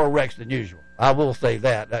were more wrecks than usual. I will say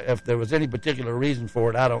that. If there was any particular reason for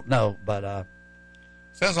it, I don't know. But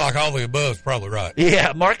sounds like all the above is probably right.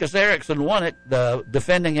 Yeah, Marcus Ericsson won it, the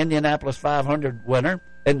defending Indianapolis 500 winner,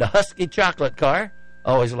 in the Husky chocolate car.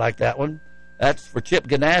 Always like that one. That's for Chip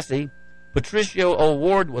Ganassi. Patricio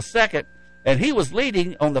O'Ward was second, and he was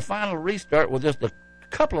leading on the final restart with just a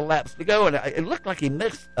couple of laps to go, and it looked like he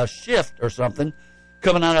missed a shift or something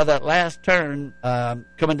coming out of that last turn,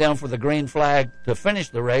 coming down for the green flag to finish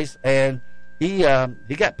the race, and he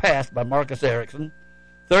got passed by Marcus Ericsson.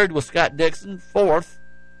 Third was Scott Dixon. Fourth,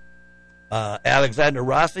 Alexander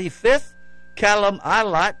Rossi. Fifth, Callum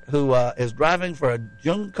Eilert, who is driving for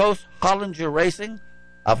Juncos Hollinger Racing.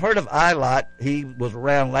 I've heard of Eilert. He was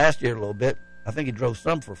around last year a little bit. I think he drove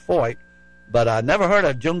some for Foyt. But I never heard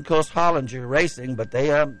of Juncos Hollinger Racing, but they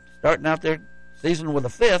starting out their season with a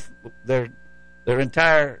fifth. Their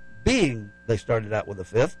entire being, they started out with a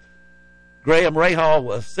fifth. Graham Rahal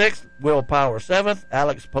was sixth. Will Power seventh.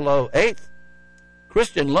 Alex Palou eighth.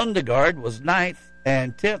 Christian Lundegaard was ninth.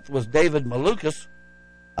 And 10th was David Malukas.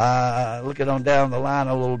 Looking on down the line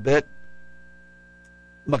a little bit,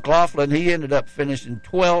 McLaughlin, he ended up finishing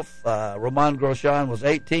 12th. Romain Grosjean was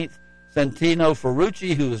 18th. Santino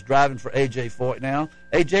Ferrucci, who is driving for A.J. Foyt now.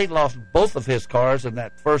 A.J. lost both of his cars in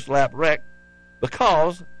that first lap wreck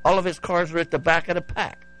because all of his cars are at the back of the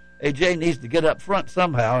pack. A.J. needs to get up front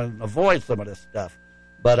somehow and avoid some of this stuff.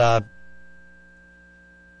 But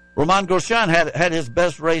Romain Grosjean had his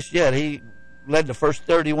best race yet. He led the first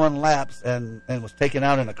 31 laps and was taken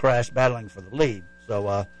out in a crash battling for the lead.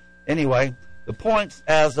 So anyway, the points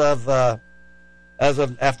as of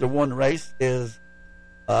after one race is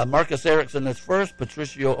Marcus Ericsson is first,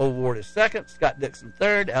 Patricio O'Ward is second, Scott Dixon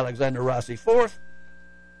third, Alexander Rossi fourth,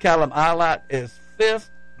 Callum Eilert is fifth,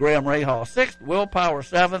 Graham Rahal sixth, Will Power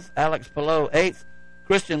seventh, Alex Palou eighth,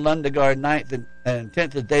 Christian Lundegaard ninth, and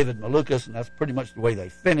 10th is David Malukas, and that's pretty much the way they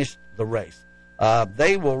finished the race.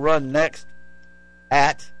 They will run next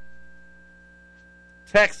at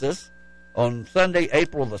Texas, on Sunday,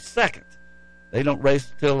 April the 2nd. They don't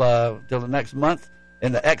race till the next month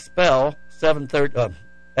in the XPEL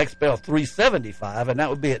 375, and that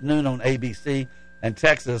would be at noon on ABC. And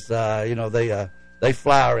Texas, they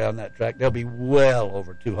fly around that track. They'll be well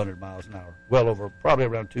over 200 miles an hour, well over, probably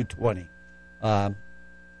around 220. I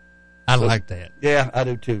like that. Yeah, I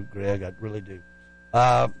do too, Greg. I really do.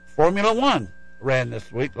 Formula One ran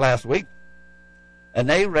last week, and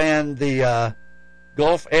they ran the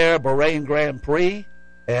Gulf Air Bahrain Grand Prix,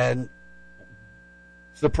 and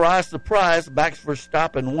surprise, surprise, Max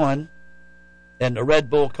Verstappen won in the Red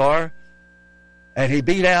Bull car, and he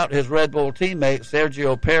beat out his Red Bull teammate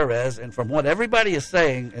Sergio Perez. And from what everybody is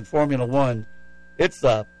saying in Formula One,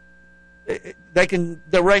 they're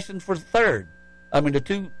racing for third. I mean, the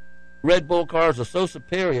two Red Bull cars are so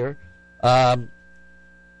superior.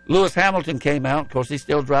 Lewis Hamilton came out. Of course, he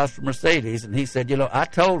still drives for Mercedes, and he said, I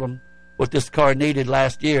told him what this car needed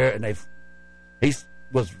last year, and he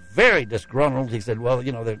was very disgruntled. He said, well,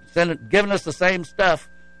 they're giving us the same stuff,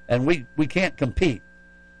 and we can't compete.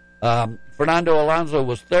 Fernando Alonso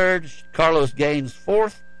was third, Carlos Sainz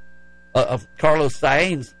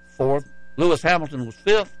fourth, Lewis Hamilton was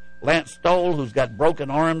fifth, Lance Stroll, who's got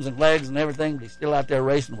broken arms and legs and everything, but he's still out there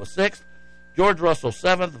racing, was sixth. George Russell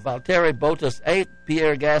seventh, Valtteri Bottas eighth,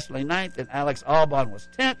 Pierre Gasly ninth, and Alex Albon was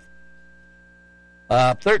 10th.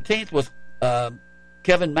 13th was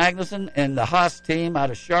Kevin Magnussen and the Haas team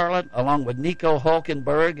out of Charlotte, along with Nico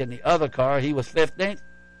Hülkenberg in the other car. He was 15th.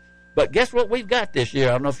 But guess what we've got this year?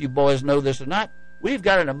 I don't know if you boys know this or not. We've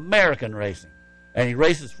got an American racing, and he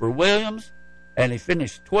races for Williams, and he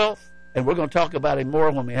finished 12th. And we're going to talk about him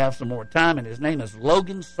more when we have some more time. And his name is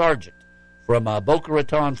Logan Sargent from Boca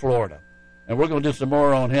Raton, Florida. And we're going to do some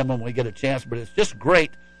more on him when we get a chance. But it's just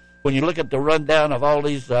great when you look at the rundown of all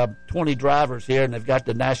these 20 drivers here, and they've got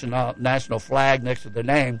the national flag next to their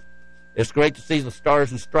name. It's great to see the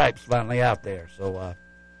stars and stripes finally out there. So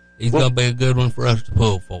he's going to be a good one for us to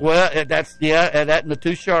pull for. Well, that and the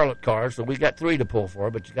two Charlotte cars. So we got 3 to pull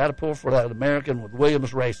for, but you got to pull for that American with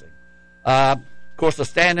Williams Racing. Of course, the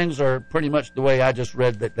standings are pretty much the way I just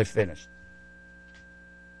read that they finished.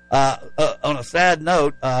 On a sad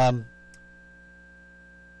note,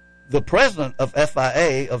 the president of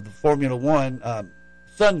FIA of the Formula One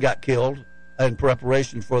son got killed in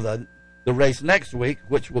preparation for the race next week,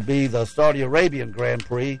 which will be the Saudi Arabian Grand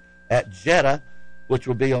Prix at Jeddah, which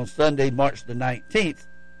will be on Sunday, March the 19th.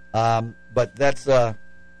 But that's,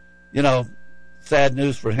 sad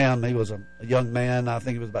news for him. He was a young man. I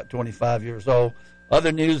think he was about 25 years old.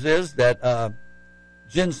 Other news is that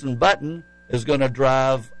Jenson Button is going to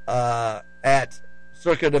drive at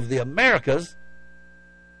Circuit of the Americas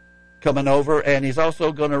coming over, and he's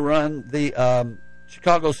also going to run the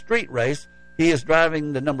Chicago Street Race. He is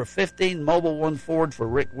driving the number 15 Mobil 1 Ford for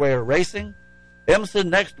Rick Ware Racing. IMSA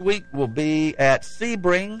next week will be at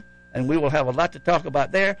Sebring, and we will have a lot to talk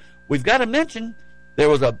about there. We've got to mention there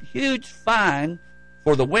was a huge fine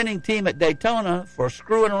for the winning team at Daytona for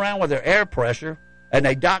screwing around with their air pressure, and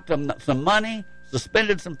they docked them some money,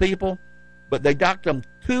 suspended some people, but they docked them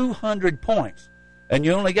 200 points, and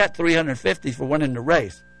you only got 350 for winning the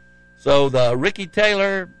race. So the Ricky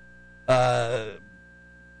Taylor, Felipe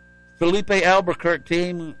Albuquerque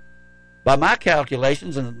team, by my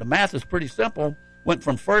calculations, and the math is pretty simple, went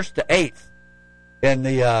from first to 8th in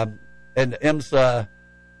the IMSA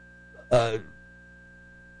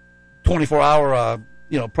 24-hour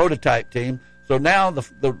prototype team. So now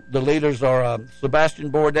the leaders are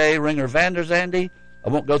Sebastian Bourdais, Ringer van der Zande. I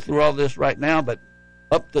won't go through all this right now, but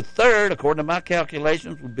up to third, according to my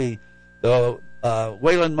calculations, would be the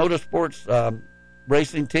Wayland Motorsports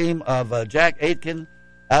racing team of Jack Aitken,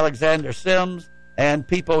 Alexander Sims, and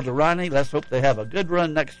Pipo Derani. Let's hope they have a good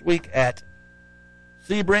run next week at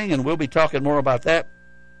Sebring, and we'll be talking more about that.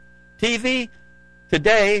 TV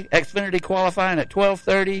today, Xfinity qualifying at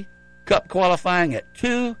 12:30, Cup qualifying at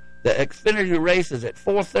 2. The Xfinity race is at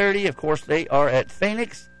 4:30. Of course, they are at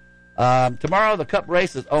Phoenix. Tomorrow, the Cup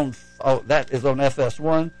race is on. That is on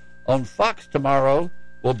FS1. On Fox tomorrow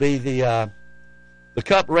will be the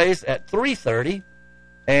Cup race at 3:30,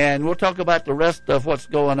 and we'll talk about the rest of what's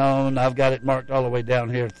going on. I've got it marked all the way down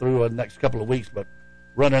here through the next couple of weeks, but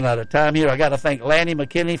running out of time here. I got to thank Lanny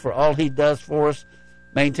McKinney for all he does for us,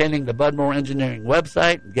 maintaining the Budmore Engineering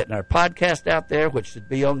website and getting our podcast out there, which should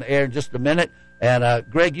be on the air in just a minute. And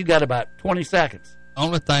Greg, you got about 20 seconds.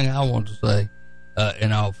 Only thing I want to say,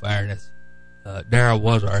 in all fairness, Darrell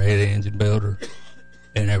was our head engine builder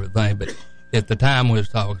and everything, but at the time we was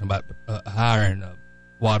talking about hiring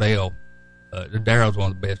Waddell, Darrell's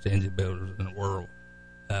one of the best engine builders in the world.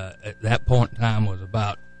 At that point in time was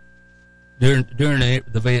about during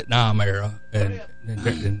the Vietnam era, and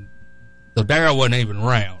so Darryl wasn't even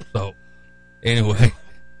around. So anyway,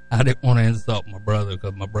 I didn't want to insult my brother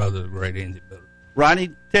because my brother's a great engine builder.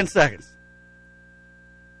 Ronnie, 10 seconds.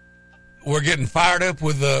 We're getting fired up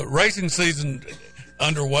with the racing season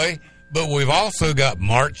underway, but we've also got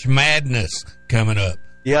March Madness coming up.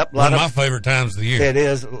 Yep. One of my favorite times of the year. It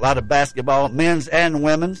is. A lot of basketball, men's and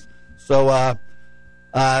women's. So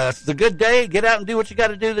it's a good day. Get out and do what you got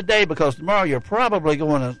to do today, because tomorrow you're probably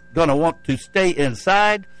going to want to stay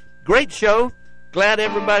inside. Great show. Glad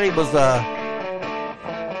everybody was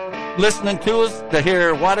listening to us to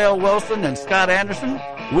hear Waddell Wilson and Scott Anderson.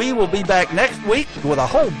 We will be back next week with a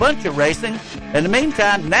whole bunch of racing. In the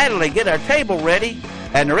meantime, Natalie, get our table ready,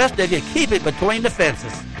 and the rest of you keep it between the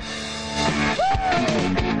fences.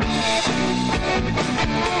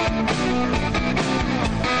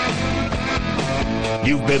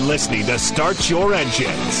 You've been listening to Start Your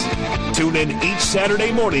Engines. Tune in each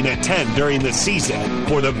Saturday morning at 10 during the season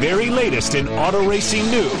for the very latest in auto racing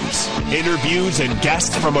news, interviews, and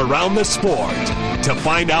guests from around the sport. To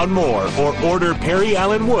find out more or order Perry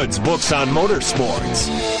Allen Wood's books on motorsports,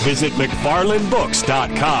 visit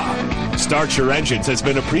McFarlandBooks.com. Start Your Engines has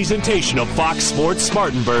been a presentation of Fox Sports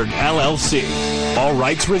Spartanburg, LLC. All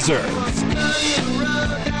rights reserved.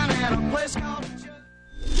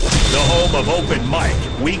 The home of Open Mic,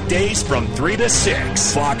 weekdays from 3 to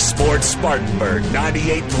 6. Fox Sports Spartanburg,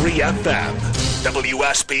 98.3 FM.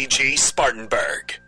 WSBG Spartanburg.